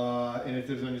 and if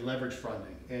there's any leverage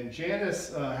funding. And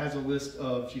Janice has a list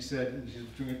of, she said, and she's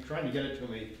trying to get it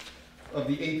to me, of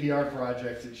the APR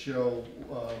projects that show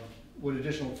what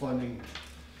additional funding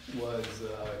was,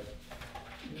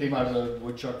 came out of the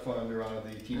Woodchuck Fund or out of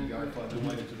the TDR fund and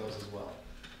went into those as well.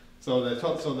 So the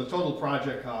total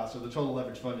project cost or the total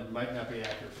leverage funded might not be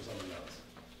accurate for some of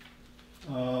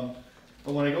those.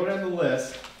 But when I go down the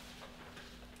list,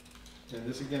 and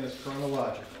this again is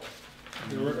chronological,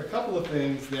 there were a couple of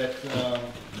things that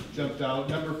jumped out.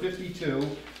 Number 52,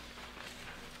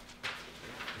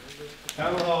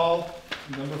 Town Hall,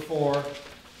 number 4.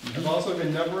 I've also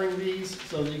been numbering these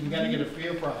so that you can kind of get a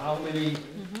feel for how many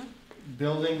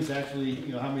buildings actually,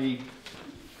 you know, how many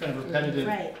kind of repetitive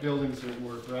Right. buildings there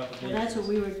were for applications. Well, that's what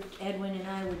we were, Edwin and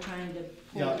I were trying to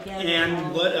pull Yeah. together. And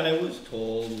all what of I was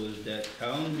told was that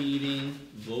town meeting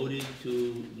voted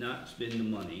to not spend the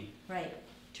money. Right,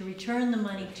 to return the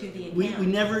money to the We account.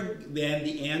 never, and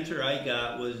the answer I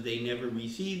got was they never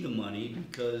received the money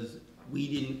because we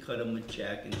didn't cut them a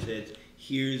check and said,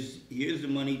 here's the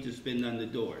money to spend on the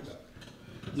doors.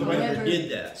 We never However- did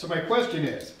that. So my question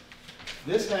is,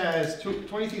 this has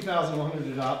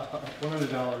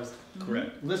 $22,100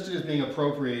 Correct. listed as being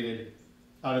appropriated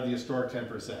out of the historic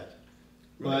 10%.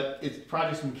 But its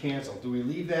project's been canceled. Do we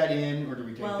leave that in or do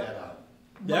we take Well, that out?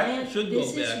 That should go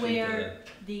This back is into where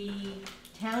the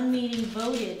town meeting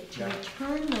voted to Yeah.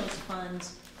 return those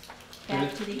funds Then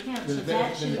back it- to the account, then so it-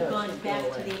 that should then have it- gone back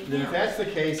to the Then if account. that's the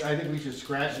case, I think we should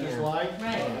scratch this Yeah. line.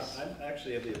 Right, I'm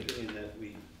actually of the opinion that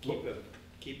we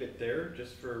keep it there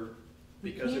just for,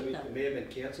 We because can't, though. it may have been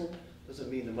canceled, doesn't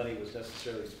mean the money was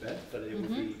necessarily spent, but it would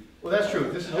be Well, that's true.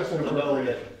 This is just helpful an to know that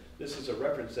appropriation. this is a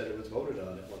reference that it was voted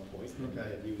on at one point.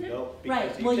 Okay. And you know, right,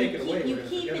 because well, you you take it away, keep, you we're gonna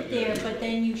keep forget it about there, but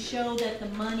then you show that the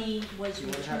money was Do you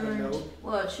want to have a returned. note?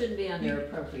 Well, it shouldn't be under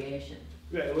appropriation.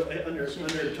 Right, well, under Should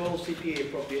be. total CPA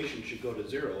appropriation should go to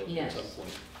 0 at Yes. some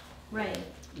point. Right,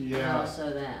 Yeah. Also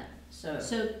that, so,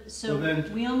 so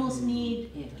then- we almost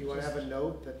need, yeah. Do you want to just- have a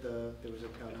note that there was a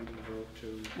town meeting vote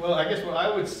to? Well, I guess what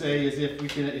I would say is if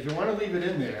you want to leave it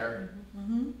in there,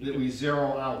 that we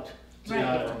zero out. the Right.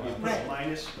 dollar You amount. put a Right.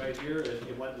 minus right here,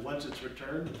 and once it's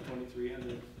returned,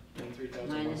 23,100.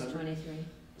 Minus 23.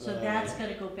 so that's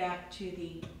gotta go back to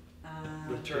the,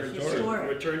 Return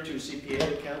historic, to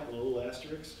CPA account, a little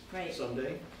asterisk right.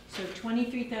 someday. So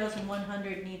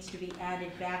 23,100 needs to be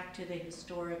added back to the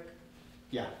historic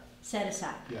Yeah, set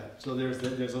aside. yeah. So there's a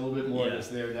little bit more Yeah. that's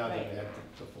there now than Right. we had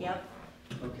before. Yep,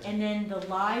 Okay. and then the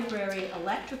library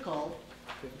electrical,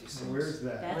 56. Where's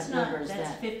that? that's What not, number is that's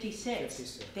that? 56.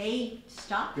 56. They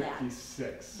stopped that,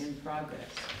 56. In progress.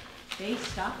 they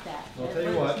stopped that. I'll That tell you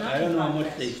was what, not I in don't know how much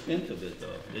progress. they spent of it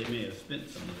though. They may have spent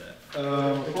some of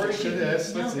that. According to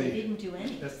this, No, let's they see, didn't do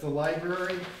any, that's the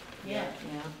library, yeah.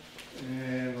 Yeah.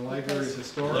 and the library is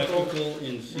historical. Electrical and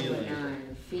Number ceiling.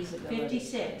 9, feasibility.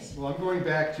 56. Well, I'm going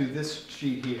back to this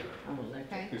sheet here. Oh,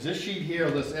 electric. Because this sheet here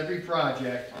lists every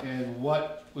project and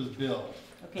what was billed.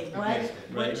 Okay, Okay. what, Right,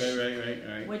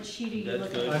 right. what sheet are you That's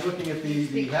looking good. at? I'm looking at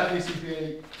the Hadley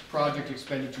CPA project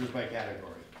expenditures by category.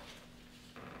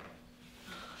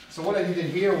 So what I did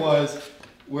here was,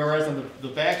 whereas on the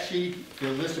back sheet,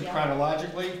 they're listed Yeah.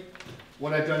 chronologically,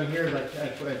 what I've done here is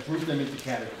I grouped them into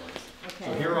categories. So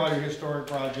Okay, here are all your historic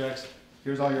projects,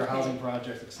 here's all your housing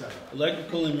projects, et cetera.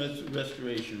 Electrical and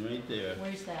restoration, right there.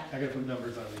 where's that? I gotta put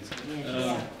numbers on these.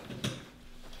 Yeah, Um,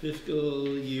 Fiscal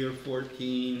year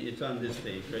 14, it's on this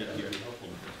page right here.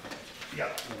 Yeah.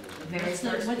 the very What's the-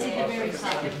 first what's at the page. very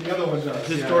top? The other one does,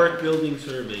 yeah. Historic building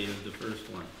survey is the first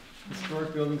one.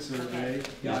 Historic building survey,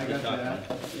 yeah, I Is the got top that.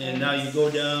 one. And now you go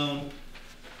down,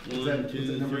 Is 1, that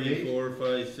 2, number 3, 8? 4,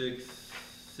 5,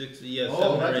 6, yes, Oh,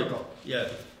 7 or 8. electrical.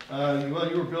 Yes, Well,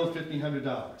 you were billed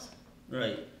 $1,500.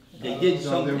 right. They did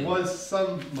So there something. was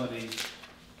some money.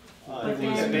 I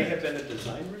think it may have been a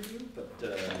design review, but,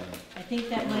 I think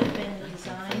that might have been the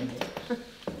design.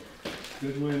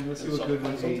 Goodwin, let's see what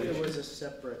Goodwin I think 8 there is. was a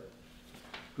separate,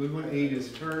 Goodwin 8 is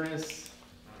furnace.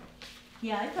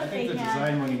 Yeah, I I thought they think the had,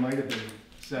 design money might have been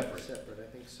separate. Separate, I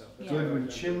think so. Yeah. Goodwin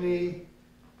chimney,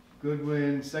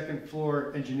 Goodwin second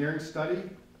floor engineering study,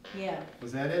 yeah,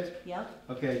 was that it? yep,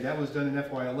 Okay, that was done in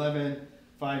FY11,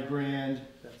 $5,000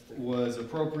 That's the, was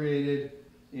appropriated,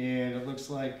 and it looks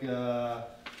like,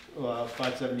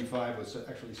 575 was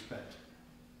actually spent.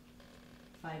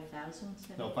 5,000?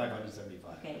 No,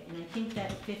 575. Okay, and I think that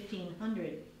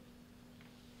 1,500,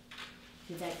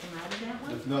 did that come out of that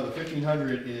one? No, the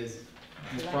 1,500 is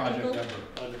the project Electrical? number.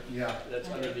 Under, Yeah, that's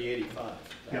under the 85.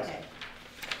 Yeah. Okay.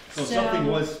 so something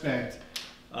was spent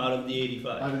Out of the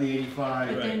 85. out of the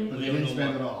 85, But then- but they didn't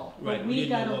spend it all. Right, But we we didn't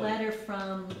got know a what- letter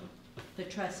from the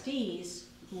trustees,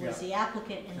 who was the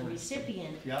applicant and the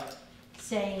recipient, Yeah,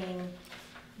 saying,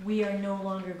 we are no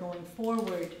longer going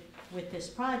forward with this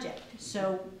project.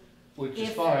 So which is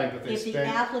if, fine, but they if the spent,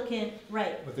 applicant,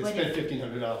 right, but they but spent if,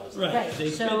 $1,500. Right, right, they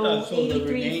spent so also the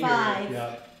 83.5 remainder,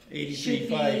 Yeah,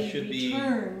 83.5 should be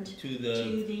returned to to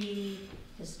the, the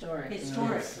Historic.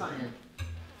 historic Yes. fund.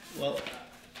 well,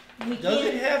 We does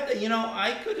it can't, have to,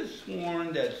 I could have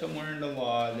sworn that somewhere in the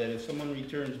law that if someone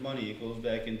returns money, it goes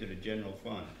back into the general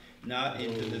fund, not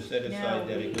into the set aside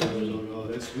that it No, goes. no,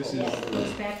 this yeah, is, it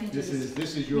goes back into this the,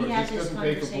 is yours, had this this doesn't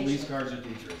pay for police conversation. cars or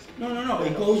teachers. No,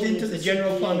 it goes into the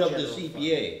general fund of the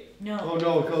CPA. Oh, no,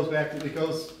 no, it goes back, it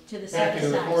goes to the back set into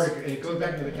the aside. quarter, it goes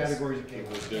back to the categories it came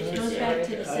with. It goes back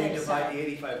to the How do you set divide aside.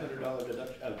 the $8,500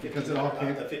 deduction, Because it all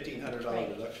came- the $1,500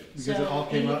 Right. deduction? Because it So all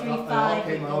came out, it all 83.5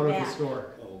 came would out go of back. historic.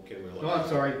 Oh, okay, we're lucky. No, I'm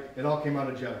sorry, it all came out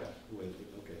of general. Okay,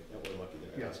 we're lucky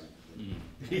there. Yeah.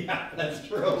 Mm. Yeah, that's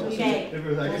true. Okay, If it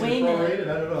was, I well, guess wait a it's minute.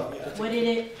 prorated, I don't know. Yeah. What did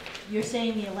it, you're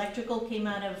saying the electrical came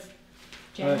out of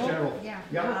general? General, Yeah.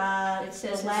 yeah. It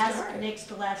says The last, historic. next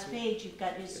to last page, you've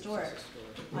got historic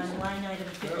on line item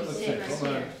Well, let's see, 56 hold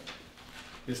on. here.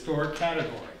 Historic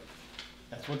category.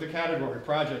 That's what the category,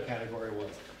 project category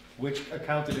was. Which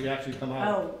account did it actually come out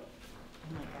of? Oh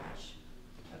my gosh,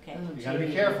 okay. Oh, You gotta be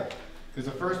gee. careful, because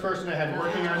the first person that had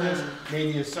working on this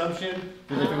made the assumption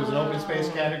that if it was an open space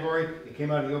category, it came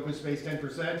out of the open space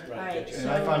 10%. All right, Right, so And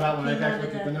I found out when I it came out back of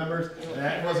looked at the the- numbers,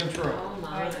 that wasn't true. Oh, All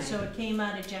my. right, so it came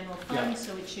out of general Yeah. fund,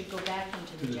 so it should go back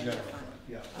into To the the general general fund. fund,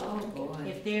 yeah. Oh, boy.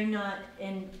 If they're not,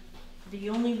 and the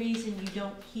only reason you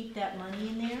don't keep that money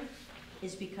in there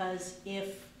is because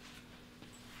if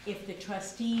the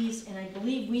trustees, and I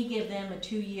believe we give them a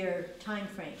 2-year time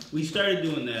frame, We started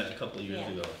doing that a couple of years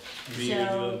Yeah. ago, 3 years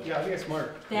So- ago. Yeah, I think it's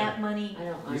smart. that money, I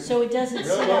don't like it. so it doesn't No,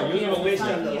 sit no, out use it there all for Based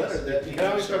 5 on the letter years. that You can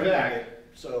always come back.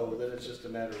 So then it's just a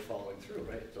matter of following through,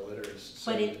 right? The letter is.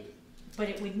 But saying- But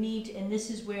it would need, and this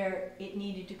is where it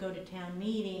needed to go to town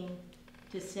meeting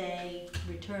to say,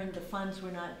 return, the funds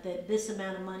were not, that this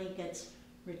amount of money gets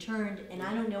returned, and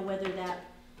I don't know whether that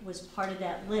was part of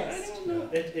that list.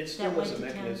 It still That was went a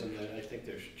to town. mechanism that I think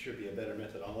there should be a better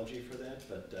methodology for that,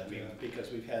 but I mean, Yeah.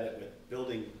 because we've had it with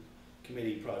building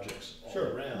committee projects all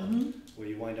Sure. around, Mhm. where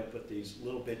you wind up with these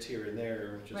little bits here and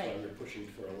there, which is why Right. we're pushing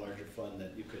for a larger fund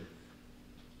that you could,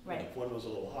 Right, if one was a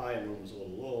little high and one was a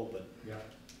little low, but, Yeah.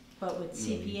 but with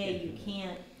CPA, you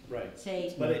can't right.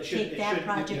 say, But it should- take it that should-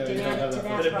 project yeah, and you add don't it to have that that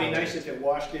But it'd be project. nice if it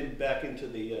washed in back into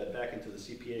the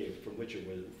CPA from which it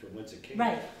was, from whence it came.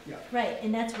 Right, Yeah. right,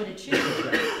 and that's what it should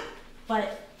be.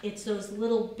 But it's those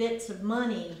little bits of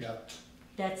money, Yeah,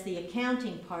 that's the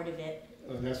accounting part of it,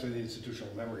 and that's where the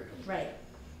institutional memory comes in. right.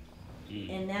 Mm.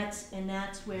 And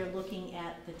that's where looking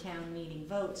at the town meeting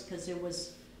votes, because there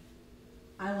was,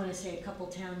 I wanna say a couple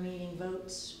town meeting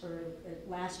votes, or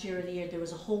last year or the year, there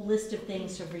was a whole list of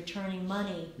things of returning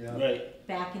money Yeah. Right,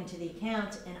 back into the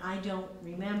account, and I don't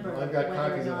remember Well, I've got whether or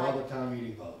copies of all not, the town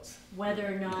meeting votes. whether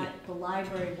or not the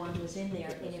library one was in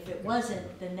there, and if it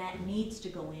wasn't, then that needs to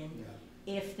go in. Yeah.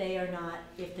 If they are not,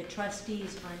 if the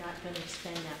trustees are not gonna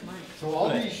expend that money. So all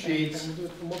Right. these sheets, And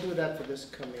we'll do that for this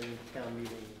coming town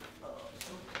meeting.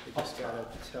 We just gotta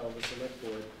tell the select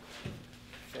board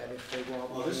that if they want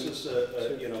Well, this money is,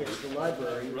 to fix the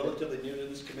library. I'm relatively new to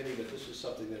this committee, but this is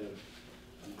something that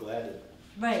I'm glad that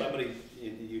Right, somebody,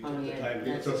 you Oh, took the yeah, time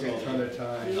to. it took me a ton of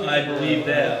time. I believe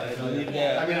that, I believe I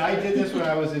that. mean, I did this when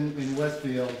I was in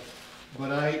Westfield,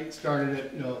 but I started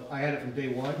it, I had it from day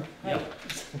one,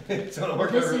 right, so it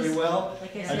worked out This really is- well.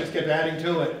 like I I said, just kept adding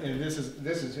to it, and this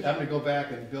is, having to go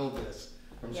back and build this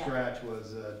from Yeah. scratch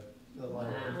was a lot of Wow.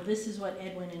 work. well, this is what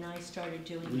Edwin and I started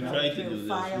doing, We going tried to do through this.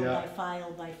 file Yeah. by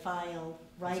file by file,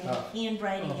 writing, tough.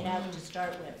 handwriting it out to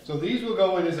start with. So these will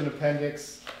go in as an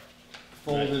appendix,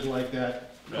 folded like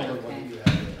that, Right. colored one that you have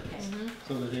there, Okay.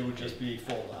 so that they would just be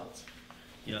fold outs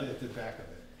Yeah, at the back of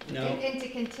it. no, And to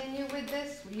continue with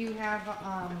this, you have,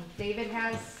 David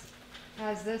has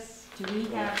has this? Do we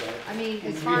have, I mean,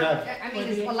 as We far, have- I mean, Or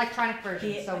it's the- electronic version,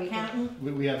 the so we can. accountant?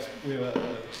 We have a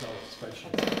Excel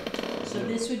spreadsheet. So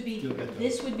this would be, You'll get those.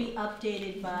 this would be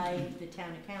updated by the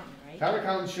town accountant, right? Town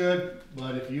accountant should,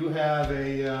 but if you have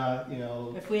a, you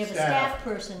know, If we have a staff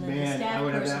person, then the man, I staff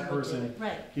would have that person would do person it.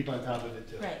 Right, keep on top of it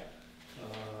too. right.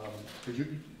 Cause you,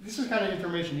 this is kind of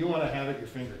information you wanna have at your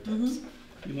fingertips. Mhm.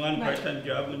 You want a Right. part-time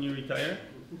job when you retire?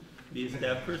 Be a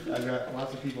staff person? I've got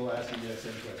lots of people asking me that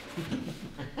same question.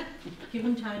 Give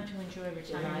them time to enjoy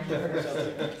retirement.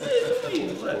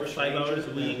 What, 5 hours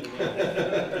a week? It'd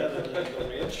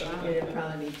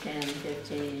probably be 10,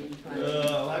 15, 20.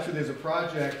 Well, actually, there's a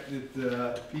project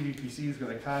that PVPC is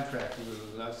gonna contract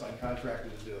with, an outside contractor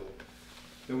to do,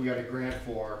 that we got a grant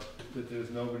for, but there's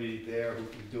nobody there who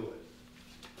can do it.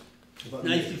 But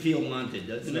Nice to feel wanted,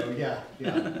 doesn't So, it? yeah.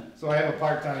 So I have a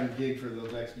part-time gig for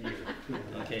the next year.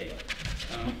 Okay.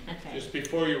 Okay. Just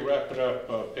before you wrap it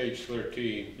up, page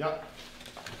 13, Yep,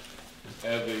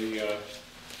 have the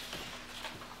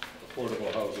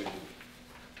affordable housing.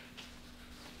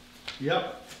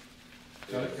 yep.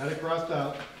 Got it crossed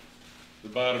out. The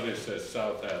bottom it says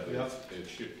South Hadley. Yep. It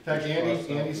should. In fact, it's crossed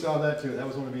Andy out. saw that too. That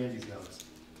was one of Andy's notes.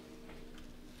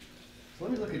 So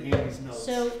let me look at Andy's notes.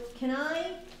 So can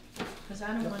I, because I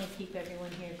don't want to keep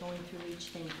everyone here going through each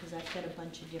thing, because I've got a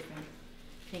bunch of different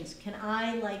things. Can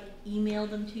I like email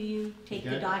them to you, take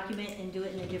the Okay. document and do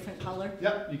it in a different color?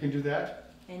 Yep, you can do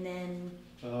that. And then,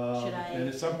 Should I- And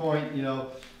at some point, I'm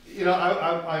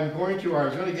going to, or I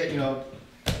was gonna get,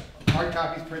 hard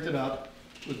copies printed up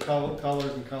with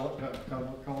colors and colors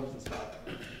and stuff.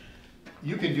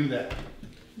 You can do that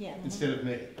yeah. instead of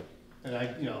me. And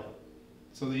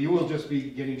so that you will just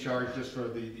be getting charged just for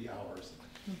the hours.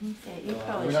 Mhm. Yeah, you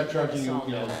probably We're should not let us charging you, all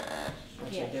know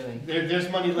what you're Yeah. doing. There's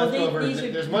money Well, left over, these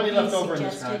are- there's money these left over in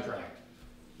this suggested- contract.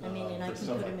 I mean, and I for can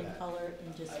stuff put like them in that. color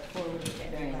and just forward it to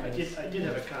Very everybody. nice. I did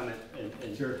have a comment,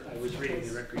 and Sure. I was reading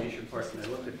the recreation part, and I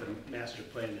looked at the master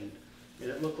plan, and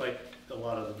it looked like a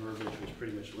lot of the verbiage was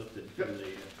pretty much lifted from the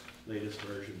latest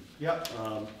version. Yep,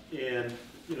 And,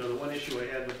 the one issue I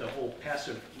had with the whole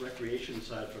passive recreation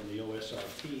side from the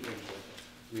OSRP input,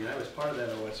 I mean, I was part of that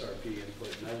OSRP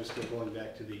input, and I was still going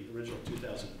back to the original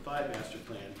 2005 master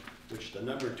plan, which the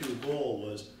 #2 goal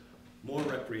was more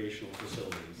recreational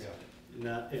facilities. yeah.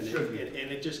 Not, It and should be.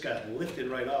 and it just got lifted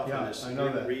right off Yeah, in this I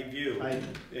know that. review. I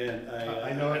And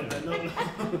know it.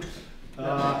 I'm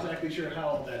not exactly sure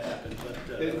how that happened, but,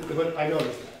 But I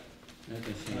noticed that. I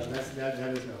can see That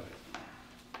is noted.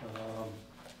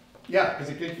 Yeah, because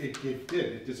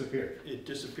it disappeared. it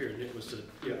disappeared. It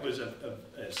was a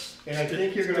And I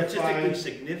think you're gonna statistically find-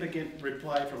 significant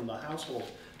reply from the household,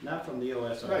 not from the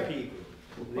OSRP group.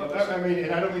 The But, OSRP I mean,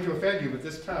 and I don't mean to offend you, but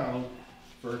this town,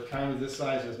 for a town of this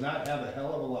size, does not have a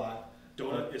hell of a lot.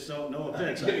 It's no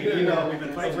offense. I mean, We've been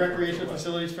fighting fighting for it recreational for a while.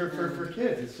 facilities for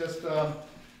kids. It's just,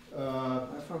 Or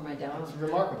for my dog. it's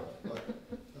remarkable. But,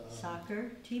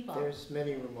 Soccer, t-ball, There's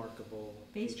many remarkable. oh,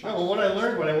 baseball. well, what I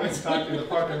learned when I went and talked to the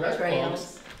Park and Rec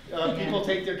folks, Trails. people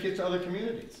take their kids to other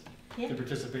communities Yeah. to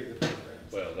participate in the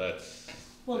programs. Well, that's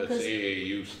Well, 'cause-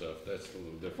 AAU stuff, that's a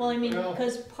little different. Well, I mean, Well,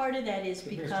 because part of that is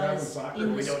if there's travel because soccer,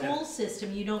 in we the don't have- school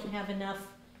system, you don't have enough,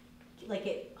 like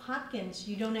at Hopkins,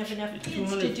 you don't have enough It's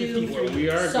kids to 253 do Well, we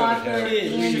are gonna soccer have.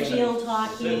 and kids. field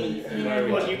hockey and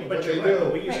Well, everything. but What you're they right, do.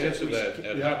 we used to. Answer we- that,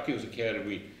 at yeah. Hopkins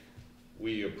Academy,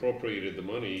 we appropriated the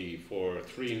money for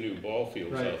 3 new ball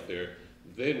fields Right. out there.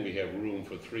 Then we have room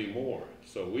for 3 more.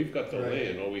 So we've got the Right.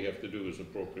 land, all we have to do is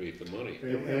appropriate the money.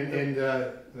 And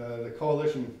the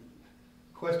coalition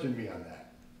questioned me on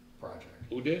that project.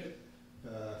 Who did?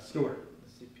 Stewart,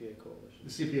 The CPA Coalition.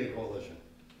 the CPA Coalition.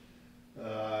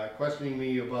 Questioning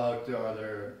me about, are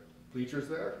there bleachers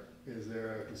there? Is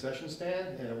there a concession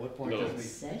stand? And at what point No. does it,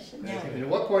 Session. No. and at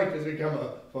what point does it become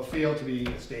a field to be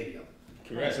a stadium?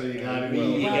 Correct. So you gotta be. Well,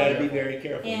 you Well, gotta be very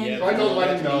careful. and- You have So I told him I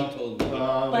to- didn't know. he told me.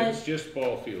 But- It's just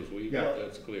ball fields, Yeah.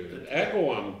 that's clear.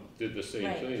 Agawam did the same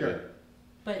Right. thing. Sure.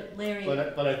 But Larry,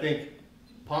 But I think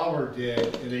Palmer did,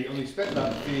 and they only spent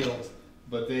on fields,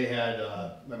 but they had,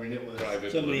 I mean, it was.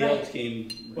 Private. Somebody Right. else came.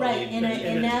 right, they-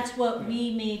 and that's what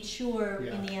we made sure in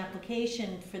Yeah. the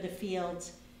application for the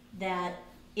fields, that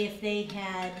if they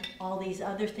had all these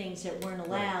other things that weren't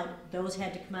allowed, those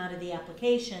had to come out of the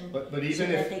application, But so even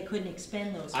that if, they couldn't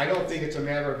expend those. I don't funds. think it's a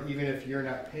matter of even if you're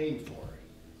not paying for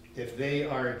it. If they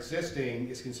are existing,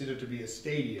 it's considered to be a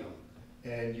stadium,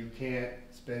 and you can't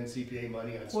spend CPA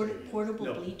money on stadiums. Portable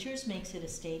No. bleachers makes it a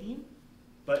stadium?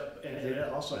 But, and it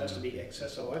also has to be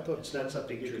accessible. I thought- It's not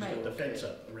something you just put the fence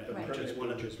up around, Right. which is one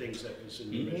of the things that was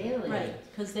in the original. Really?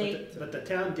 Right, because they, But the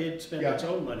town did spend Yeah. its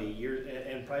own money,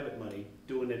 and private money,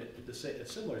 doing it, a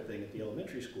similar thing at the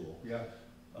elementary school. Yeah,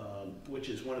 Which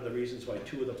is one of the reasons why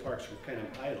two of the parks were kind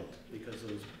of idled, because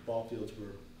those ball fields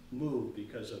were moved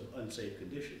because of unsafe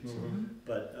conditions. Mhm.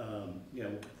 But, you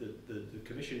know, the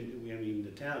commission, I mean,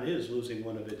 the town is losing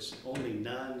one of its only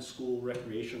non-school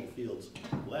recreational fields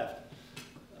left.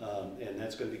 And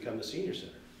that's gonna become the senior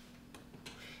center.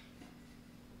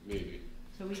 Maybe.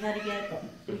 so we gotta get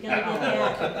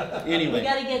that, we Anyway,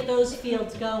 gotta get those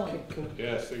fields going.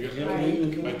 Yes, I guess,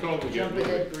 Right. I called to get Jump more.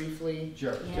 ahead briefly,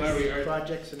 sure. Yes. Larry,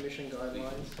 project submission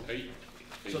guidelines.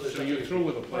 So you're through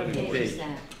with the planning What board? page is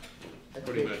that? That's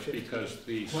Pretty page much, 15. because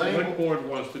the Planning select board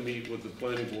wants to meet with the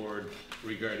planning board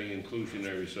regarding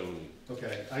inclusionary zoning.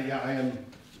 Okay, yeah, I am,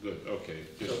 Good, okay.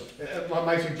 Just,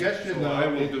 my suggestion so I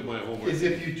though will do my homework. is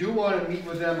if you do wanna meet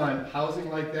with them on housing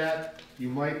like that, you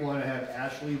might wanna have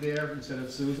Ashley there instead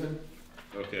of Susan,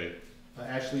 Okay,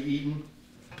 Ashley Eaton.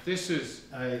 this is,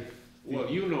 well,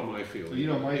 you know my feeling. So you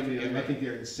know my In- in feeling, I the- think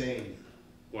they're insane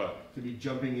What? to be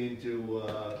jumping into,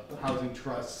 housing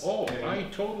trusts. Oh, and- I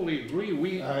totally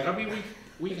agree. I mean,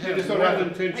 we You have just don't more have, than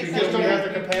the- 10 you people. just don't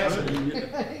have the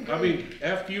capacity. I mean,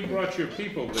 after you brought your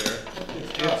people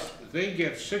there, they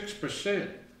get 6%.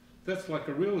 That's like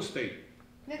a real estate.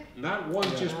 Not one,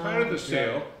 just part of the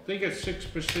sale, they get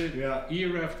 6% Yeah.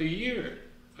 year after year.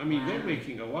 I mean, they're Wow.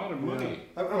 making a lot of money.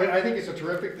 I mean, I think it's a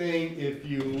terrific thing if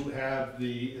you have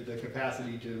the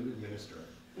capacity to administer it.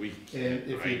 We, And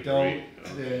if I you don't,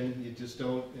 agree. then you just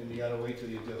don't, and you gotta wait till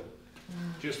you do.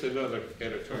 just another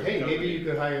editorial. Hey, maybe company. you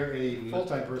could hire a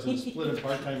full-time person, split it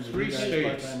part-time with you 3 guys,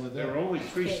 states, part-time with there are them. only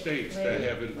 3 Okay, states that wait.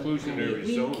 have inclusionary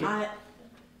We- zoning.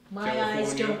 My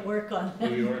eyes California, don't work on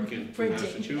them. New York and Printing.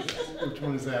 Massachusetts. Which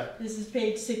one is that? This is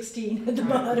page 16 at the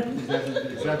bottom. Is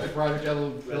that the project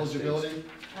eligibility?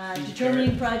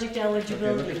 Determining project Okay, look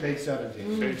eligibility. at page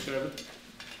 17. Page 7?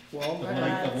 Well, Of I'm what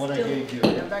I- of what I still- gave you.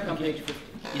 I'm back on page 15.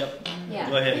 yep, Yeah.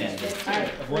 Go ahead, page Andy. 15. All right,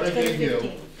 Of what I let's go to gave you.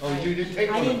 15. Oh, you didn't take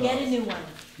I one of didn't get a those. new one.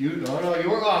 No, you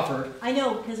were offered. I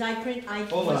know, because I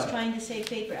Hold was on. trying to save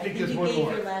paper. I I think think there's you one gave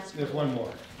more. your last There's one. one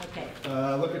more. Okay,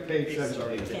 Look at page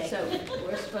 17. okay. So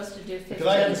we're supposed to do 15 Because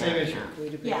I had the same now. issue. We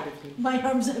do page Yeah. 15. My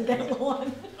arms are that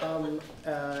long.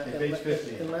 Page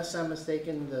 15. Unless I'm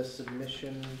mistaken, the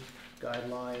submission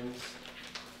guidelines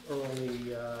are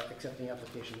only accepting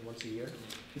applications once a year.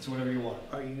 It's whatever you want.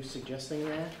 Are you suggesting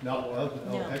that? No,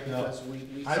 No. heck no. Because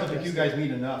we I don't think you suggested- guys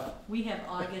meet enough. We have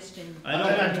August and, I know.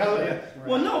 I'm telling you,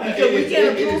 Well, no, It- because we it-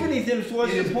 can't it approve is- anything, so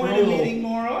what's it the is point of brutal. meeting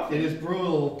more often? it is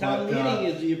brutal, Town but, meeting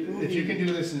is the approving. if you can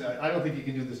do this, I don't think you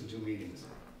can do this in 2 meetings.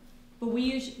 but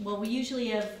we usually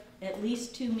have at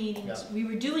least 2 meetings. Yeah. We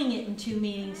were doing it in 2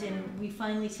 meetings and we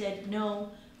finally said, no,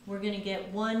 we're gonna get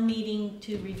 1 meeting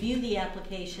to review the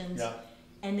applications. Yeah.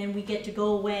 And then we get to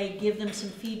go away, give them some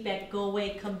feedback, go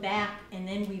away, come back, and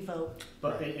then we vote.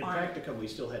 But in On- practicum, we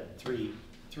still had three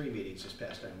meetings this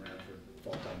past time around for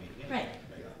fall town meeting. Right,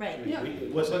 right. It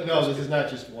But wasn't. no, this is not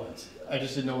just once. I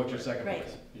just didn't know what your second Right.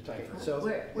 was. Your time first. So,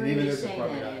 Where And are even you if it's saying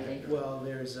probably that, not Andy? well,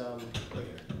 there's,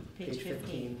 Page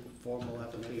 15. formal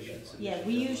applications. Yeah, submission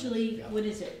we deadlines. usually, Yeah. what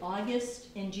is it, August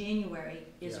and January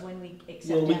is Yeah. when we accept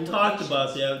Well, we applications. talked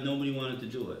about that, nobody wanted to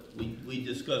do it. We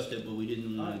discussed it, but we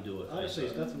didn't wanna do it. Honestly,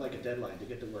 it's nothing like a deadline to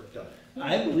get the work done.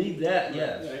 I believe that,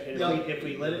 yes. And Yeah. if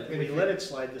we let it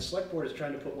slide, the select board is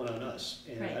trying to put one on us.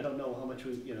 And Right. I don't know how much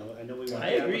we, I know we want. I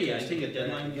agree, I applicants to think a get their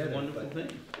act deadline is a together, wonderful but-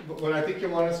 thing. But I think you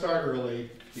wanna start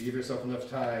early to give yourself enough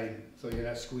time so you're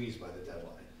not squeezed by the deadline.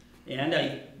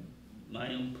 And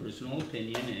my own personal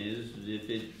opinion is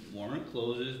if warrant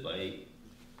closes by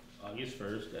August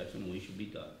 1st, that's when we should be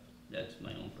done. That's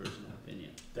my own personal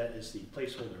opinion. That is the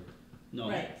placeholder. No,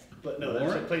 Right, But no, that's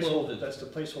Warrant the placeholder, closes. that's the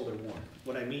placeholder warrant.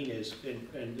 What I mean is,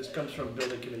 and this comes from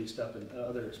building committee stuff and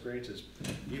other experiences,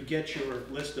 you get your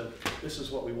list of, this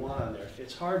is what we want on there.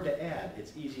 It's hard to add,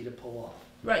 it's easy to pull off.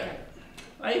 right,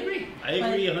 I agree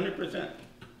 100%.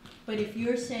 but if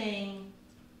you're saying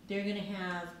they're gonna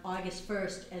have August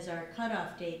 1st as our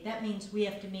cutoff date, that means we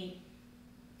have to meet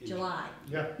July.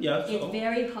 Yeah. Yeah, It's so,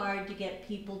 very hard to get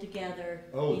people together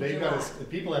Oh, in they've July. got, the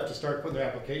people have to start putting their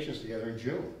applications together in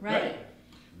June. Right,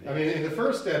 I mean, and the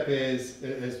first step is,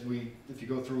 if you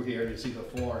go through here and you see the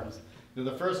forms,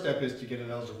 the first step is to get an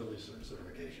eligibility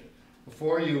certification.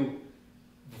 Before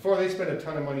they spend a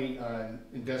ton of money on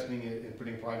investing in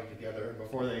putting a project together,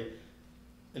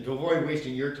 and to avoid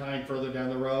wasting your time further down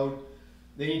the road,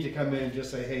 they need to come in and just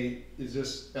say, hey, is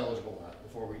this eligible or not,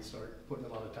 before we start putting a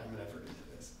lot of time and effort into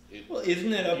this. well,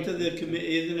 isn't it up to the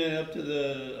committee, isn't it up to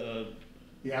the,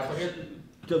 The applicant?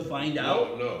 to find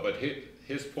out? No, but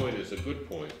his point is a good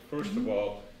point. First of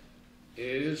all,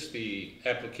 is the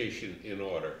application in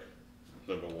order,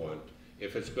 number one?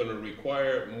 If it's gonna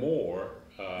require more,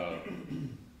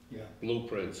 Yeah.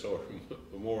 blueprints or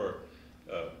more,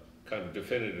 kind of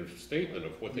definitive statement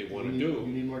of what they wanna do. You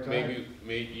need more time.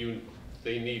 Maybe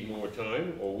they need more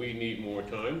time, or we need more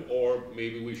time, or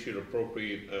maybe we should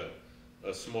appropriate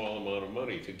a small amount of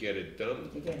money to get it done.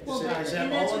 Well, Is that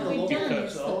and that's all in what the we've local- done,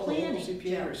 it's is the all local planning.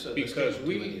 CPA or so the Because state do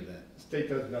we- any of that? State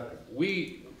does nothing.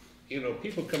 We,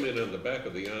 people come in on the back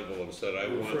of the envelope and said, I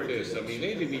We're want referring to this. I this. mean,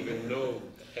 they didn't even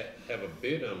have a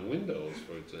bid on windows,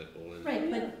 for example. And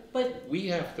Right, but, we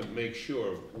have to make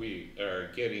sure we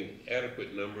are getting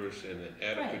adequate numbers and an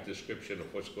adequate Right. description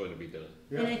of what's going to be done.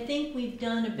 and I Yeah. think we've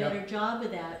done a better Yeah. job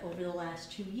of that over the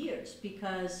last 2 years,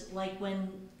 because like when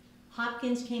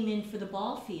Hopkins came in for the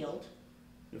ball field,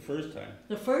 The first time.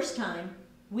 the first time,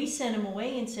 we sent him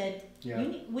away and said, Yeah.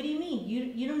 what do you mean?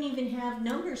 You don't even have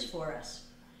numbers for us.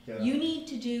 Yeah. You need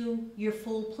to do your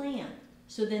full plan.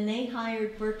 So then they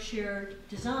hired Berkshire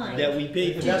Design That we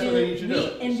paid And for. that's what they need to do.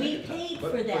 And we Second time. paid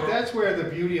But for that. that's where the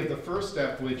beauty of the first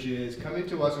step, which is coming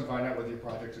to us and find out whether your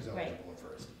project is Right. eligible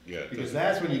first. Yeah, Because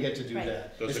that's, that's when you get to do Right.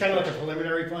 that. That's It's a kind of like good- a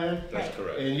preliminary plan, that's Right.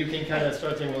 correct. and you can kind of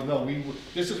start saying, well, no,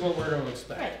 this is what we're gonna Right.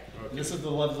 expect. This is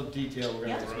the level of detail we're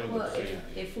Yeah. gonna expect. Well,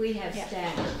 if we have Yeah.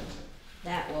 staff,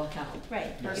 that will help.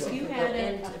 Right, Yes. if you Go had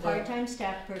into a the- part-time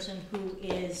staff person who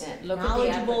is That look at the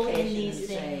knowledgeable in application these and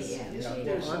say, things. yeah, Isn't see,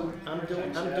 there that's- some I'm part-time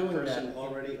doing staff that. person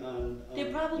already on? There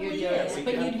probably You're doing is, it.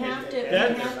 but you'd have to,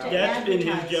 That's advertise. been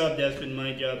his job, that's been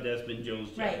my job, that's been Joe's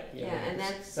job. Right, Yeah, and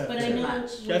that's But but I too know,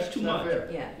 much. That's too It's not much. fair.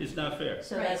 Yeah, It's not fair.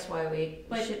 so Right. that's why we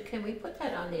But- can we put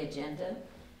that on the agenda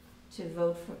to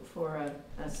vote for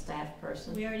a staff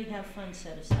person? we already have funds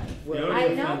set aside. We Well,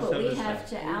 already I know, found but some we of the have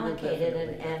stuff. to We will allocate it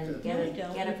definitely have and to. get No, we a,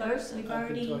 don't. get a We've al- person. we've I've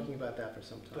been already, talking about that for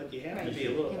some time. But you have Right. to be a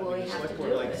little, Yeah, I well, mean, we the have select to board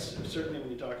do likes, it. certainly when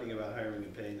you're talking about hiring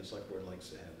and paying, the select board likes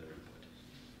to have their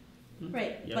input.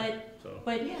 right, Yeah. So,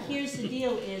 but Yeah. here's the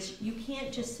deal is, you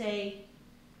can't just say,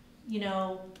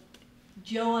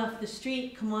 Joe off the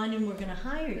street, come on and we're gonna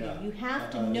hire Yeah. you. You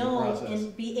have to There's a know process.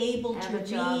 and be able to Have a read.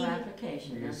 job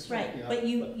application, that's Right, Yeah. but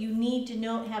you need to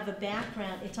have a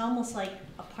background, it's almost like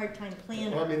a part-time Well, I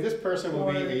planner. mean, this person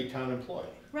will be Or- a town employee.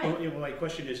 Right, Well, my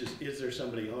question is there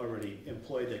somebody already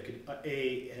employed that could,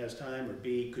 A, has time, or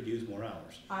B, could use more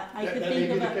hours? I That- could that may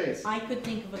think be of the case. I could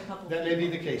think of a couple. That may be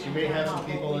the case. You may have some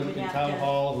people in town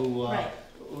hall who Right.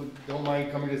 who don't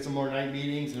mind coming to some more night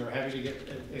meetings and are happy to get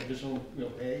additional,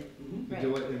 pay to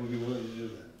do it, and would be willing to do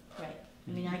that. Right,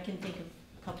 I mean, I can think of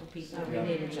a couple people. So we Yeah.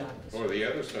 need a job Or description. the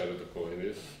other side of the coin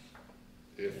is,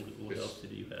 if what else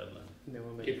did you have on? Then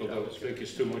we'll make people it don't up. think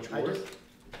it's too much I work, just-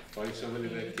 find somebody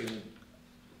that can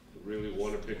really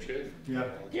wanna pitch in. Yeah.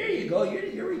 There you go,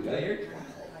 you're retired.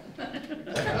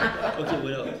 Okay,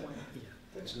 what else?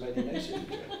 That's mighty nice of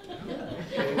you,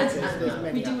 There's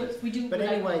many We do others. it, we do But what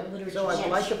I anyway, call literature. so I'd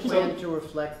like the check. plan to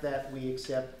reflect that we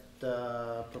accept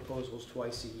proposals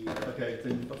twice a year Okay,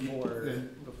 then,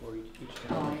 before each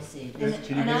Oh, town. I see. can you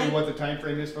give And I- me what the time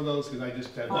frame is for those? Because I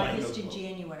just have. August and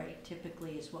January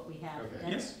typically is what we have.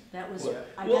 Okay. That's, that was, Well,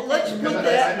 I Well, got let's that. put Because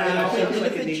that I- now, I feel and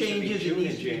like if it it needs to be changes, it June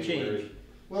needs and to be January. changed.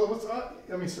 Well, what's, I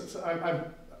mean,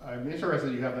 I'm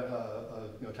interested you have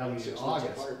town meeting in 6 months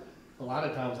August. apart. A lot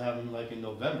of towns have them like in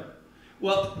November.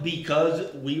 Well,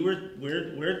 because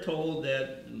we're told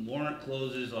that warrant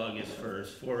closes August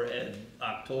first for an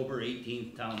October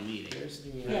 18th town meeting. Here's the,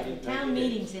 Yeah, the town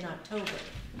meeting's in October.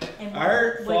 And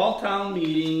Our what- fall town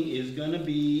meeting is gonna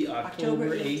be October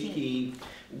October 18th. 18th.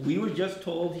 We were just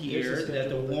told here's here that the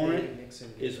schedule that warrant Dave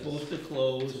Nixon is gave us supposed to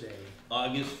close today.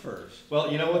 August 1st.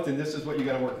 Well, you know what, then this is what you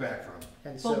gotta work back from.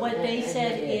 And so, But what they And-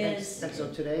 said and- is, and so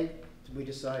today, we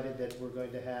decided that we're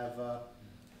going to have,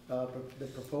 the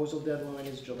proposal deadline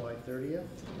is July 30th.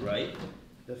 Right?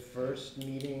 The first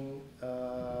meeting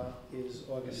is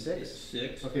August 6th.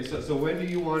 6. Okay, so when do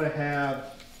you wanna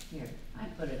have, Here, I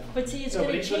put it on. but see, it's No, but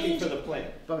gonna he's looking change. for the plan.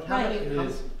 But how Right. many, It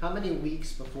is. how many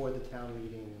weeks before the town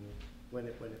meeting, when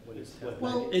it's town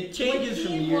Well, meeting? Well, It changes what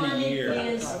from he year to wanted year.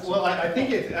 is, well, I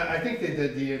think I think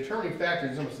that the determining factor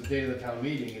is almost the date of the town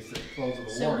meeting, is the close of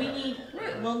the so we warrant. need,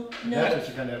 well, That's no, what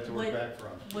you kinda have to work what- back from.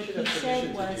 what Should he have said submissions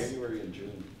in was January and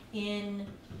June. in,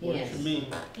 Works Yes. for me.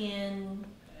 in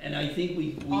And I think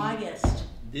we, August,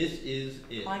 this is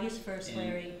it. August 1st,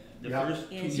 Larry, The Yeah. first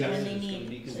 2 is years when they is gonna need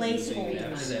be confusing. placeholders.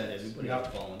 After that, everybody's Yeah.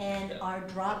 falling. and Yeah. our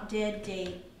drop dead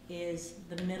date is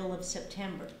the middle of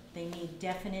September. They need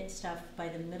definite stuff by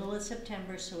the middle of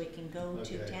September so it can go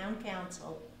to Okay. town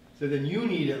council. So then you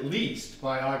need at least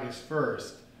by August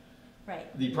 1st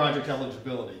right, the project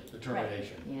eligibility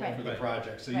determination Yeah. for the Right.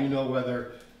 project. So Right. you know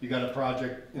whether you got a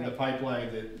project in the Right.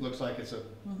 pipeline that looks like it's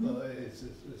Mhm.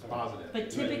 it's positive. but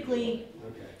typically,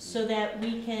 Okay. so that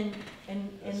we can, and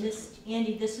this,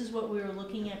 Andy, this is what we were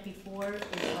looking at before,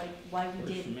 is like why we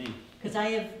Works did, for me. because I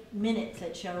have minutes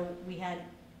that show we had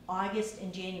August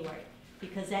and January,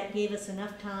 because that gave us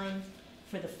enough time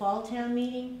for the fall town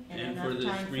meeting and And for enough the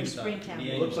time for springtown. Yeah, It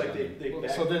meeting. looks like they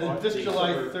backed So then off this the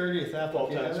July summer 30th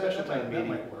fall-time application, special that town meeting,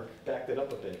 might work. backed it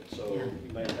up a bit, so Yeah.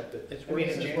 you might have to, It's I mean, in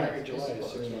working. January and July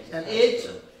is 6 months. And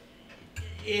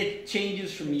It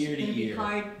changes from year to It's gonna be year.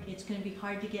 hard, it's gonna be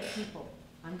hard to get people.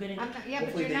 I'm gonna, Yeah, but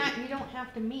Hopefully you're they- not, you don't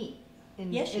have to meet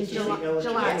in Yes, you do. July.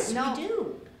 yes, No, we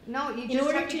do. no, you In just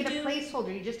order have to to get a do-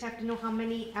 placeholder, you just have to know how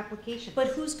many applications. But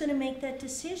who's gonna make that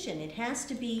decision? It has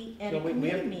to be at a No, we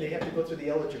committee have, they meeting. have to go through the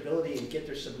eligibility and get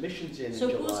their submissions in So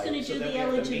July. who's gonna so do then the we have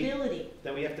to meet- eligibility?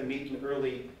 Then we have to meet in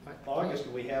early August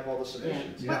when we have all the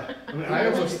submissions. Yeah, I mean, I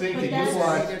almost think But that that's- you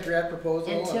I want, get a draft proposal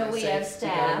and Until I we say, have you gotta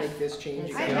staff. make this change,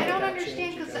 you I- gotta I make don't that understand,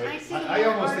 change, you 'cause gotta- I see I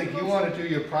almost think you articles- wanna do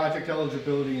your project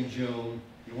eligibility in June,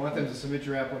 you want them to submit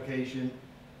your application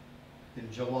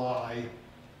in July,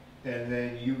 and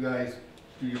then you guys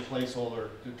do your placeholder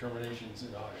determinations in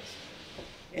August.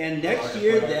 And next August,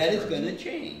 year, August that is first. gonna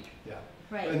change. Yeah,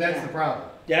 Right. and that's the problem.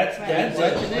 That's Right.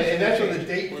 such an And that's issue. what the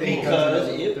date thing Because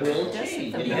comes in. it will Doesn't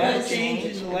change. the It has law changed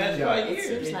change? in the last Yeah. 5 It years.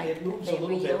 seems It- like it moves they a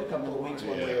little bit, a reopen couple of the weeks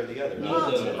warrant. one way or the other. No,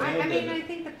 Well, the- I mean, I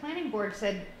think the planning board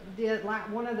said,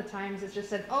 one of the times it just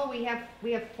said, oh, we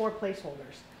have 4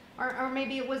 placeholders. Or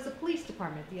maybe it was the police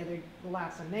department the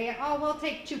last time, we'll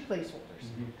take 2 placeholders.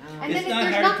 And It's then not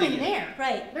there's hard to nothing get- there.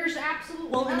 Right, There's absolutely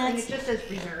Well, and nothing, that's- it just says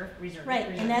reserve, reserve, right,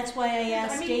 reserve. and that's why I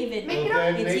asked I mean, David, make it Well, up.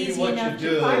 then it's maybe easy what you enough to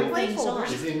do put things on.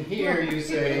 is in here you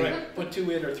say, Right, put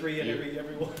 2 in or 3 in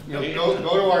every one. you know,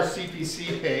 go to our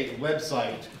CPC page,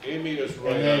 website, Amy is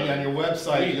right and then on on. your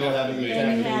website, you'll have the Then you exact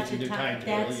have dates and the your time,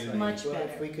 timetable. that's you know. much Well, if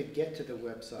better. we could get to the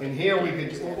website. And here we could-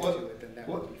 just add what- to it, then that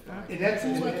what- would be fine. And that's,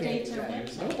 Who We can't updates do our that.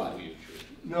 website? Nobody.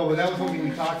 no, but that was something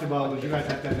we talked about, was you guys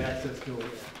have to have access to it.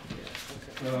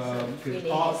 We Because need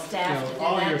all, staff to do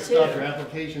all that your too. stuff, your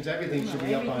applications, everything should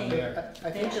be up on Everything. there. I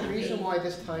think They the should reason be- why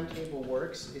this timetable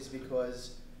works is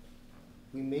because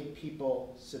we make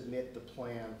people submit the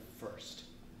plan first.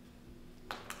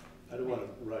 I don't wanna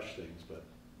rush things, but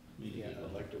Yeah.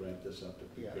 I'd like to wrap this up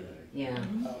if we Yeah. could. Yeah.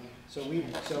 So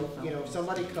if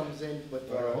somebody comes in with,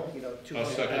 $200,000 I'll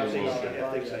second the motion. I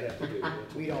have things I project, have to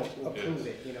do. we don't approve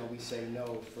it, we say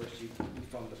no, first you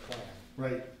from the plan.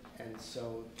 Right, And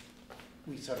so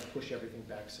we sort of push everything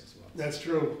back 6 months. that's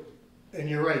true. And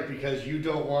you're right, because you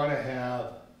don't wanna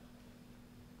have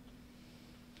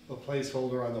a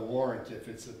placeholder on the warrant if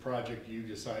it's a project you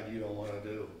decide you don't wanna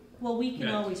do. Well, we can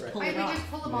Right. always Right. pull We it off.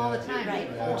 just pull them all the Yeah. time. Right.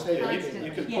 Yeah. Yeah, you Constantly.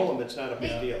 can Yeah. pull them, it's not a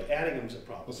big deal. Adding them's a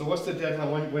problem. Well, so what's the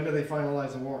deadline, when do they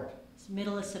finalize the warrant? It's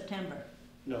middle of September,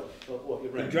 No, well,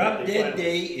 you're The right. drop They dead finalize.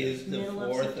 day is the middle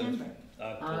of 4th of September.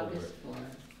 October. August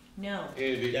 4th. No,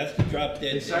 Andy, That's the drop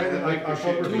They dead signed day. it I think we should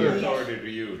October give 3rd. authority to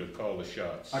you to call the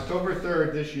shots. October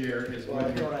 3rd this year is Well, I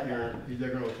when thought I they're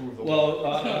gonna approve the warrant.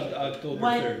 Well, Okay. October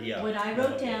what, 3rd, yeah. what I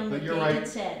wrote down, But what you're David right.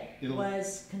 said, It'll-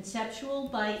 was conceptual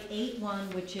by 8/1,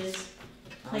 which is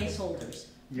placeholders.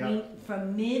 Yeah,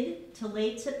 From mid to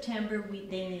late September,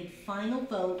 they need final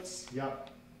votes, yeah,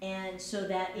 and so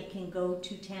that it can go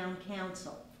to town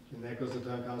council. and that goes to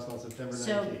town council on September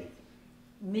So- 19th.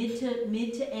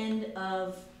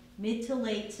 Mid to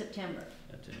late September.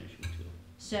 That's an issue too.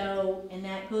 So, and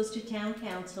that goes to town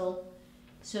council,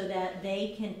 so that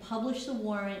they can publish the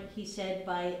warrant, he said,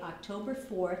 by October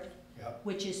 4th, Yep.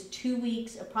 which is 2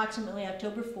 weeks, approximately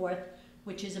October 4th,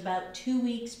 which is about 2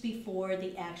 weeks before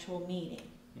the actual meeting.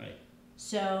 Right.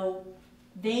 So,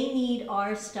 they need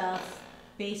our stuff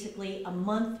basically a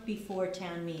month before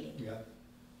town meeting. Yeah,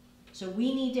 So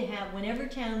we need to have, whenever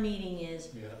town meeting is,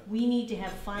 yeah, we need to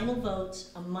have final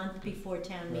votes a month before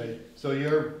town right. meeting. So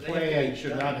your They have to plan be should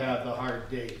done. not have the hard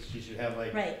dates. You should have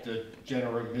like Right. the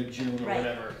January, mid-June or Right.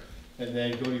 whatever. And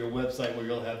then go to your website where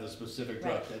you'll have the specific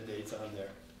drop Right. dead dates on there.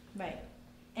 Right.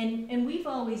 And we've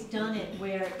always done it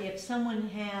where if someone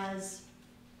has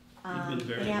You've been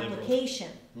very an liberal. application,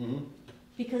 Mm-hmm.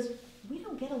 because we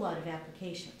don't get a lot of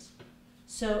applications.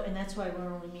 So, and that's why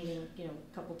we're only meeting,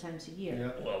 a couple times a year.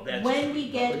 Yeah. Well, that's. When we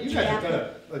get But you the guys have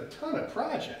app, done a ton of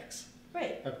projects.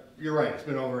 right, You're right, it's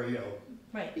been over,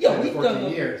 right. Yeah, 10, we've 14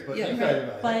 done, years, but you yeah. guys have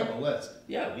a But- heck of a list.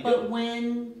 yeah, we But do.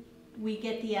 when we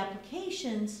get the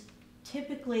applications,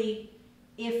 typically,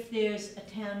 if there's a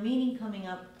town meeting coming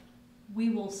up, we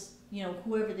will,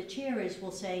 whoever the chair is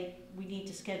will say, we need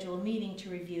to schedule a meeting to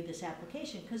review this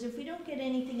application. Because if we don't get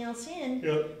anything else in,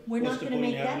 Yep. we're What's not the gonna point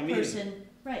make in having that a meeting? person,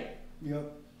 right,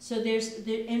 Yep. So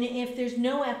and if there's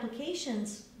no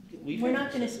applications, We've we're had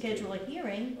not gonna this- schedule a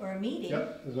hearing or a meeting.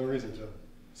 Yep, there's no reason to.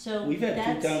 So We've had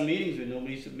that's, two town meetings where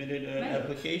nobody submitted an Right.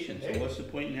 application, so Hey. what's the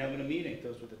point in having a meeting?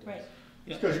 Those were the days. right.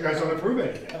 It's because you guys don't approve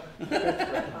anything.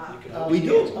 We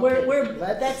do. We're,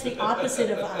 Let's- that's the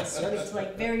opposite of us. It's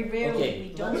like very rarely Okay. we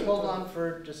Let's don't. hold on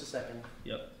for just a second.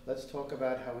 Yep. Let's talk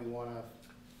about how we wanna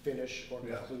finish or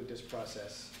Yeah. conclude this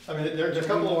process. I mean, there's a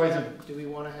couple of ways of, Do we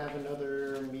wanna have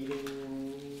another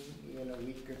meeting in a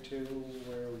week or two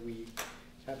where we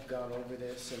have gone over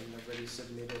this and already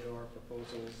submitted our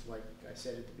proposals, like I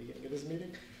said at the beginning of this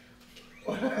meeting?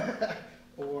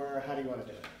 Or how do you wanna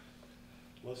do it?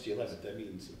 Well, it's the 11th, that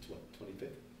means it's what,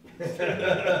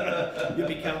 25th? You'll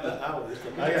be counting the hours.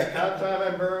 I got comp time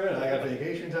I'm burning, I got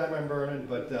vacation time I'm burning,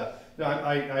 but, no,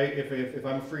 if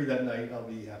I'm free that night, I'll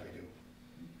be happy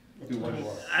to do one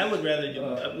more. I would rather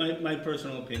do, my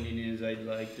personal opinion is I'd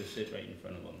like to sit right in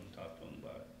front of them and talk to them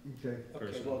about it, Okay.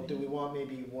 Okay, well, personally. do we want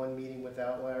maybe one meeting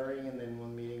without Larry and then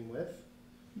one meeting with?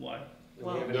 Why? Do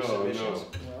we have any No, submissions?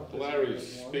 Well, Larry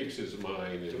does one- speaks his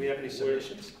mind. Do we have any and we're-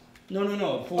 submissions? No,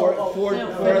 Oh, for no, for the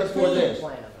this,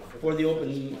 plan. for the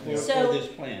open, for So- this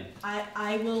plan.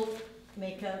 I will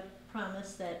make a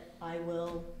promise that I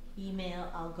will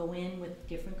I'll go in with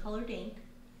different colored ink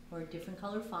or a different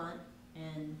color font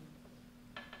and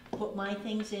put my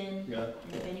things in. Yeah. And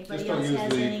if Just anybody don't else use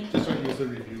has any, just don't use the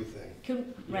review thing. You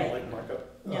don't right, like markup?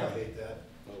 Oh, No. I hate that.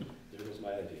 Oh, there goes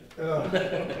my idea.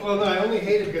 Well, no, I only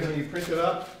hate it because when you print it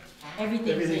up, everything's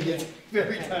everything in gets there.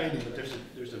 very tiny. But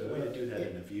there's a way to do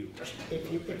that in a view.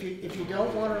 If you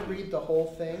don't wanna read the whole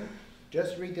thing,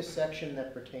 just read the section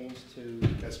that pertains to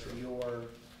That's true. your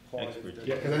part of Expertise.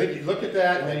 Yeah, the. because I think you look at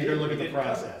that and then you're gonna look at the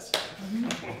process.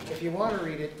 If you wanna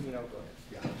read it, go ahead.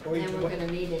 Yeah. Or you And can we're wait-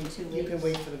 gonna meet in 2 weeks. You can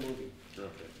wait for the movie. Okay.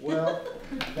 Well,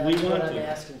 We that's what want I'm to.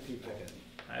 asking people.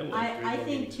 I would. I think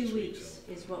meetings 2 this week, weeks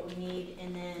is what we need,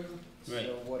 and then, Right.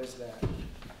 So what is that?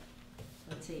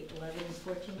 let's see, 11,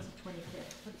 14,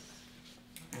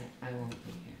 25th. I won't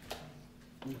be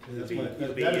here. That's You'll my-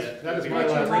 be, that is my That's your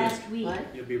last last week. What?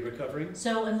 You'll be recovering?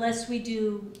 So unless we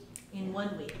do in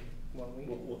 1 week. 1 week?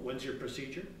 When's your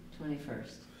procedure?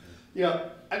 21st.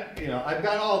 I've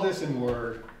got all this in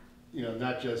Word,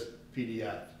 not just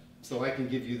PDF, so I can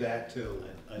give you that too.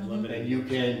 I'd love it. And if you could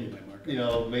send me can, my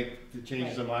markup. make the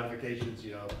changes and modifications,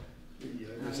 yourself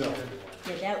if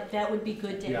you want. Yeah, that would be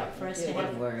good to Yeah. have, for us to Yeah.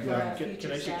 have for Word. our Can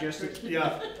future I staff. suggest that,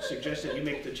 Yeah, suggest that you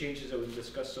make the changes that we've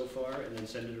discussed so far and then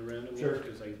send it around to Sure. work?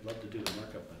 Because I'd love to do the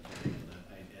markup on it,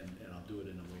 and I'll do it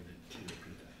in a way that you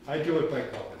approve that. I do it by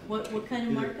color. What kind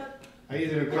of markup? I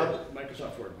either do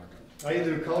Microsoft Word markup. I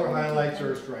either do color highlights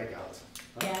or strikeouts.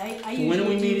 Yeah, I So when are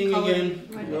we usually do meeting color. again?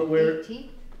 Right. Well, we're, 18th?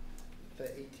 The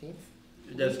 18th?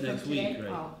 that's From next today? week,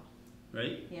 right? Oh,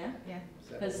 right? Yeah, yeah. Is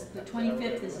that because what the we're-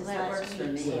 25th is his That last works for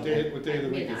week. me. so- What day of the I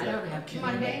week mean, is I that? don't have.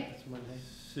 Monday? It's Monday.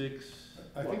 6,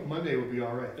 I think Monday would be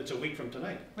all right. It's a week from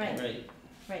tonight. Right, right,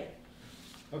 right.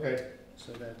 Okay.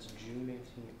 So that's June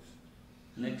 18th.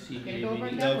 next Gonna CPA go over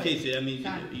meeting. it that Okay, way. so that means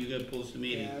Done. you gotta post the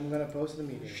meeting. Yeah, I'm gonna post the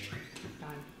meeting. Done.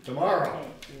 Tomorrow.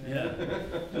 Okay. Yeah,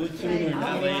 do it Okay, sooner, not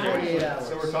I'll- later. 48 hours.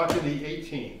 So we're talking the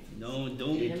 18th. No, An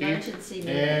don't, emergency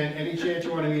meeting. And any chance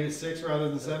you want to meet at 6 rather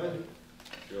than 7?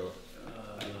 Sure.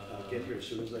 I'll get here as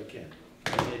soon as I can,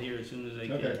 I'll get here as soon as I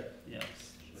can, Okay. yeah.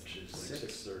 which is like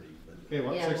 6. 6:30, but Okay,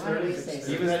 what, Yeah, why don't we say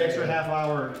 6:30? Even that extra half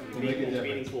hour will make a it's difference.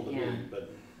 meaningful to me, Yeah. but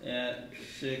At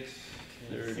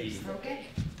 6:30. Okay.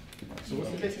 So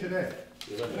what's the date today?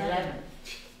 11. 11,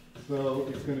 So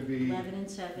it's gonna be, 11 and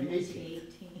 7 the is 18th.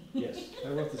 18. Yes. I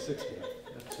wrote the 6th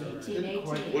down.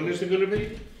 18. When is it gonna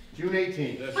be? June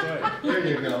 18th. That's right. There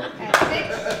you go. At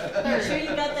 6? You sure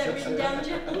you got that written down,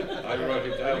 Jim? I wrote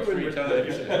it down 3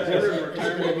 times.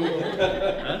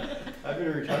 I've been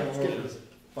in retirement for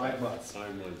 5 months.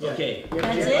 Time went. Okay, That's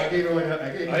I it? gave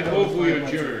you I move we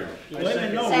adjourn. wait a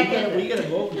minute, no, Second. we gotta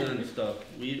vote on stuff.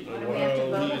 We, Why do we have to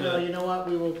vote? No, you know what,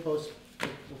 we'll push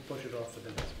it off for the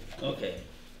next meeting. okay.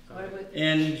 What about-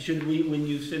 And should we, when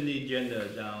you send the agenda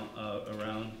down,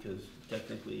 around, because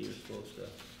technically you're supposed to,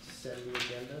 Send the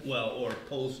agenda. well, or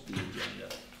post the agenda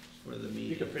for the You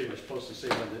meeting. could pretty much post the same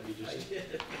one that you just did.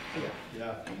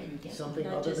 Yeah. I didn't get Something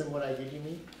Not other just- than what I did, you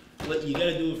mean? Well, you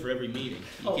gotta do it for every meeting.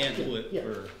 You Oh, can't do it yeah. for,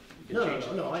 You can No,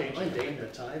 change- no, I change the date and the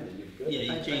time and you're good.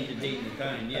 yeah, you change the date and the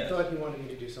time, I yeah. thought you wanted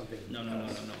me to do something. No, no, no,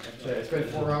 no, Okay, I spent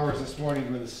 4 hours this morning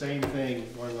doing the same thing,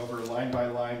 going over line by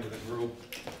line with a group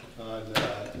on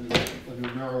the new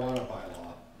marijuana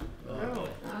bylaw. Oh, boy.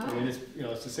 Oh, I mean, it's, you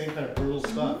know, it's the same kind of brutal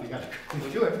stuff, you gotta, you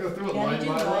do have to go through it Yeah, you line do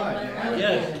by line line. by you line. know?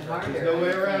 Yes. There's no way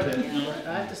around it.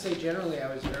 I have to say, generally,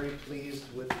 I was very pleased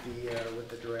with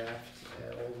the draft,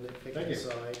 all Thank nitpicking you.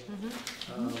 aside.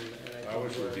 Mhm. And I think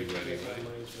Ours will we're be ready getting our by-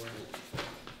 money's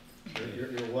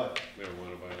worth. You're what?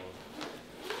 Marijuana bylaw.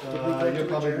 Did we vote You'll to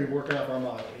probably be adjourn? working off our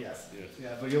model, yes. Yes.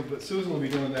 Yeah, but Susan will be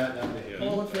doing that, not me. Yeah.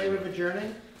 All in favor of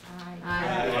adjourning?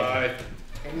 Aye.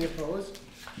 Any opposed?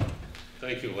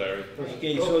 Thank you, Larry.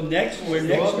 Okay, so next You're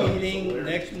welcome. meeting,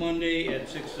 next Monday at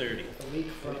 6:30. A week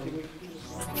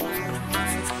from.